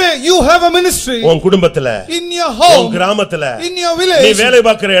உண்டு. Today you have a ministry. உன் குடும்பத்துல, in your home, உன் கிராமத்துல, in your village, நீ வேலை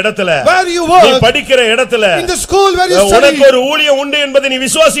பார்க்கிற இடத்துல, where you work, நீ படிக்கிற இடத்துல, in the school where you study, உனக்கு ஒரு ஊழியம் உண்டு என்பதை நீ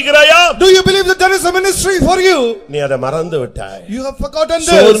விசுவாசிக்கிறாயா? Do you believe that there is a ministry for you? நீ அதை மறந்து விட்டாய். You have forgotten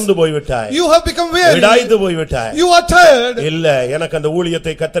this. சோர்ந்து போய் விட்டாய். You have become weary. விடாய்த்து போய் விட்டாய். You are tired. இல்ல, எனக்கு அந்த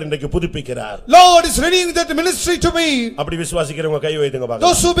ஊழியத்தை கர்த்தர் இன்றைக்கு புதுப்பிக்கிறார். Lord is renewing that ministry to me. அப்படி விசுவாசிக்கிறவங்க கை வைத்துங்க பாருங்க.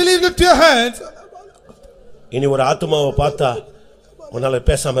 Those who believe, lift your hands. இனி ஒரு ஆத்துமாவை பார்த்தா உன்னால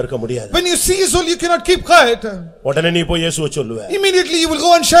பேசாம இருக்க முடியாது. When you see a soul, you cannot keep quiet. உடனே நீ போய் இயேசுவை சொல்லுவ. Immediately you will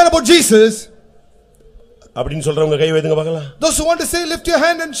go and share about Jesus. அப்படினு சொல்றவங்க கை வைத்துங்க பார்க்கலாம். Those who want to say, lift your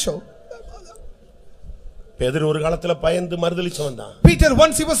hand and show. பேதுரு ஒரு காலத்துல பயந்து மறுதலிச்சு வந்தான். Peter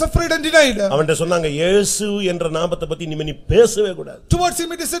once he was afraid and denied. அவன்ட்ட சொன்னாங்க இயேசு என்ற நாமத்தை பத்தி நீ பேசவே கூடாது. Towards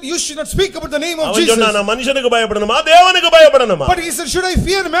him he said, you should not speak about the name of Jesus. அவன் சொன்னா நான் மனுஷனுக்கு பயப்படணுமா தேவனுக்கு பயப்படணுமா? But he said, should I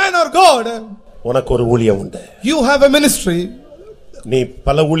fear man or God? உனக்கு ஒரு ஊழியம் உண்டு. You have a ministry. நீ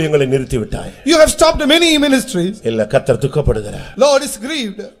பல ஊழியங்களை நிறுத்தி விட்டாய். You have stopped many ministries. இல்ல, கர்த்தர் துக்கப்படுகிறார். Lord is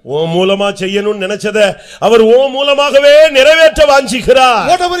grieved. ஓ மூலமா செய்யணும்னு நினைச்சத அவர் ஓ மூலமாகவே நிறைவேற்ற வாஞ்சிக்கிறார்.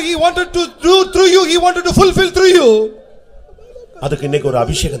 Whatever he wanted to do through you, he wanted to fulfill through you. அதுக்கு இன்னைக்கு ஒரு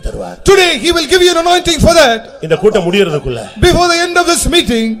அபிஷேகம் தருவார். Today he will give you an anointing for that. இந்த கூட்டம் முடியறதுக்குள்ள Before the end of this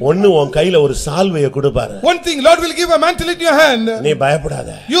meeting, ஒன்னு உன் கையில ஒரு சால்வையை கொடுப்பாரு. one thing, Lord will give a mantle in your hand. நீ பயப்படாத.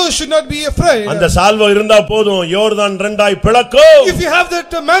 You should not be afraid. அந்த சால்வை இருந்தா போதும், யோர்தான் ரெண்டாய் பிளக்கும். If you have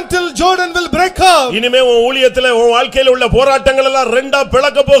that mantle, Jordan will break up. இனிமே உன் ஊழியத்துல உன் வாழ்க்கையில உள்ள போராட்டங்கள் எல்லாம் ரெண்டா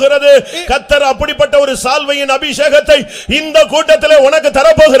பிளக்க போகிறது. கர்த்தர் அப்படிப்பட்ட ஒரு சால்வையின் அபிஷேகத்தை இந்த கூட்டத்திலே உனக்கு தர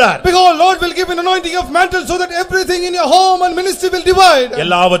போகிறார். Because Lord will give an anointing of mantle so that everything in your home and ministry will divide.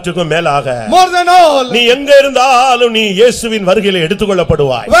 எல்லாவற்றுக்கும் மேலாக, more than all, நீ எங்க இருந்தாலும் நீ இயேசுவின் வருகையிலே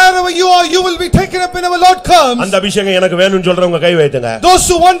எடுத்துக்கொள்ளப்படுவாய். wherever you are, you will be taken up when our Lord comes. அந்த அபிஷேகம் எனக்கு வேணும்னு சொல்றவங்க கை வைத்துங்க. Those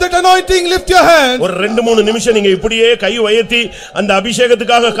who want that anointing, lift your hand. ஒரு 2-3 நிமிஷம் நீங்க இப்படியே கை உயர்த்தி அந்த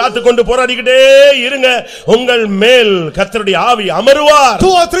அபிஷேகத்துக்காக காத்துக்கொண்டு போராடிக்கிட்டே இருங்க. உங்கள் மேல் கர்த்தருடைய ஆவி அமருவார்.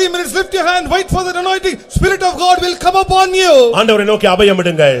 2 or 3 minutes, lift your hand, wait for that anointing. Spirit of God will come upon you. ஆண்டவரை நோக்கி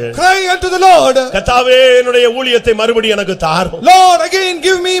அபயமிடுங்கள். Cry unto the Lord. கர்த்தாவே, என்னுடைய ஊழியத்தை மறுபடியும் எனக்கு தாரும். Lord, again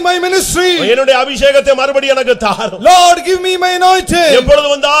give me my ministry. என்னுடைய அபிஷேகத்தை மறுபடியும் எனக்கு தாரும். Lord, give me my anointing. எப்பொழுது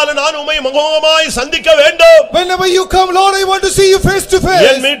வந்தாலும் நான் உம்மை முகமுகமாய் சந்திக்க வேண்டும். Whenever you come, Lord, I want to see you face to face.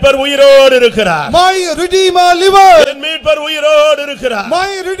 என் மீட்பர் உயிரோடு இருக்கிறார். My Redeemer liveth. என் மீட்பர் உயிரோடு இருக்கிறார்.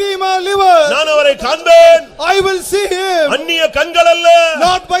 My Redeemer liveth. நான் அவரை காண்பேன். I will see him. அந்நிய கண்கள் அல்ல,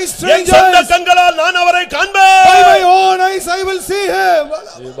 Not by என் strangers. சொந்த கண்களால் நான் அவரை காண்பேன். By my own eyes I will see him.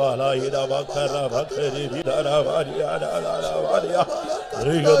 Hallelujah, hallelujah, hallelujah, hallelujah, hallelujah.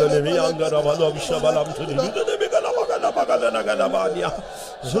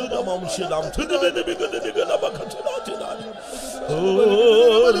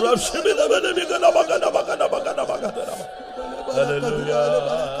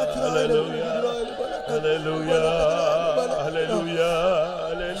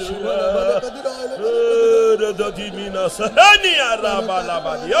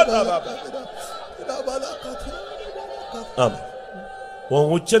 உன்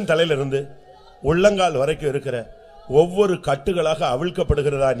உச்சன் தலையிலிருந்து உள்ளங்கால் வரைக்கும் இருக்கிற ஒவ்வொரு கட்டுகளாக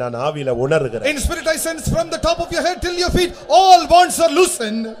அவிழ்க்கப்படுகிறதா நான் ஆவியில உணர்கிறேன். In spirit I sense from the top of your head till your feet all bonds are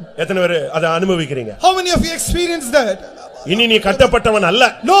loosened. எத்தனை பேர் அதை அனுபவிக்கிறீங்க? How many of you experienced that? இனி நீ கட்டப்பட்டவன் அல்ல.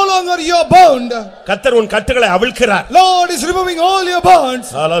 No longer you are bound. கர்த்தர் உன் கட்டுகளை அவிழ்க்கிறார். Lord is removing all your bonds.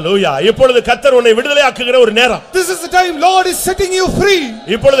 Hallelujah. இப்பொழுது கர்த்தர் உன்னை விடுதலையாக்குகிற ஒரு நேரம். This is the time Lord is setting you free.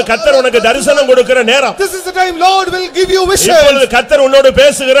 இப்பொழுது கர்த்தர் உனக்கு தரிசனம் கொடுக்கிற நேரம். This is the time Lord will give you vision. இப்பொழுது கர்த்தர் உன்னோடு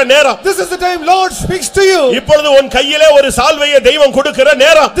பேசுகிற நேரம். This is the time Lord speaks to you. இப்பொழுது உன் கையிலே ஒரு சால்வையை தெய்வம் கொடுக்கிற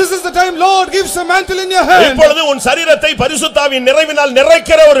நேரம். This is the time Lord gives a mantle in your hand. இப்பொழுது உன் சரீரத்தை பரிசுத்தாவின் நிறைவினால்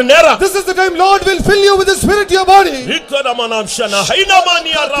நிறைக்கிற ஒரு நேரம். This is the time Lord will fill you with the spirit your body. இக்கரமனாம்ஷனா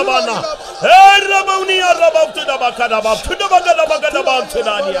ஹைனமானியா ரபானா ஏரபவுனியா ரபவுத்துடா பகடபா துடபகடா பகடபா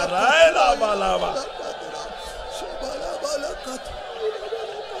துடானியா ராயலாபாலாபா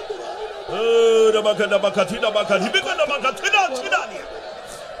ரபகடா பகதிடா பகதிபிகடா பகதிடா துடானியா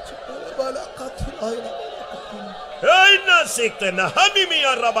ஏனா சிக்தனா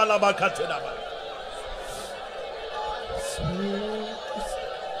ஹமிமியா ரபாலாபா கத்துடாபா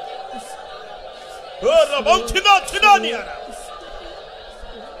ரபவுத்துடா துடானியா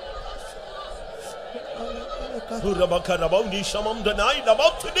Rabakarabondi shamam danai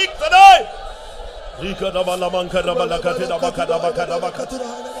nabaptunik danai.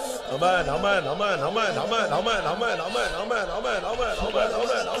 Amen, amen, amen, amen, amen, amen, amen, amen, amen, amen, amen, amen, amen,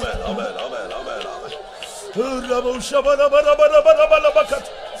 amen, amen, amen, amen, amen. Rabu shabara bara bara bara bara bakat.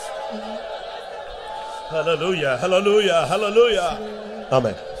 Hallelujah, hallelujah, hallelujah.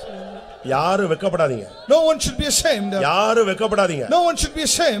 Amen. யாரும் வெட்கப்படாதீங்க. No one should be ashamed. யாரும் வெட்கப்படாதீங்க. No one should be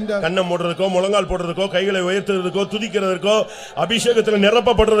ashamed. கண்ணை மூடுறதுக்கோ முழங்கால் போடுறதுக்கோ கைகளை உயர்த்துறதுக்கோ துதிக்கிறதுக்கோ அபிஷேகத்துல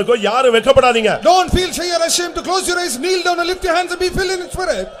நிரப்பப்படுறதுக்கோ யாரும் வெட்கப்படாதீங்க. Don't feel shy or ashamed to close your eyes, kneel down and lift your hands and be filled in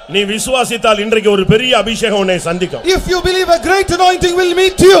spirit. நீ விசுவாசித்தால் இன்றைக்கு ஒரு பெரிய அபிஷேகம் உன்னை சந்திக்கும். If you believe, a great anointing will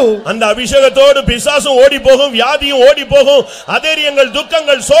meet you. அந்த அபிஷேகத்தோடு பிசாசும் ஓடி போகும், வியாதியும் ஓடி போகும், அதேரியங்கள்,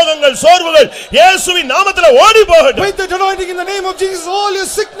 துக்கங்கள், சோகங்கள், சோர்வுகள் இயேசுவின் நாமத்திலே ஓடி போகட்டும். With that anointing in the name of Jesus, all your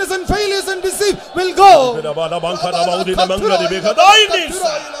sickness and failures and deceit will go.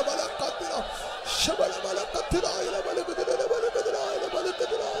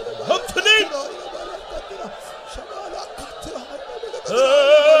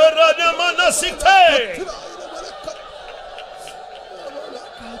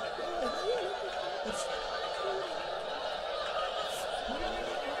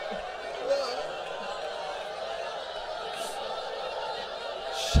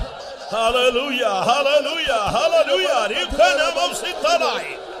 Hallelujah, hallelujah, hallelujah. Rikana mausitanai.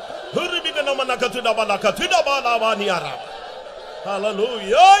 Huribigana manakatuda balakatuda balavaniara.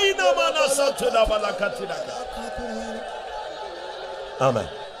 Hallelujah. Ina manasatuda balakatuda. Amen.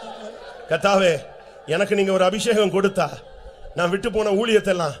 கர்த்தாவே, எனக்கு நீங்க ஒரு அபிஷேகம் கொடுத்தா நான் விட்டு போன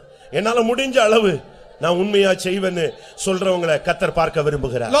ஊழியத்தெல்லாம் என்னால முடிஞ்ச அளவு நான் உண்மையா செய்வேன்னு சொல்றவங்களை கர்த்தர் பார்க்க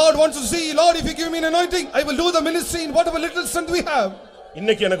விரும்புகிறார். Lord wants to see, Lord, if you give me an anointing, I will do the ministry in whatever little strength we have.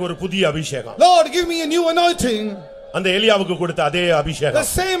 இன்னைக்கு எனக்கு ஒரு புதிய அபிஷேகம். Lord, give me a new anointing. அந்த எலியாவுக்கு கொடுத்த அதே அபிஷேகம். The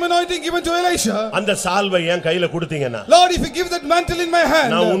same anointing given to Elisha. அந்த சால்வை என் கையில கொடுத்தீங்கன்னா, Lord, if you give that mantle in my hand,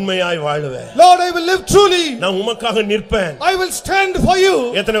 நான் உண்மையாய் வாழுவேன். Lord, I will live truly. நான் உமக்காக நிற்பேன். I will stand for you.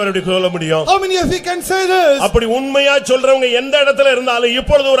 எத்தனை பேர் அப்படி சொல்ல முடியும்? How many of you can say this? அப்படி உண்மையா சொல்றவங்க எந்த இடத்துல இருந்தாலும்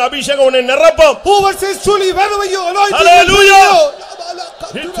இப்பொழுது ஒரு அபிஷேகம் உன்னை நிரப்பும். Whoever says truly, wherever you anointing. Hallelujah.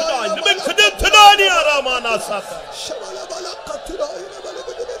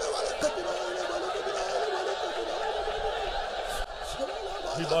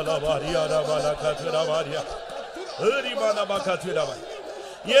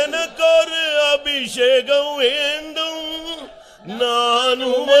 எனக்கு ஒரு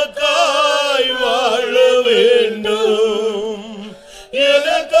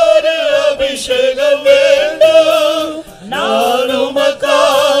அபிஷேகம் வேண்டும், நான்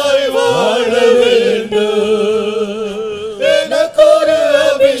உமக்காய் வாழ வேண்டும். எனக்கு ஒரு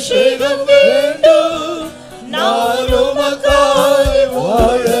அபிஷேகம் வேண்டும், நான் உமக்காய்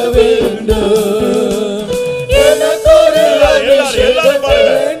வாழ வேண்டும். எனக்கு ஒரு அபிஷேகம்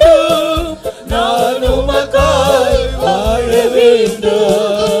வேண்டும், நான் உமக்காய் வாழ வேண்டும்.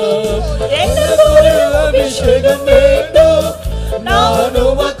 எனக்கு ஒரு அபிஷேகம் வேண்டும், நான் உமக்காய் வாழ வேண்டும். எனக்கு ஒரு அபிஷேகம் வேண்டும், நான்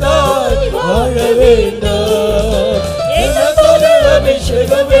உமக்காய் வாழ வேண்டும். எனக்கு ஒரு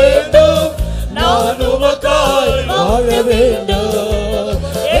அபிஷேகம் வேண்டும், நான் உமக்காய் வாழ வேண்டும்.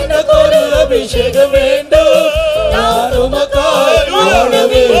 எனக்கு ஒரு அபிஷேகம் வேண்டும், நான் உமக்காய் வாழ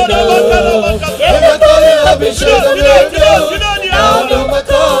வேண்டும். எனக்கு ஒரு அபிஷேகம் வேண்டும், நான்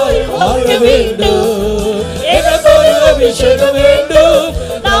உமக்காய் வாழ வேண்டும். எனக்கு ஒரு அபிஷேகம் வேண்டும், நான் உமக்காய் வாழ வேண்டும். எனக்கு ஒரு அபிஷேகம் வேண்டும்,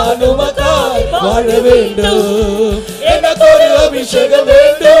 நான் உமக்காய் வாழ வேண்டும். எனக்கு ஒரு அபிஷேகம்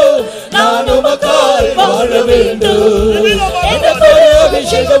வேண்டும், நான் உமக்காய் வாழ வேண்டும். எனக்கு ஒரு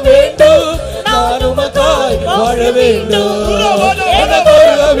அபிஷேகம் வேண்டும், நான் உமக்காய் வாழ வேண்டும். எனக்கு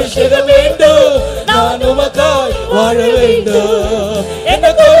ஒரு அபிஷேகம் வேண்டும், நான் உமக்காய் வாழ வேண்டும். எனக்கு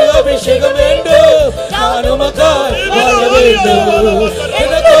ஒரு அபிஷேகம் வேண்டும், நான் உமக்காய் வாழ வேண்டும். எனக்கு ஒரு அபிஷேகம் வேண்டும், நான் உமக்காய் வாழ வேண்டும்.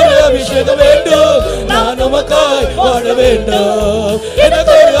 எனக்கு ஒரு அபிஷேகம் வேண்டும், நான் உமக்காய் வாழ வேண்டும்.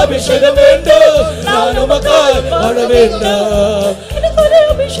 எனக்கு ஒரு அபிஷேகம் வேண்டும், நான் உமக்காய் வாழ வேண்டும்.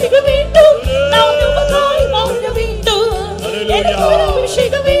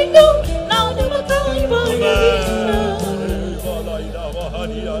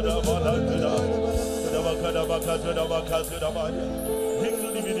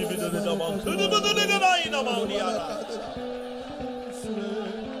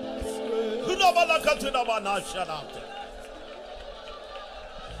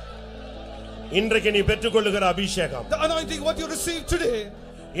 இன்றைக்கு நீ பெற்றுக்கொள்ளுகிற அபிஷேகம், The anointing what you receive today,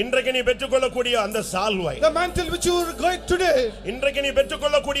 இன்றைக்கு நீ பெற்றுக்கொள்ளக்கூடிய அந்த சால்வை, the mantle which you get today, இன்றைக்கு நீ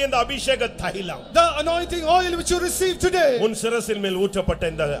பெற்றுக்கொள்ளக்கூடிய இந்த அபிஷேக தைலம், the anointing oil which you receive today, உன் சிரசின் மேல் ஊற்றப்பட்ட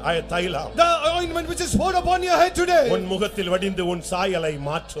இந்த தைலம், the ointment which is poured upon your head today, உன் முகத்தில் வடிந்து உன் சாயலை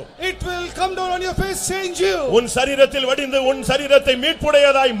மாற்றும். it will come down on your face, change you. உன் சரீரத்தில் வடிந்து உன் சரீரத்தை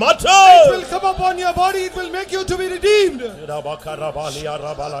மீட்புடையதாய் மாற்றும். It will come upon your body, it will make you to be redeemed.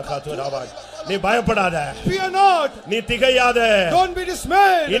 நீ பயப்படாத, Fear not, நீ திகையாத, don't be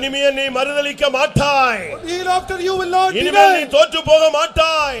dismayed. இனிமே நீ மறுதலிக்க மாட்டாய். Hereafter you will not இனிமே நீ deny. தோற்று போக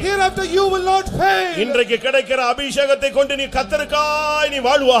மாட்டாய். Hereafter you will not fail. இன்றைக்கு கிடைக்கிற அபிஷேகத்தை கொண்டு நீ கர்த்தருக்காய் நீ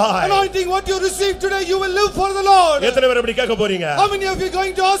வாழ்வாய். Anointing what you receive today, you will live for the Lord. எத்தனை பேர் அப்படி கேட்க போறீங்க? How many of you are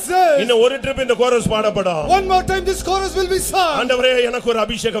going to ask this? இன்னும் ஒரு ட்ரிப் இந்த chorus பாடப்படும். One more time this chorus will be sung. ஆண்டவரே, எனக்கு ஒரு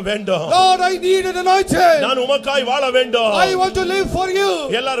அபிஷேகம் வேண்டும். Lord, I need an anointing. நான் உமக்காய் வாழ வேண்டும். I want to live for you.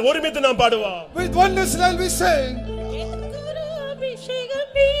 எல்லாரும் ஒருமித்து நாம் பாடுவோம். With oneness shall we sing. எனக்கு ஒரு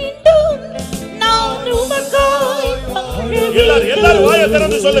அபிஷேகம் வேண்டும், நான் உமக்காய் வாழ வேண்டும். எல்லாரும் வாயை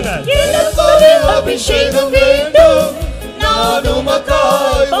திறந்து சொல்லுங்க. எனக்கு ஒரு அபிஷேகம் வேண்டும், நான்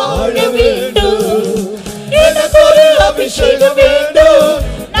உமக்காய் வாழ வேண்டும். எனக்கு ஒரு அபிஷேகம் வேண்டும்,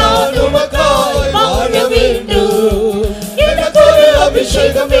 நான் உமக்காய் வாழ வேண்டும். எனக்கு ஒரு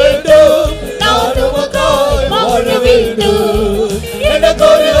அபிஷேகம் வேண்டும், நான் உமக்காய் வாழ வேண்டும். எனக்கு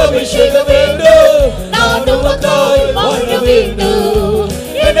ஒரு அபிஷேகம் வேண்டும், நான் உமக்காய் வாழ வேண்டும்.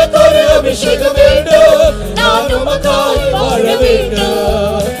 எனக்கு ஒரு அபிஷேகம் வேண்டும், நான் உமக்காய் வாழ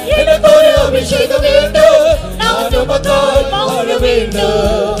வேண்டும். எனக்கு ஒரு அபிஷேகம் வேண்டும், நான் உமக்காய் வாழ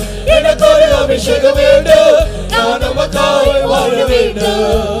வேண்டும். எனக்கு ஒரு அபிஷேகம் வேண்டும், நான் உமக்காய் வாழ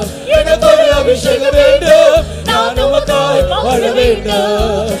வேண்டும். எனக்கு ஒரு அபிஷேகம் வேண்டும், நான் உமக்காய் வாழ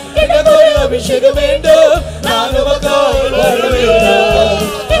வேண்டும். எனக்கு ஒரு அபிஷேகம் வேண்டும், நான் உமக்காய் வாழ வேண்டும்.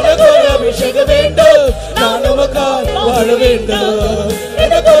 எனக்கு ஒரு அபிஷேகம் வேண்டும், நான் உமக்காய் வாழ வேண்டும்.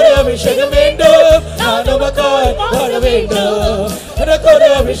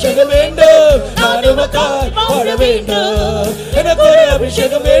 அபிஷேகம் வேண்டும் நான் உமக்காய் வாழ வேண்டும் எனக்கு ஒரு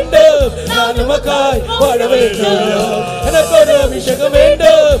அபிஷேகம் வேண்டும் நான் உமக்காய் வாழ வேண்டும் எனக்கு ஒரு அபிஷேகம்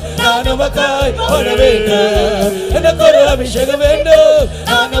வேண்டும் நான் உமக்காய் வாழ வேண்டும் எனக்கு ஒரு அபிஷேகம் வேண்டும்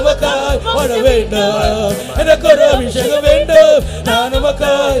நான் உமக்காய் வாழ வேண்டும் எனக்கு ஒரு அபிஷேகம் வேண்டும் நான்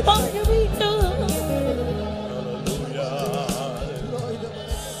உமக்காய் வாழ வேண்டும்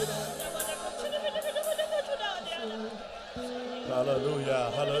Hallelujah,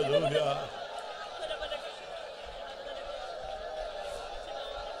 hallelujah.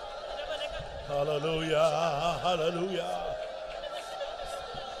 Hallelujah, hallelujah.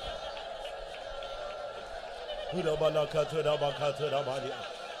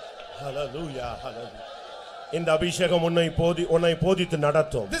 Hallelujah, hallelujah. இந்த அபிஷேகம் உன்னை போதித்து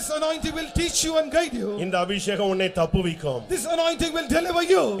நடத்தும். This anointing will teach you and guide you. இந்த அபிஷேகம் உன்னை தப்புவிக்கும். This anointing will deliver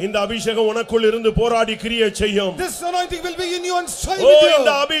you. இந்த அபிஷேகம் உனக்குள் இருந்து போராடி கிரியை செய்யும். This anointing will be in you and strive with you.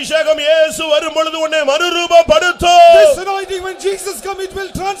 இந்த அபிஷேகம் இயேசு வரும் பொழுது உன்னை மறுரூபப்படுத்தும். This anointing when Jesus come it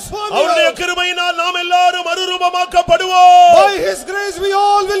will transform you. அவருடைய கிருபையினால் நாம் எல்லாரும் மறுரூபமாக்கப்படுவோம். By his grace we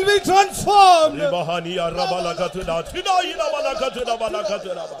all will be transformed.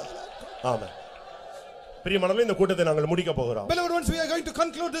 ஆமென். பிரியமானவர்களே இந்த கூட்டத்தை நாங்கள் முடிக்க போகிறோம். Beloved ones, we are going to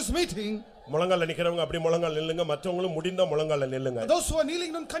conclude this meeting. முழங்கால்ல நிக்கிறவங்க அப்படி முழங்கால் நில்லுங்க, மற்றவங்களும் முடிந்த முழங்கால்ல நில்லுங்க. Those who are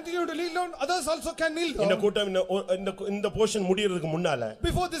kneeling down continue to kneel down, others also can kneel down. இந்த கூட்டம் இந்த போர்ஷன் முடியிறதுக்கு முன்னால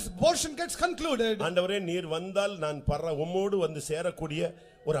Before this portion gets concluded, ஆண்டவரே நீர் வந்தால் நான் உம்மோடு வந்து சேரக்கூடிய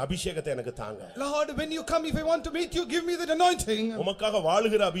ஒரு அபிஷேகத்தை எனக்கு தாங்க. Lord, when you come, if I want to meet you, give me that anointing. உமக்காக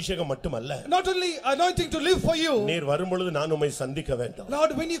வாழுகிற அபிஷேகம் மட்டுமல்ல, Not only anointing to live for you. நீர் வரும் பொழுது நான் உம்மை சந்திக்க வேண்டும்.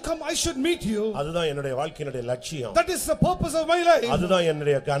 Lord, when you come, I should meet you. அதுதான் என்னுடைய வாழ்க்கையினுடைய லட்சியம். That is the purpose of my life. அதுதான்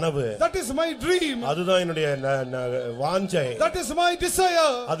என்னுடைய கனவு. That is my dream. அதுதான் என்னுடைய வாஞ்சை. That is my desire.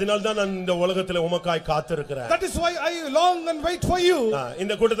 அதனால தான் நான் இந்த உலகத்திலே உமக்காய் காத்திருக்கிறேன். That is why I long and wait for you.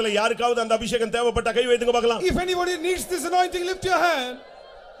 இந்த கூட்டத்திலே யாருக்காவது அந்த அபிஷேகம் தேவைப்பட்ட கை வைத்துங்க பார்க்கலாம். If anybody needs this anointing, lift your hand.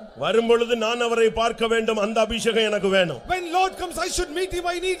 வரும் பொழுது நான் அவரை பார்க்க வேண்டும், அந்த அபிஷேகம் எனக்கு வேணும். When Lord comes, I should meet him.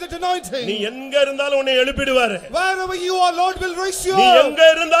 I need that anointing. நீ எங்க இருந்தாலும் உன்னை எழுப்பிடுவார். Wherever you are, Lord will raise you நீ up. எங்க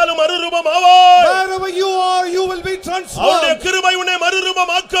இருந்தாலும் மறுரூபம் ஆவாய். Wherever you are, you will be transformed. அவருடைய கிருபை உன்னை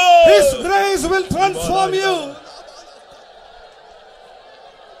மறுரூபமாக்கும். His grace will transform you.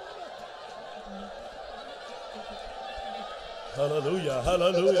 Hallelujah,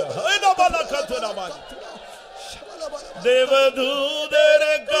 hallelujah.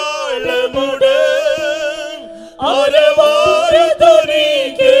 தேவதூதரே காலமுடன் அரவார துதி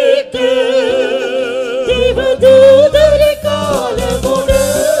கேட்டு, தேவதூதரே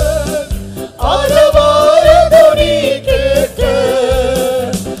காலமுடன் அரவார துதி கேட்டு,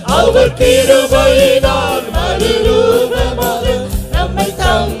 அவர் கிருபையினால் மறுரூபமாக நம்மை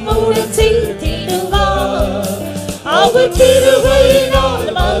தம்முடன் சேர்த்திடுவார். அவர் கிருபையினால்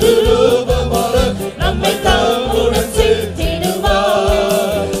மறுரூபமாக நம்மை தம்முடன்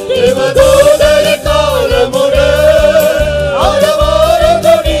சேர்த்திடுவார். தேவதூதரே காலமுடன் அரவார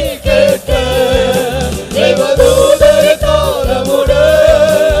துதி கேட்டு, தேவதூதரே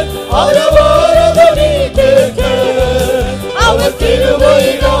காலமுடன் அரவார துதி கேட்டு, அவர்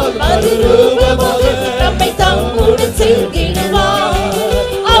கிருபையினால் மறுரூபமாக நம்மை தம்முடன் சேர்த்திடுவார்.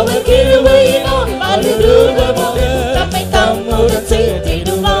 அவர் கிருபையினால் மறுரூபமாக நம்மை தம்முடன்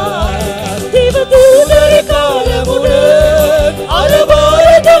சேர்த்திடுவார். தேவதூதரே காலமுடன் அரவார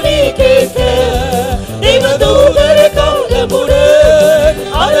துதி கேட்க, தேவதூதரே காலமுடன்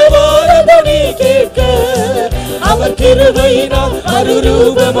அரவார துதி கேட்க, அவர் கிருபையினால்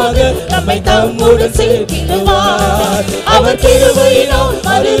மறுரூபமாக நம்மை தம்முடன் சேர்த்திடுவார். அவர் கிருபையினால்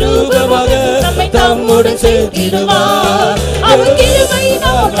மறுரூபமாக நம்மை தம்முடன் சேர்த்திடுவார். அவர்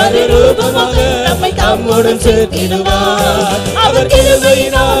கிருபையினால் மறுரூபமாக நம்மை தம்முடன் சேர்த்திடுவார். அவர்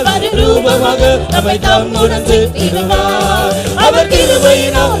கிருபையினால் மறுரூபமாக நம்மை தம்முடன் சேர்த்திடுவார். அவர்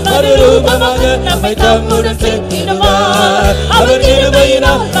கிருபையினால் மறுரூபமாக நம்மை தம்முடன் சேர்த்திடுவார். அவர்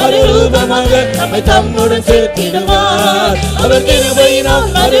கிருபையினால் மறுரூபமாக நம்மை தம்முடன் சேர்த்திடுவார். அவர் கிருபையினால்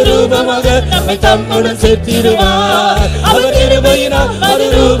மறுரூபமாக நம்மை தம்முடன் சேர்த்திடுவார். அவர் கிருபையினால்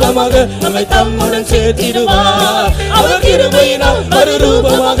மறுரூபமாக நம்மை தம்முடன் சேர்த்திடுவார். அவர் கிருபையினால்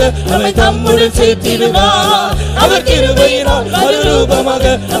மறுரூபமாக நம்மை தம்முடன் சேர்த்திடுவார். அவர் கிருபையினால் மறுரூபமாக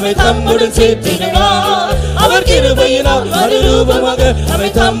நம்மை தம்முடன் சேர்த்திடுவார். அவர் கிருபையினால் மறுரூபமாக நம்மை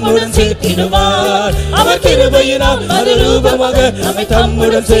தம்முடன் சேர்த்திடுவார். அவர் கிருபையினால் மறுரூபமாக நம்மை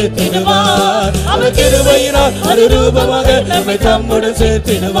தம்முடன் சேர்த்திடுவார். அவர் கிருபையினால் மறுரூபமாக நம்மை தம்முடன்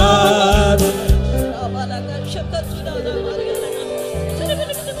சேர்த்திடுவார்.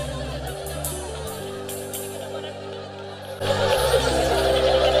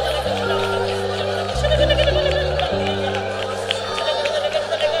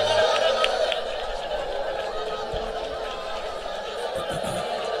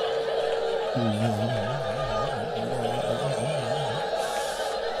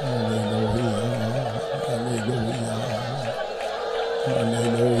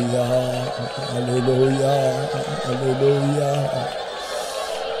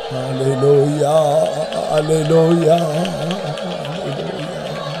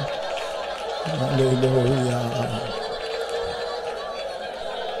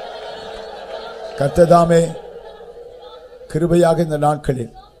 கர்த்ததாமே கிருபையாக இந்த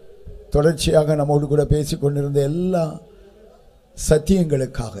நாட்களில் தொடர்ச்சியாக நம்மோடு கூட பேசிக் கொண்டிருந்த எல்லா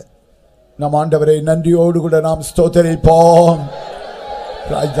சத்தியங்களுக்காக நம் ஆண்டவரை நன்றியோடு கூட நாம் ஸ்தோத்திரிப்போம்.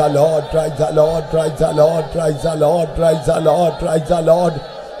 Praise the Lord, praise the Lord, praise the Lord, praise the Lord, praise the Lord, praise the Lord.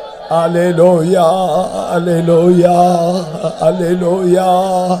 Hallelujah, hallelujah, hallelujah.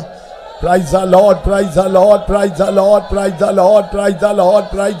 Praise the Lord, praise the Lord, praise the Lord, praise the Lord, praise the Lord,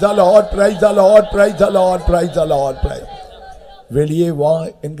 praise the Lord, praise the Lord, praise the Lord, praise the Lord, praise. வெளியே வா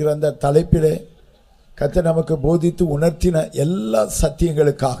என்கிற அந்த தலைப்பிலே கர்த்தர் நமக்கு போதித்து உணர்த்தின எல்லா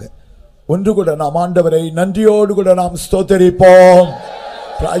சத்தியங்களுக்காக ஒன்று கூட நாம் ஆண்டவரை நன்றியோடு கூட நாம் ஸ்தோத்திரிப்போம்.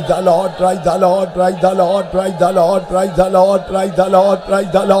 Praise the Lord, praise the Lord, praise the Lord, praise the Lord, praise the Lord, praise the Lord,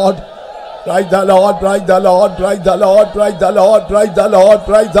 praise the Lord. Praise the Lord, praise the Lord, praise the Lord, praise the Lord, praise the Lord,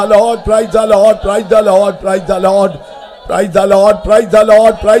 praise the Lord, praise the Lord, praise the Lord, praise the Lord, praise the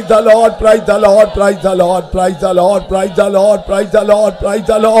Lord, praise the Lord, praise the Lord, praise the Lord, praise the Lord, praise the Lord, praise the Lord, praise the Lord, praise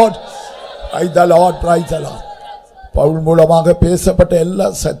the Lord, praise the Lord, praise the Lord. Pavul மூலமாக பேசப்பட்ட எல்லா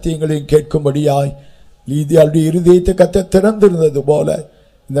சத்தியங்களையும் கேட்கும்படியாய் லீதியாளுடைய இருதயத்தை கர்த்தர் திறந்திருந்தது போல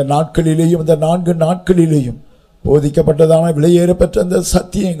இந்த நாட்களிலேயும் இந்த 4 நாட்களிலேயும் போதிக்கப்பட்டதான விலையேறப்பெற்ற அந்த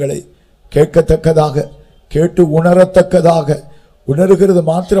சத்தியங்களை கேட்கத்தக்கதாக கேட்டு உணரத்தக்கதாக உணர்கிறது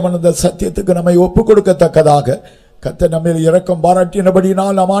மாத்திரமல்ல அந்த சத்தியத்துக்கு நம்மை ஒப்புக் கொடுக்கத்தக்கதாக கர்த்தர் நம்மை இரக்கம்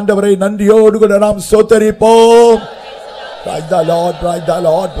பாராட்டினபடினால் நாம் ஆண்டவரை நன்றியோடு கூட நாம் ஸ்தோத்திரிப்போம். Praise the Lord, praise the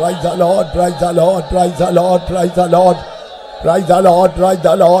Lord, praise the Lord, praise the Lord, praise the Lord, praise the Lord, praise the Lord, praise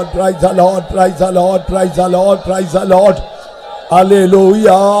the Lord, praise the Lord, praise the Lord, praise the Lord, praise the Lord.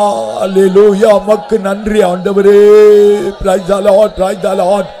 Hallelujah, hallelujah. மக்கு நன்றி ஆண்டவரே. Praise the Lord, praise the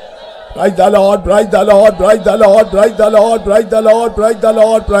Lord. Praise the Lord, praise the Lord, praise the Lord, praise the Lord, praise the Lord, praise the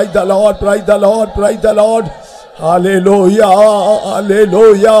Lord, praise the Lord, praise the Lord, praise the Lord. Hallelujah,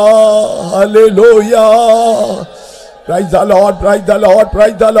 hallelujah, hallelujah. Praise the Lord, praise the Lord,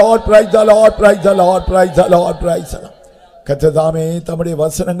 praise the Lord, praise the Lord, praise the Lord, praise the Lord, praise the Lord. கர்த்ததாமே தம்முடைய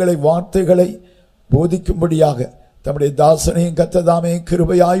வசனங்களை வார்த்தைகளை போதிக்கும்படியாக தம்முடைய தாசனையும் கர்த்ததாமே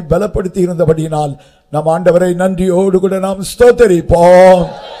கிருபையாய் பலப்படுத்தி இருந்தபடியினால் நம் ஆண்டவரை நன்றியோடு கூட நாம் ஸ்தோத்திரிப்போம்.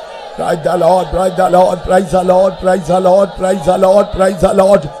 Praise the Lord, praise the Lord, praise the Lord, praise the Lord, praise the Lord, praise the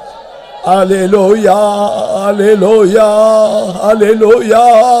Lord. Hallelujah, hallelujah, hallelujah.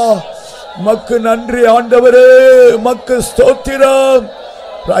 மக்கு நன்றி ஆண்டவரே, மக்கு ஸ்தோத்திரம்.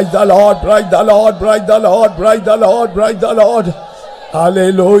 Praise the Lord, praise the Lord, praise the Lord, praise the Lord, praise the Lord.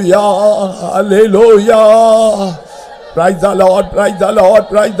 Hallelujah, hallelujah. Praise the Lord, praise the Lord,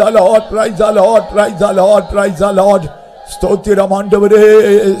 praise the Lord, praise the Lord, praise the Lord, praise the Lord. ஸ்தோத்திரம் ஆண்டவரே,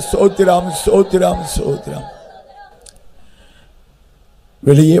 ஸ்தோத்திரம், ஸ்தோத்திரம், ஸ்தோத்திரம்.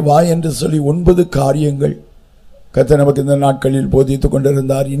 வெளியே வா என்று சொல்லி 9 காரியங்கள் கர்த்தர் நமக்கு இந்த நாட்களில் போதித்துக்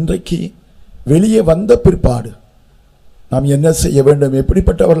கொண்டிருந்தார். இன்றைக்கு வெளியே வந்த பிற்பாடு நாம் என்ன செய்ய வேண்டும்,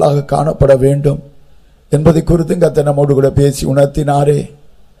 எப்படிப்பட்டவர்களாக காணப்பட வேண்டும் என்பதை குறித்து கர்த்தர் நம்மோடு கூட பேசி உணர்த்தினாரே.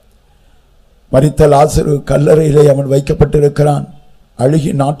 மரித்த லாசரு கல்லறையிலே அவன் வைக்கப்பட்டிருக்கிறான்,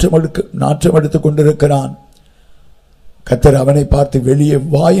 அழுகி நாற்றம் எடுத்துக் கொண்டிருக்கிறான். கர்த்தர் அவனை பார்த்து வெளியே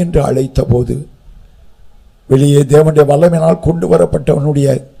வா என்று அழைத்த போது வெளியே தேவனுடைய வல்லமையினால் கொண்டு வரப்பட்டவனுடைய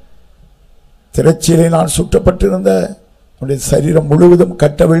திரைச்சீலை நான் சுற்றப்பட்டிருந்த அவனுடைய சரீரம் முழுவதும்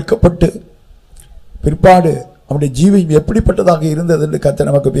கட்டவிழ்க்கப்பட்டு பிற்பாடு அவனுடைய ஜீவன் எப்படிப்பட்டதாக இருந்தது என்று கர்த்தர்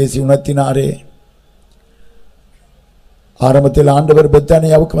நமக்கு பேசி உணர்த்தினாரே. ஆரம்பத்தில் ஆண்டவர்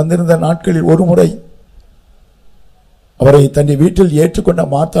பெத்தானியாவுக்கு வந்திருந்த நாட்களில் ஒரு முறை அவரை தன்னை வீட்டில் ஏற்றுக்கொண்ட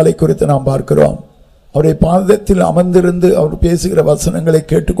மாத்தாளை குறித்து நாம் பார்க்கிறோம். அவருடைய பாதத்தில் அமர்ந்திருந்து அவர் பேசுகிற வசனங்களை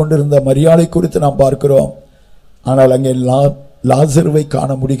கேட்டுக்கொண்டிருந்த மரியாதை குறித்து நாம் பார்க்கிறோம். ஆனால் அங்கே லாசருவை காண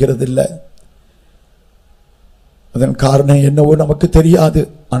முடிகிறதில்லை. அதன் காரணம் என்னவோ நமக்கு தெரியாது.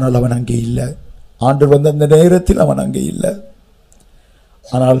 ஆனால் அவன் அங்கே இல்லை. ஆண்டவர் வந்த அந்த நேரத்தில் அவன் அங்கே இல்லை.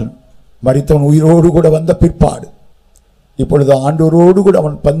 ஆனால் மரித்தவன் உயிரோடு கூட வந்த பிற்பாடு இப்பொழுது ஆண்டவரோடு கூட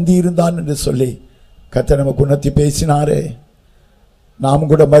அவன் பந்தி இருந்தான் என்று சொல்லி கர்த்தர் நமக்கு உணர்த்தி பேசினாரே. நாம்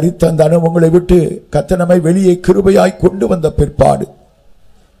கூட மரித்த அந்த அனுபவங்களை விட்டு கர்த்தர் நம்மை வெளியே கிருபையாய் கொண்டு வந்த பிற்பாடு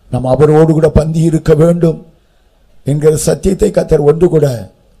நாம் அவரோடு கூட பந்தி இருக்க வேண்டும் என்கிற சத்தியத்தை கர்த்தர் ஒன்று கூட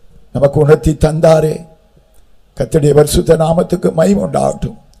நமக்கு உணர்த்தி தந்தாரே. கர்த்தருடைய பரிசுத்த நாமத்துக்கு மகிமை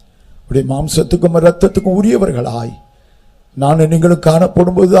உண்டாகட்டும். உடைய மாம்சத்துக்கும் இரத்தத்துக்கும் உரியவர்களாய் நான் நீங்களும்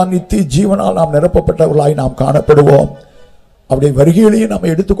காணப்படும் போதுதான் நித்திய ஜீவனால் நாம் நிரப்பப்பட்டவர்களாய் நாம் காணப்படுவோம். அவருடைய வருகையிலேயே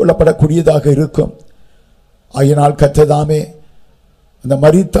நாம் எடுத்துக்கொள்ளப்படக்கூடியதாக இருக்கும். ஆகினால் கர்த்ததாமே அந்த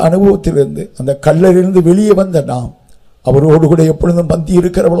மரித்த அனுபவத்திலிருந்து அந்த கல்லறிலிருந்து வெளியே வந்த நாம் அவரோடு கூட எப்பொழுதும் பந்தி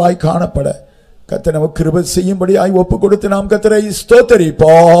இருக்கிறவர்களாய் காணப்பட கர்த்தர் நமக்கு கிருபை செய்யும்படியாய் ஒப்பு கொடுத்து நாம் கர்த்தரை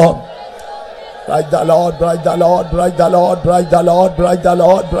ஸ்தோத்திரிப்போம். Praise the Lord, praise the Lord, praise the Lord, praise the Lord, praise the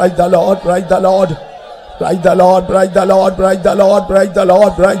Lord, praise the Lord, praise the Lord, praise the Lord, praise the Lord, praise the Lord, praise the Lord,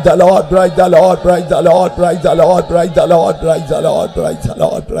 praise the Lord, praise the Lord, praise the Lord, praise the Lord, praise the Lord, praise the Lord, praise the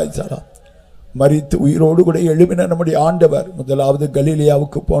Lord, praise the Lord. மரித்து உயிரோடு கூட எழும்பின நம்முடைய ஆண்டவர் முதலாவது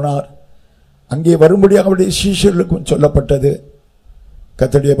கலிலேயாவுக்கு போனார். அங்கே வரும்படியாக அவருடைய சீஷர்களுக்கும் சொல்லப்பட்டது.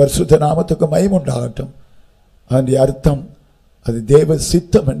 கர்த்தருடைய பரிசுத்த நாமத்துக்கு மகிமை உண்டாகட்டும். அதனுடைய அர்த்தம் அது தேவ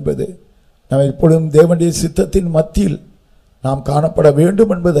சித்தம் என்பது. நாம் எப்பொழுதும் தேவனுடைய சித்தத்தின் மத்தியில் நாம் காணப்பட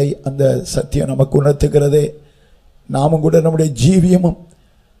வேண்டும் என்பதை அந்த சத்தியம் நமக்கு உணர்த்துகிறதே. நாமும் கூட நம்முடைய ஜீவியமும்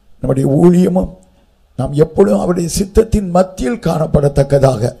நம்முடைய ஊழியமும் நாம் எப்பொழுதும் அவருடைய சித்தத்தின் மத்தியில்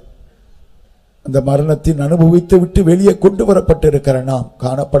காணப்படத்தக்கதாக அந்த மரணத்தின் அனுபவித்து விட்டு வெளியே கொண்டு வரப்பட்டிருக்கிற நாம்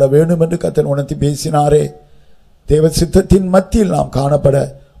காணப்பட வேண்டும் என்று கர்த்தர் உணர்த்தி பேசினாரே. தேவ சித்தத்தின் மத்தியில் நாம் காணப்பட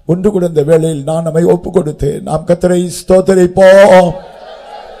ஒன்று கூட இந்த வேளையில் நான் நம்மை ஒப்பு கொடுத்து நாம் கர்த்தரை ஸ்தோத்திரிப்போம்.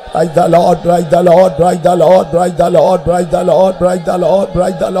 Praise the Lord, praise the Lord, praise the Lord, praise the Lord, praise the Lord, praise the Lord,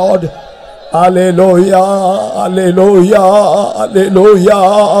 praise the Lord. Hallelujah, hallelujah, hallelujah.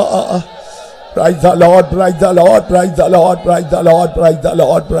 Praise the Lord, praise the Lord, praise the Lord, praise the Lord, praise the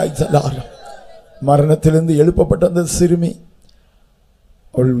Lord, praise the Lord. மரணத்திலிருந்து எழுப்பப்பட்ட அந்த சிறுமி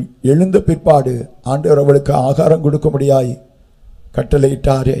அவள் எழுந்த பிற்பாடு ஆண்டவர் அவளுக்கு ஆகாரம் கொடுக்கும்படியாய்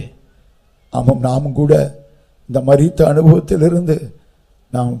கட்டளையிட்டாரே. ஆமாம், நாமும் கூட இந்த மரித்த அனுபவத்திலிருந்து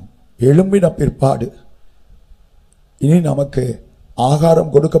நாம் எழும்பின பிற்பாடு இனி நமக்கு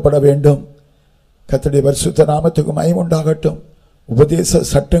ஆகாரம் கொடுக்கப்பட வேண்டும். கர்த்தருடைய பரிசுத்த நாமத்துக்கு மகிமை உண்டாகட்டும். உபதேச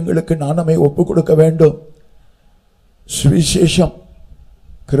சட்டங்களுக்கு நான் நம்மை ஒப்பு கொடுக்க வேண்டும். சுவிசேஷம்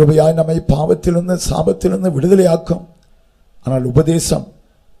கிருபையாய் நம்மை பாவத்திலிருந்து சாபத்திலிருந்து விடுதலையாக்கும். ஆனால் உபதேசம்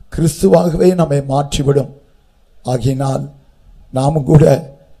கிறிஸ்துவாகவே நம்மை மாற்றிவிடும். ஆகினால் நாமும் கூட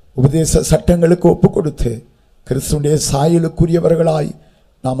உபதேச சட்டங்களுக்கு ஒப்பு கொடுத்து கிறிஸ்துடைய சாயலுக்குரியவர்களாய்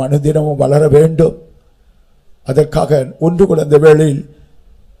நாம் அனுதினமும் வளர வேண்டும். அதற்காக ஒன்று கூட இந்த வேளையில்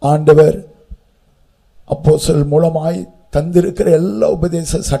ஆண்டவர் அப்போஸ்தலர் மூலமாய் தந்திருக்கிற எல்லா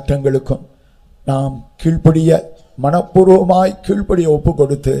உபதேச சட்டங்களுக்கும் நாம் கீழ்ப்படிய மனப்பூர்வமாய் கீழ்ப்படிய ஒப்பு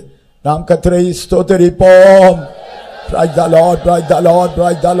கொடுத்து நாம் கர்த்தரை ஸ்தோத்திரிப்போம். Praise the Lord, praise the Lord,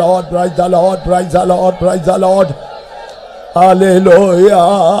 praise the Lord, praise the Lord, praise the Lord, praise the Lord. Hallelujah,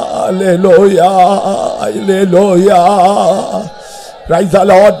 hallelujah, hallelujah. Praise the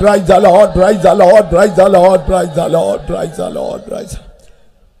Lord, praise the Lord, praise the Lord, praise the Lord, praise the Lord, praise the Lord, praise.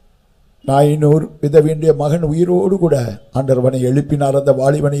 நாயினூர் விதவியுடைய மகன் உயிரோடு கூட ஆண்டவனை எழுப்பினார். அந்த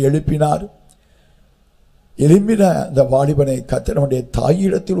வாலிபனை எழுப்பினார். எழும்பின அந்த வாலிபனை கர்த்தருடைய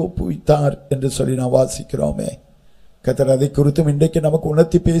தாயிடத்தில் ஒப்புவித்தார் என்று சொல்லி நாம் வாசிக்கிறோமே. கர்த்தர் அதை குறித்தும் இன்றைக்கு நமக்கு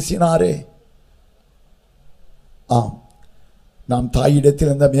உணர்த்தி பேசினாரே. ஆம், நாம்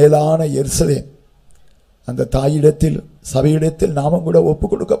தாயிடத்தில் அந்த மேலான எருசலேம் அந்த தாயிடத்தில் சபையிடத்தில் நாமும் கூட ஒப்பு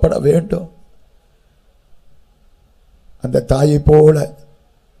கொடுக்கப்பட வேண்டும். அந்த தாயை போல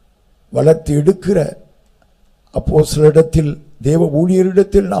வளர்த்து எடுக்கிற அப்போஸ்தலரிடத்தில் தேவ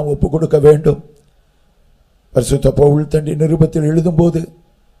ஊழியரிடத்தில் நாம் ஒப்பு கொடுக்க வேண்டும். பரிசுத்த பவுல் தன்னுடைய நிருபத்தில் எழுதும்போது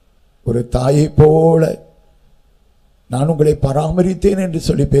ஒரு தாயை போல நான் உங்களை பராமரித்தேன் என்று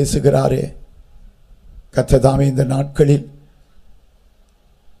சொல்லி பேசுகிறாரே. கர்த்தர் இந்த நாட்களில்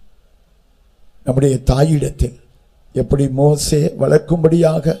நம்முடைய தாயிடத்தில் எப்படி மோசே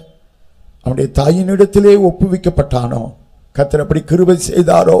வளர்க்கும்படியாக அவனுடைய தாயினிடத்திலே ஒப்புவிக்கப்பட்டானோ, கர்த்தர் அப்படி கிருபை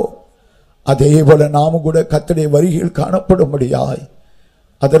செய்தாரோ, அதே போல நாமும் கூட கர்த்தருடைய வருகையில் காணப்படும்படியாய்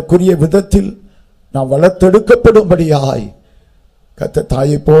அதற்குரிய விதத்தில் நாம் வளர்த்தெடுக்கப்படும்படியாய் கர்த்தர்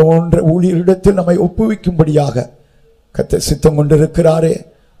தாயை போன்ற ஊழியரிடத்தில் நம்மை ஒப்புவிக்கும்படியாக கர்த்தர் சித்தம் கொண்டிருக்கிறாரே.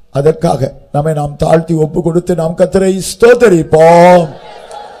 அதற்காக நம்மை நாம் தாழ்த்தி ஒப்பு கொடுத்து நாம் கர்த்தரை ஸ்தோத்திரிப்போம்.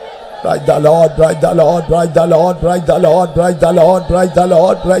 Praise the Lord, praise the Lord, praise the Lord, praise the Lord, praise the Lord, praise the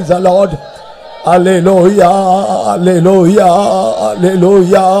Lord, praise the Lord. Hallelujah, hallelujah,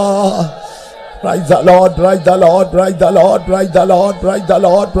 hallelujah. Praise the Lord, praise the Lord, praise the Lord, praise the Lord, praise the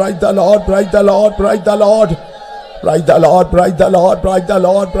Lord, praise the Lord, praise the Lord, praise the Lord. Praise the Lord, praise the Lord, praise the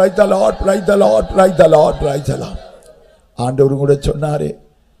Lord, praise the Lord, praise the Lord, praise the Lord, praise the Lord. ஆண்டவர் கூட சொன்னாரே,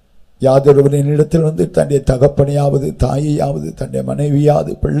 யாதொருவரின் இடத்தில் வந்து தன்னுடைய தகப்பனையாவது தாயையாவது தன்னுடைய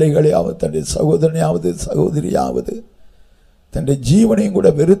மனைவியாவது பிள்ளைகளையாவது தன்னுடைய சகோதரனையாவது சகோதரியாவது தன்னுடைய ஜீவனையும் கூட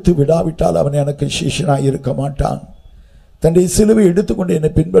வெறுத்து விடாவிட்டால் அவன் எனக்கு சீஷனாய் இருக்க மாட்டான். தன்னுடைய சிலுவை எடுத்துக்கொண்டு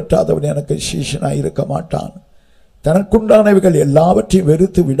என்னை பின்பற்றாதவன் எனக்கு சீஷனாய் இருக்க மாட்டான். தனக்குண்டானவைகள் எல்லாவற்றையும்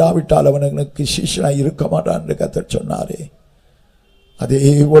வெறுத்து விடாவிட்டால் அவனுக்கு சிஷ்யனாய் இருக்க மாட்டான் என்று கர்த்தர் சொன்னாரே, அதே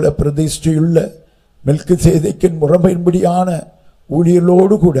போல பிரதிஷ்டையுள்ள மெல்கிசேதேக்கின் முறைமையின்படியான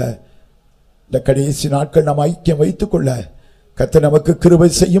ஊழியர்களோடு கூட இந்த கடைசி நாட்கள் நாம் ஐக்கியம் வைத்துக் கொள்ள கர்த்தர் நமக்கு கிருபை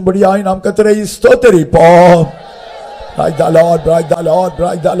செய்யும்படியாய் நாம் கர்த்தரை ஸ்தோத்திரிப்போம். Praise the Lord, praise the Lord,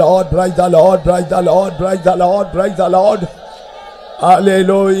 praise the Lord, praise the Lord, praise the Lord, praise the Lord, praise the Lord.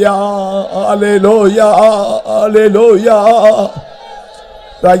 Hallelujah, hallelujah, hallelujah.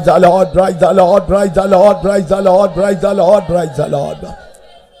 Praise the Lord, praise the Lord, praise the Lord, praise the Lord, praise the Lord, praise the Lord.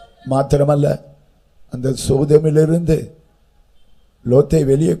 மாத்திரமல்ல, அந்த சோதோமிலிருந்து லோத்தை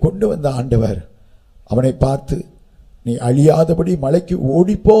வெளியே கொண்டு வந்த ஆண்டவர் அவனை பார்த்து, நீ அழியாதபடி மலைக்கு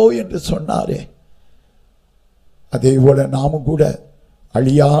ஓடிப்போ என்று சொன்னாரே, அதே போல நாமும் கூட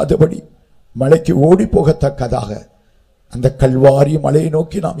அழியாதபடி மலைக்கு ஓடி போகத்தக்கதாக அந்த கல்வாரி மலையை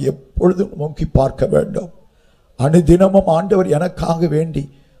நோக்கி நாம் எப்பொழுதும் நோக்கி பார்க்க வேண்டும். அனுதினமும் ஆண்டவர் எனக்காக வேண்டி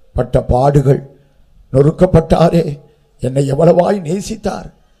பட்ட பாடுகள், நொறுக்கப்பட்டாரே, என்னை எவ்வளவாய் நேசித்தார்.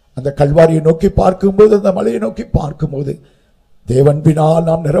 அந்த கல்வாரியை நோக்கி பார்க்கும்போது, அந்த மலையை நோக்கி பார்க்கும்போது தேவன்பினால்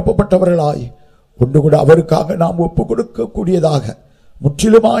நாம் நிரப்பப்பட்டவர்களாய் ஒன்று கூட அவருக்காக நாம் ஒப்பு கொடுக்கக்கூடியதாக,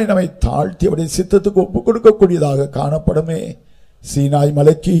 முற்றிலுமாய் நம்மை தாழ்த்தி அவருடைய சித்தத்துக்கு ஒப்பு கொடுக்கக்கூடியதாக காணப்படுமே. சீனாய்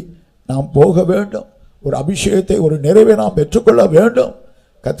மலைக்கு நாம் போக வேண்டும். ஒரு அபிஷேகத்தை, ஒரு நிறைவை நாம் பெற்றுக்கொள்ள வேண்டும்.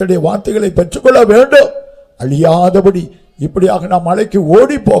 கர்த்தருடைய வார்த்தைகளை பெற்றுக்கொள்ள வேண்டும். அழியாதபடி இப்படியாக நாம் மலைக்கு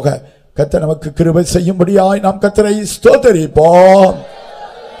ஓடி போக கர்த்தர் நமக்கு கிருபை செய்யும்படியாய் நாம் கர்த்தரை ஸ்தோத்திரிப்போம்.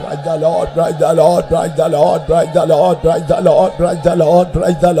 Praise the Lord, praise the Lord, praise the Lord, praise the Lord, praise the Lord, praise the Lord,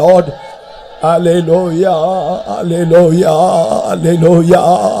 praise the Lord. Hallelujah, hallelujah, hallelujah,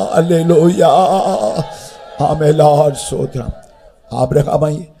 hallelujah. Amen Lord, சோத்திரம்.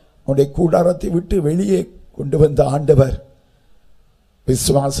 ஆபிரகாமை அவனுடைய கூடாரத்தை விட்டு வெளியே கொண்டு வந்த ஆண்டவர்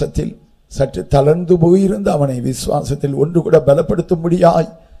விசுவாசத்தில் சற்று தளர்ந்து போயிருந்த அவனை விசுவாசத்தில் ஒன்று கூட பலப்படுத்தும்படியாய்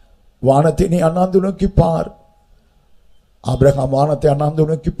வானத்தை நீ அண்ணாந்து நோக்கி பார். ஆபிரகாம் வானத்தை அண்ணாந்து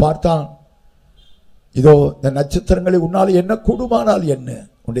நோக்கி பார்த்தான். இதோ இந்த நட்சத்திரங்களை உன்னால் என்ன கூடுமானால் என்ன,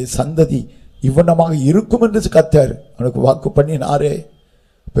 உன்னுடைய சந்ததி இவ்வண்ணமாக இருக்கும் என்று கர்த்தர் அவனுக்கு வாக்கு பண்ணினாரே.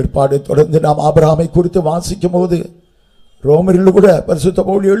 பிற்பாடு தொடர்ந்து நாம் ஆபிரகாமை குறித்து வாசிக்கும் போது ரோமரில் கூட பரிசுத்த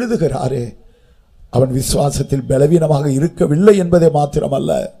பவுல் எழுதுகிறாரே, அவன் விசுவாசத்தில் பலவீனமாக இருக்கவில்லை என்பதை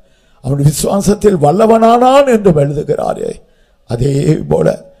மாத்திரமல்ல, அவன் விசுவாசத்தில் வல்லவனானான் என்று எழுதுகிறாரே. அதே போல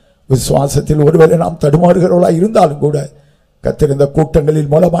விசுவாசத்தில் ஒருவேளை நாம் தடுமாறுகிறவர்களாய் இருந்தாலும் கூட கர்த்தர் இந்த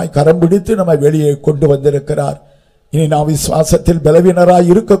கூட்டங்களில் மூலமாய் கரம் பிடித்து நம்மை வெளியே கொண்டு வந்திருக்கிறார். இனி நாம் விசுவாசத்தில் பலவீனராய்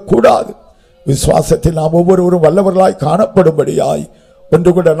இருக்கக்கூடாது. விசுவாசத்தில் நாம் ஒவ்வொருவரும் வல்லவர்களாய் காணப்படும்படியாய்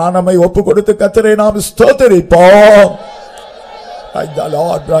ஒன்று கூட நான் நம்மை ஒப்பு கொடுத்து கர்த்தரை நாம் ஸ்தோத்திரிப்போம். Praise the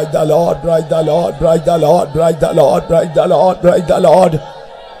Lord, praise the Lord, praise the Lord, praise the Lord, praise the Lord, praise the Lord, praise the Lord,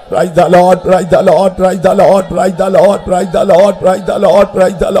 praise the Lord, praise the Lord, praise the Lord, praise the Lord, praise the Lord, praise the Lord,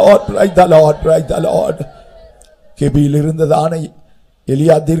 praise the Lord, praise the Lord, praise the Lord. கெபியில் இருந்ததான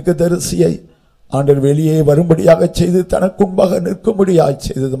எலியா தீர்க்கதரிசியை ஆண்டவர் வெளியே வரும்படியாக செய்து தனக்கு முன்பாக நிற்கும்படியாக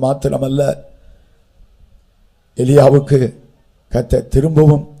செய்தது மாத்திரமல்ல, எலியாவுக்கு கர்த்தர்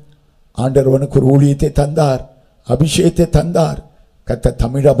திரும்பவும் ஆண்டவனுக்கு ஒரு ஊழியத்தை தந்தார், அபிஷேகத்தை தந்தார். கர்த்தர்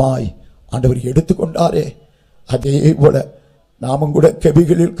தமிழமாய் ஆண்டவர் எடுத்துக்கொண்டாரே. அதே போல நாமும் கூட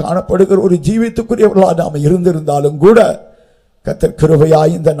கெபிகளில் காணப்படுகிற ஒரு ஜீவித்துக்குரியவர்களாக நாம் இருந்திருந்தாலும் கூட கர்த்தர்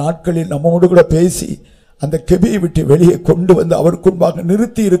கிருபையாய் இந்த நாட்களில் நம்மோடு கூட பேசி அந்த கெபியை விட்டு வெளியே கொண்டு வந்து அவருக்கு முன்பாக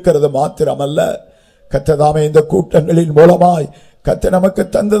நிறுத்தி இருக்கிறது மாத்திரமல்ல, கர்த்தர் தாமே இந்த கூட்டங்களின் மூலமாய் கர்த்தர் நமக்கு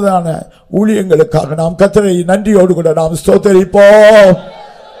தந்ததான ஊழியங்களுக்காக நாம் கர்த்தரை நன்றியோடு கூட நாம் ஸ்தோத்திரிப்போம்.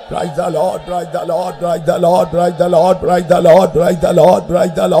 Praise the Lord, praise the Lord, praise the Lord, praise the Lord, praise the Lord, praise the Lord,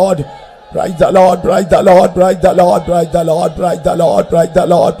 praise the Lord, praise the Lord, praise the Lord, praise the Lord, praise the Lord, praise the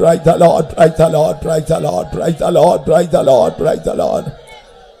Lord, praise the Lord, praise the Lord, praise the Lord, praise the Lord, praise the Lord, praise the Lord, praise the Lord.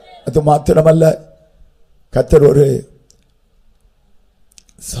 அது மாத்திரமல்ல, கர்த்தர் ஒரு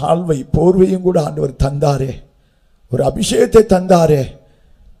சால்வை போர்வையும் கூட ஆண்டவர் தந்தாரே, ஒரு அபிஷேகத்தை தந்தாரே.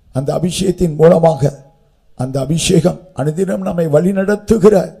 அந்த அபிஷேகத்தின் மூலமாக அந்த அபிஷேகம் அனுதினம் நம்மை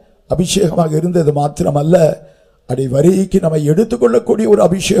வழிநடத்துகிற அபிஷேகமாக இருந்தது மாத்திரமல்ல, அடை வரைக்கு நம்மை எடுத்துக்கொள்ளக்கூடிய ஒரு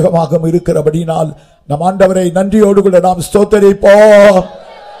அபிஷேகமாக இருக்கிறபடினால் நம் ஆண்டவரை நன்றியோடு கூட நாம் ஸ்தோத்திரிப்போம்.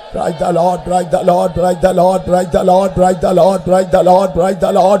 Praise the Lord, praise the Lord, praise the Lord, praise the Lord, praise the Lord, praise the Lord, praise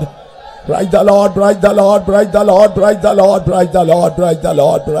the Lord, praise the Lord, praise the Lord, praise the Lord, praise the Lord, praise the Lord, praise the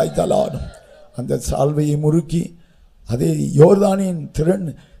Lord, praise the Lord. அந்த சால்வையை முறுக்கி அதே யோர்தானின்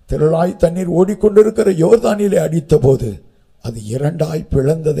திரளாய் தண்ணீர் ஓடிக்கொண்டிருக்கிற யோர்தானிலே அடித்த போது அது இரண்டாய்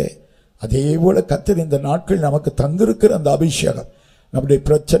பிளந்ததே. அதே போல கர்த்தர் இந்த நாட்கள் நமக்கு தந்திருக்கிற அந்த அபிஷேகம் நம்முடைய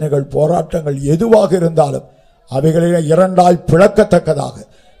பிரச்சனைகள் போராட்டங்கள் எதுவாக இருந்தாலும் அவைகளை இரண்டாய் பிளக்கத்தக்கதாக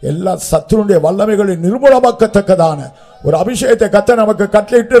எல்லா சத்துருடைய வல்லமைகளை நிர்மூலமாக்கத்தக்கதான ஒரு அபிஷேகத்தை கர்த்தர் நமக்கு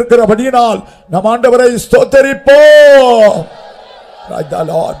கட்டளையிட்டு இருக்கிறபடியினால் நம் ஆண்டவரை ஸ்தோத்திரிப்போம். Praise the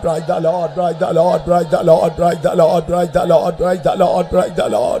Lord, praise the Lord, praise the Lord, praise the Lord, praise the Lord, praise the Lord, praise the Lord, praise the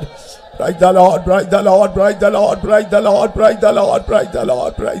Lord. Praise the Lord, praise the Lord, praise the Lord, praise the Lord, praise the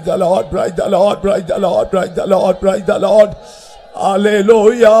Lord, praise the Lord, praise the Lord, praise the Lord, praise the Lord, praise the Lord, praise the Lord.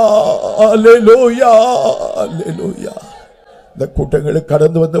 Hallelujah, hallelujah, hallelujah. இந்த கூட்டங்களுக்கு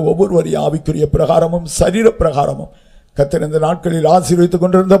கடந்து வந்த ஒவ்வொருவரையும் ஆவிக்குரிய பிரகாரமும் சரீர பிரகாரமும் கர்த்தர் இந்த நாட்களில் ஆசீர்வதித்துக்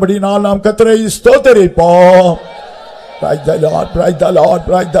கொண்டிருந்தபடியால் நாம் கர்த்தரை ஸ்தோத்திரிப்போம். Praise the Lord, praise the Lord,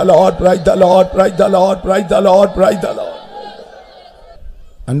 praise the Lord, praise the Lord, praise the Lord, praise the Lord, praise the Lord.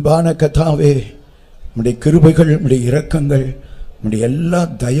 அன்பான கர்த்தாவே, உம்முடைய கிருபைகள், உம்முடைய இரக்கங்கள், உம்முடைய எல்லா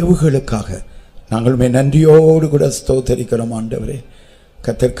தயவுகளுக்காக நாங்கள் உம்மை நன்றியோடு கூட ஸ்தோத்திரிக்கிறோம் ஆண்டவரே.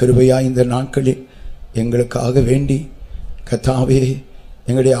 கர்த்தர் கிருபையாய் இந்த நாட்களில் எங்களுக்காக வேண்டி கர்த்தாவே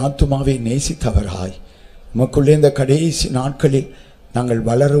எங்களுடைய ஆத்துமாவை நேசித்தவராய் உமக்குள்ளே இந்த கடைசி நாட்களில் நாங்கள்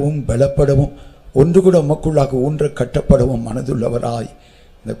வளரவும் பலப்படவும் ஒன்று கூட உமக்குள்ளாக ஊன்ற கட்டப்படவும் மனதுள்ளவராய்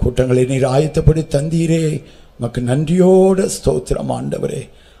இந்த கூட்டங்களை நீர் ஆயத்தப்படி தந்தீரே. உமக்கு நன்றியோடு ஸ்தோத்திரம் ஆண்டவரே.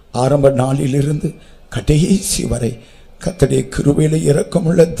 ஆரம்ப நாளிலிருந்து கடைசி வரை கர்த்தருடைய கிருபையிலே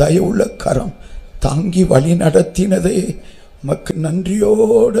இரக்கமுள்ள தயவுள்ள கரம் தாங்கி வழி நடத்தினதே. உமக்கு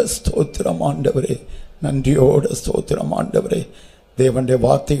நன்றியோடு ஸ்தோத்திரம் ஆண்டவரே, நன்றியோடு ஸ்தோத்திரம் ஆண்டவரே. தேவனுடைய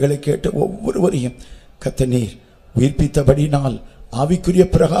வார்த்தைகளை கேட்ட ஒவ்வொருவரையும் கர்த்தர் நீர் உயிர்ப்பித்தபடினால் ஆவிக்குரிய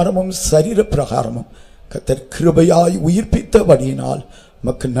பிரகாரமும் சரீர பிரகாரமும் கர்த்தர் கிருபையாய் உயிர்ப்பித்தபடியினால்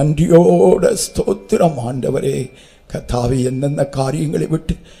உமக்கு நன்றியோட ஸ்தோத்திரம் ஆண்டவரே. கர்த்தாவே, எந்தெந்த காரியங்களை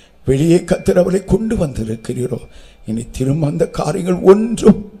விட்டு வெளியே கர்த்தர் அவளை கொண்டு வந்திருக்கிறீரோ இனி திரும்ப அந்த காரியங்கள்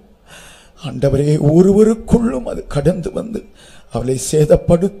ஒன்றும் ஆண்டவரே ஒருவருக்குள்ளும் அது கடந்து வந்து அவளை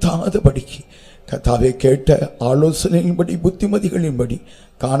சேதப்படுத்தாதபடிக்கு கர்த்தாவே கேட்ட ஆலோசனையின்படி புத்திமதிகளின்படி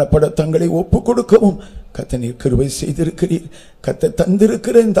காணப்பட தங்களை ஒப்பு கொடுக்கவும் கர்த்தர் நீர் கிருபை செய்திருக்கிறீர். கர்த்தர்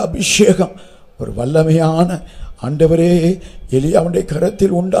தந்திருக்கிற இந்த அபிஷேகம் ஒரு வல்லமையான ஆண்டவரே எலியாவுடைய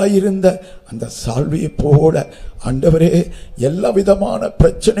கரத்தில் உண்டாயிருந்த அந்த சால்வையை போல ஆண்டவரே எல்லா விதமான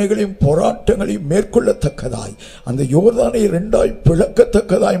பிரச்சனைகளையும் போராட்டங்களையும் மேற்கொள்ளத்தக்கதாய் அந்த யோர்தானை இரண்டாய்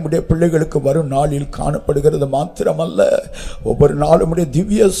பிளக்கத்தக்கதாய் நம்முடைய பிள்ளைகளுக்கு வரும் நாளில் காணப்படுகிறது. மாத்திரமல்ல, ஒவ்வொரு நாளும் உடைய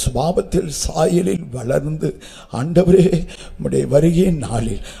திவ்ய சுபாவத்தில் சாயலில் வளர்ந்து ஆண்டவரே உம்முடைய வருகையின்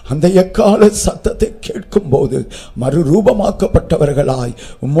நாளில் அந்த எக்கால சத்தத்தை கேட்கும் போது மறுரூபமாக்கப்பட்டவர்களாய்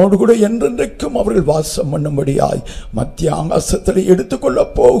உம்மோடு கூட என்றென்றைக்கும் அவர்கள் வாசம் பண்ணும்படியாய் மத்திய ஆகாசத்தில் எடுத்துக்கொள்ள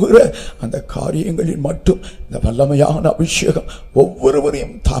போகிற அந்த காரியங்களில் மட்டும் இந்த வல்லமையான அபிஷேகம்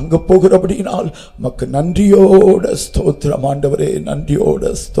ஒவ்வொருவரையும் தாங்க போகிறபடியினால் உமக்கு நன்றியோட ஸ்தோத்திரம் ஆண்டவரே, நன்றியோட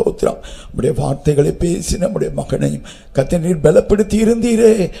ஸ்தோத்திரம். நம்முடைய வார்த்தைகளை பேசி நம்முடைய மகனையும் கர்த்தர் நீர் பலப்படுத்தி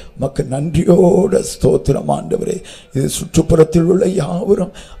இருந்தீரே, உமக்கு நன்றியோட ஸ்தோத்திரம் ஆண்டவரே. இது சுற்றுப்புறத்தில் உள்ள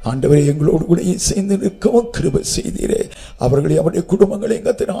யாவரும் ஆண்டவரே எங்களோடு கூட சேர்ந்து நிற்கவும் கிருபை செய்தீரே. அவர்களை அவருடைய குடும்பங்களை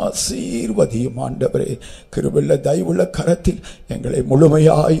கர்த்தர் ஆசீர்வதியும் ஆண்டவரே. கிருபையுள்ள தயவுள்ள கரத்தில் எங்களை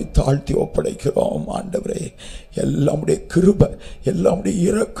முழுமையாய் தாழ்த்தி ஒப்படைக்கிறோம் ஆண்டவரே. எல்லாமுடைய கிருபை, எல்லாமுடைய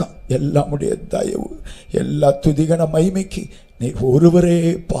இரக்கம், எல்லாமுடைய தயவு, எல்லா துதிகன மகிமைக்கு நீர் ஒருவரே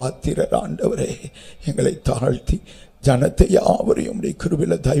பாத்திரர் ஆண்டவரே. எங்களை தாழ்த்தி ஜனத்தை யாவரையும் உடைய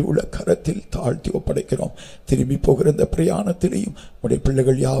கிருபையில தயவுள்ள கரத்தில் தாழ்த்தி ஒப்படைக்கிறோம். திரும்பி போகிற இந்த பிரயாணத்திலேயும் உடைய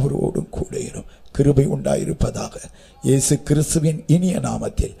பிள்ளைகள் யாவரோடும் கூட கிருபை உண்டாயிருப்பதாக இயேசு கிறிஸ்துவின் இனிய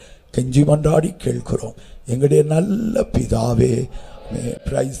நாமத்தில் கெஞ்சி மன்றாடி கேட்கிறோம் எங்களுடைய நல்ல பிதாவே.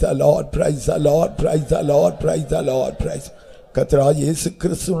 Praise the Lord, praise the Lord, praise the Lord, praise the Lord, praise. கர்த்தராகிய இயேசு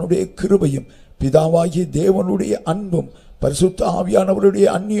கிறிஸ்துவினுடைய கிருபையும் பிதாவாகிய தேவனுடைய அன்பும் பரிசுத்த ஆவியானவருடைய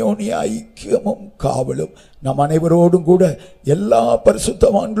அந்யோன்ய ஐக்கியமும் காவலும் நம் அனைவரோடும் கூட எல்லா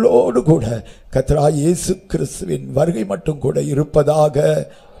பரிசுத்தவான்களோடு கூட கர்த்தராகிய இயேசு கிறிஸ்துவின் வருகை மட்டும் கூட இருப்பதாக.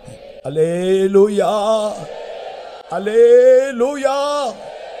 அல்லேலூயா, அல்லேலூயா,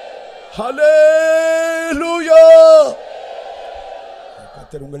 அல்லேலூயா.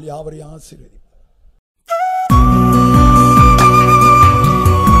 கர்த்தர் உங்கள் யாவரையும் ஆசீர்வதிப்பார்.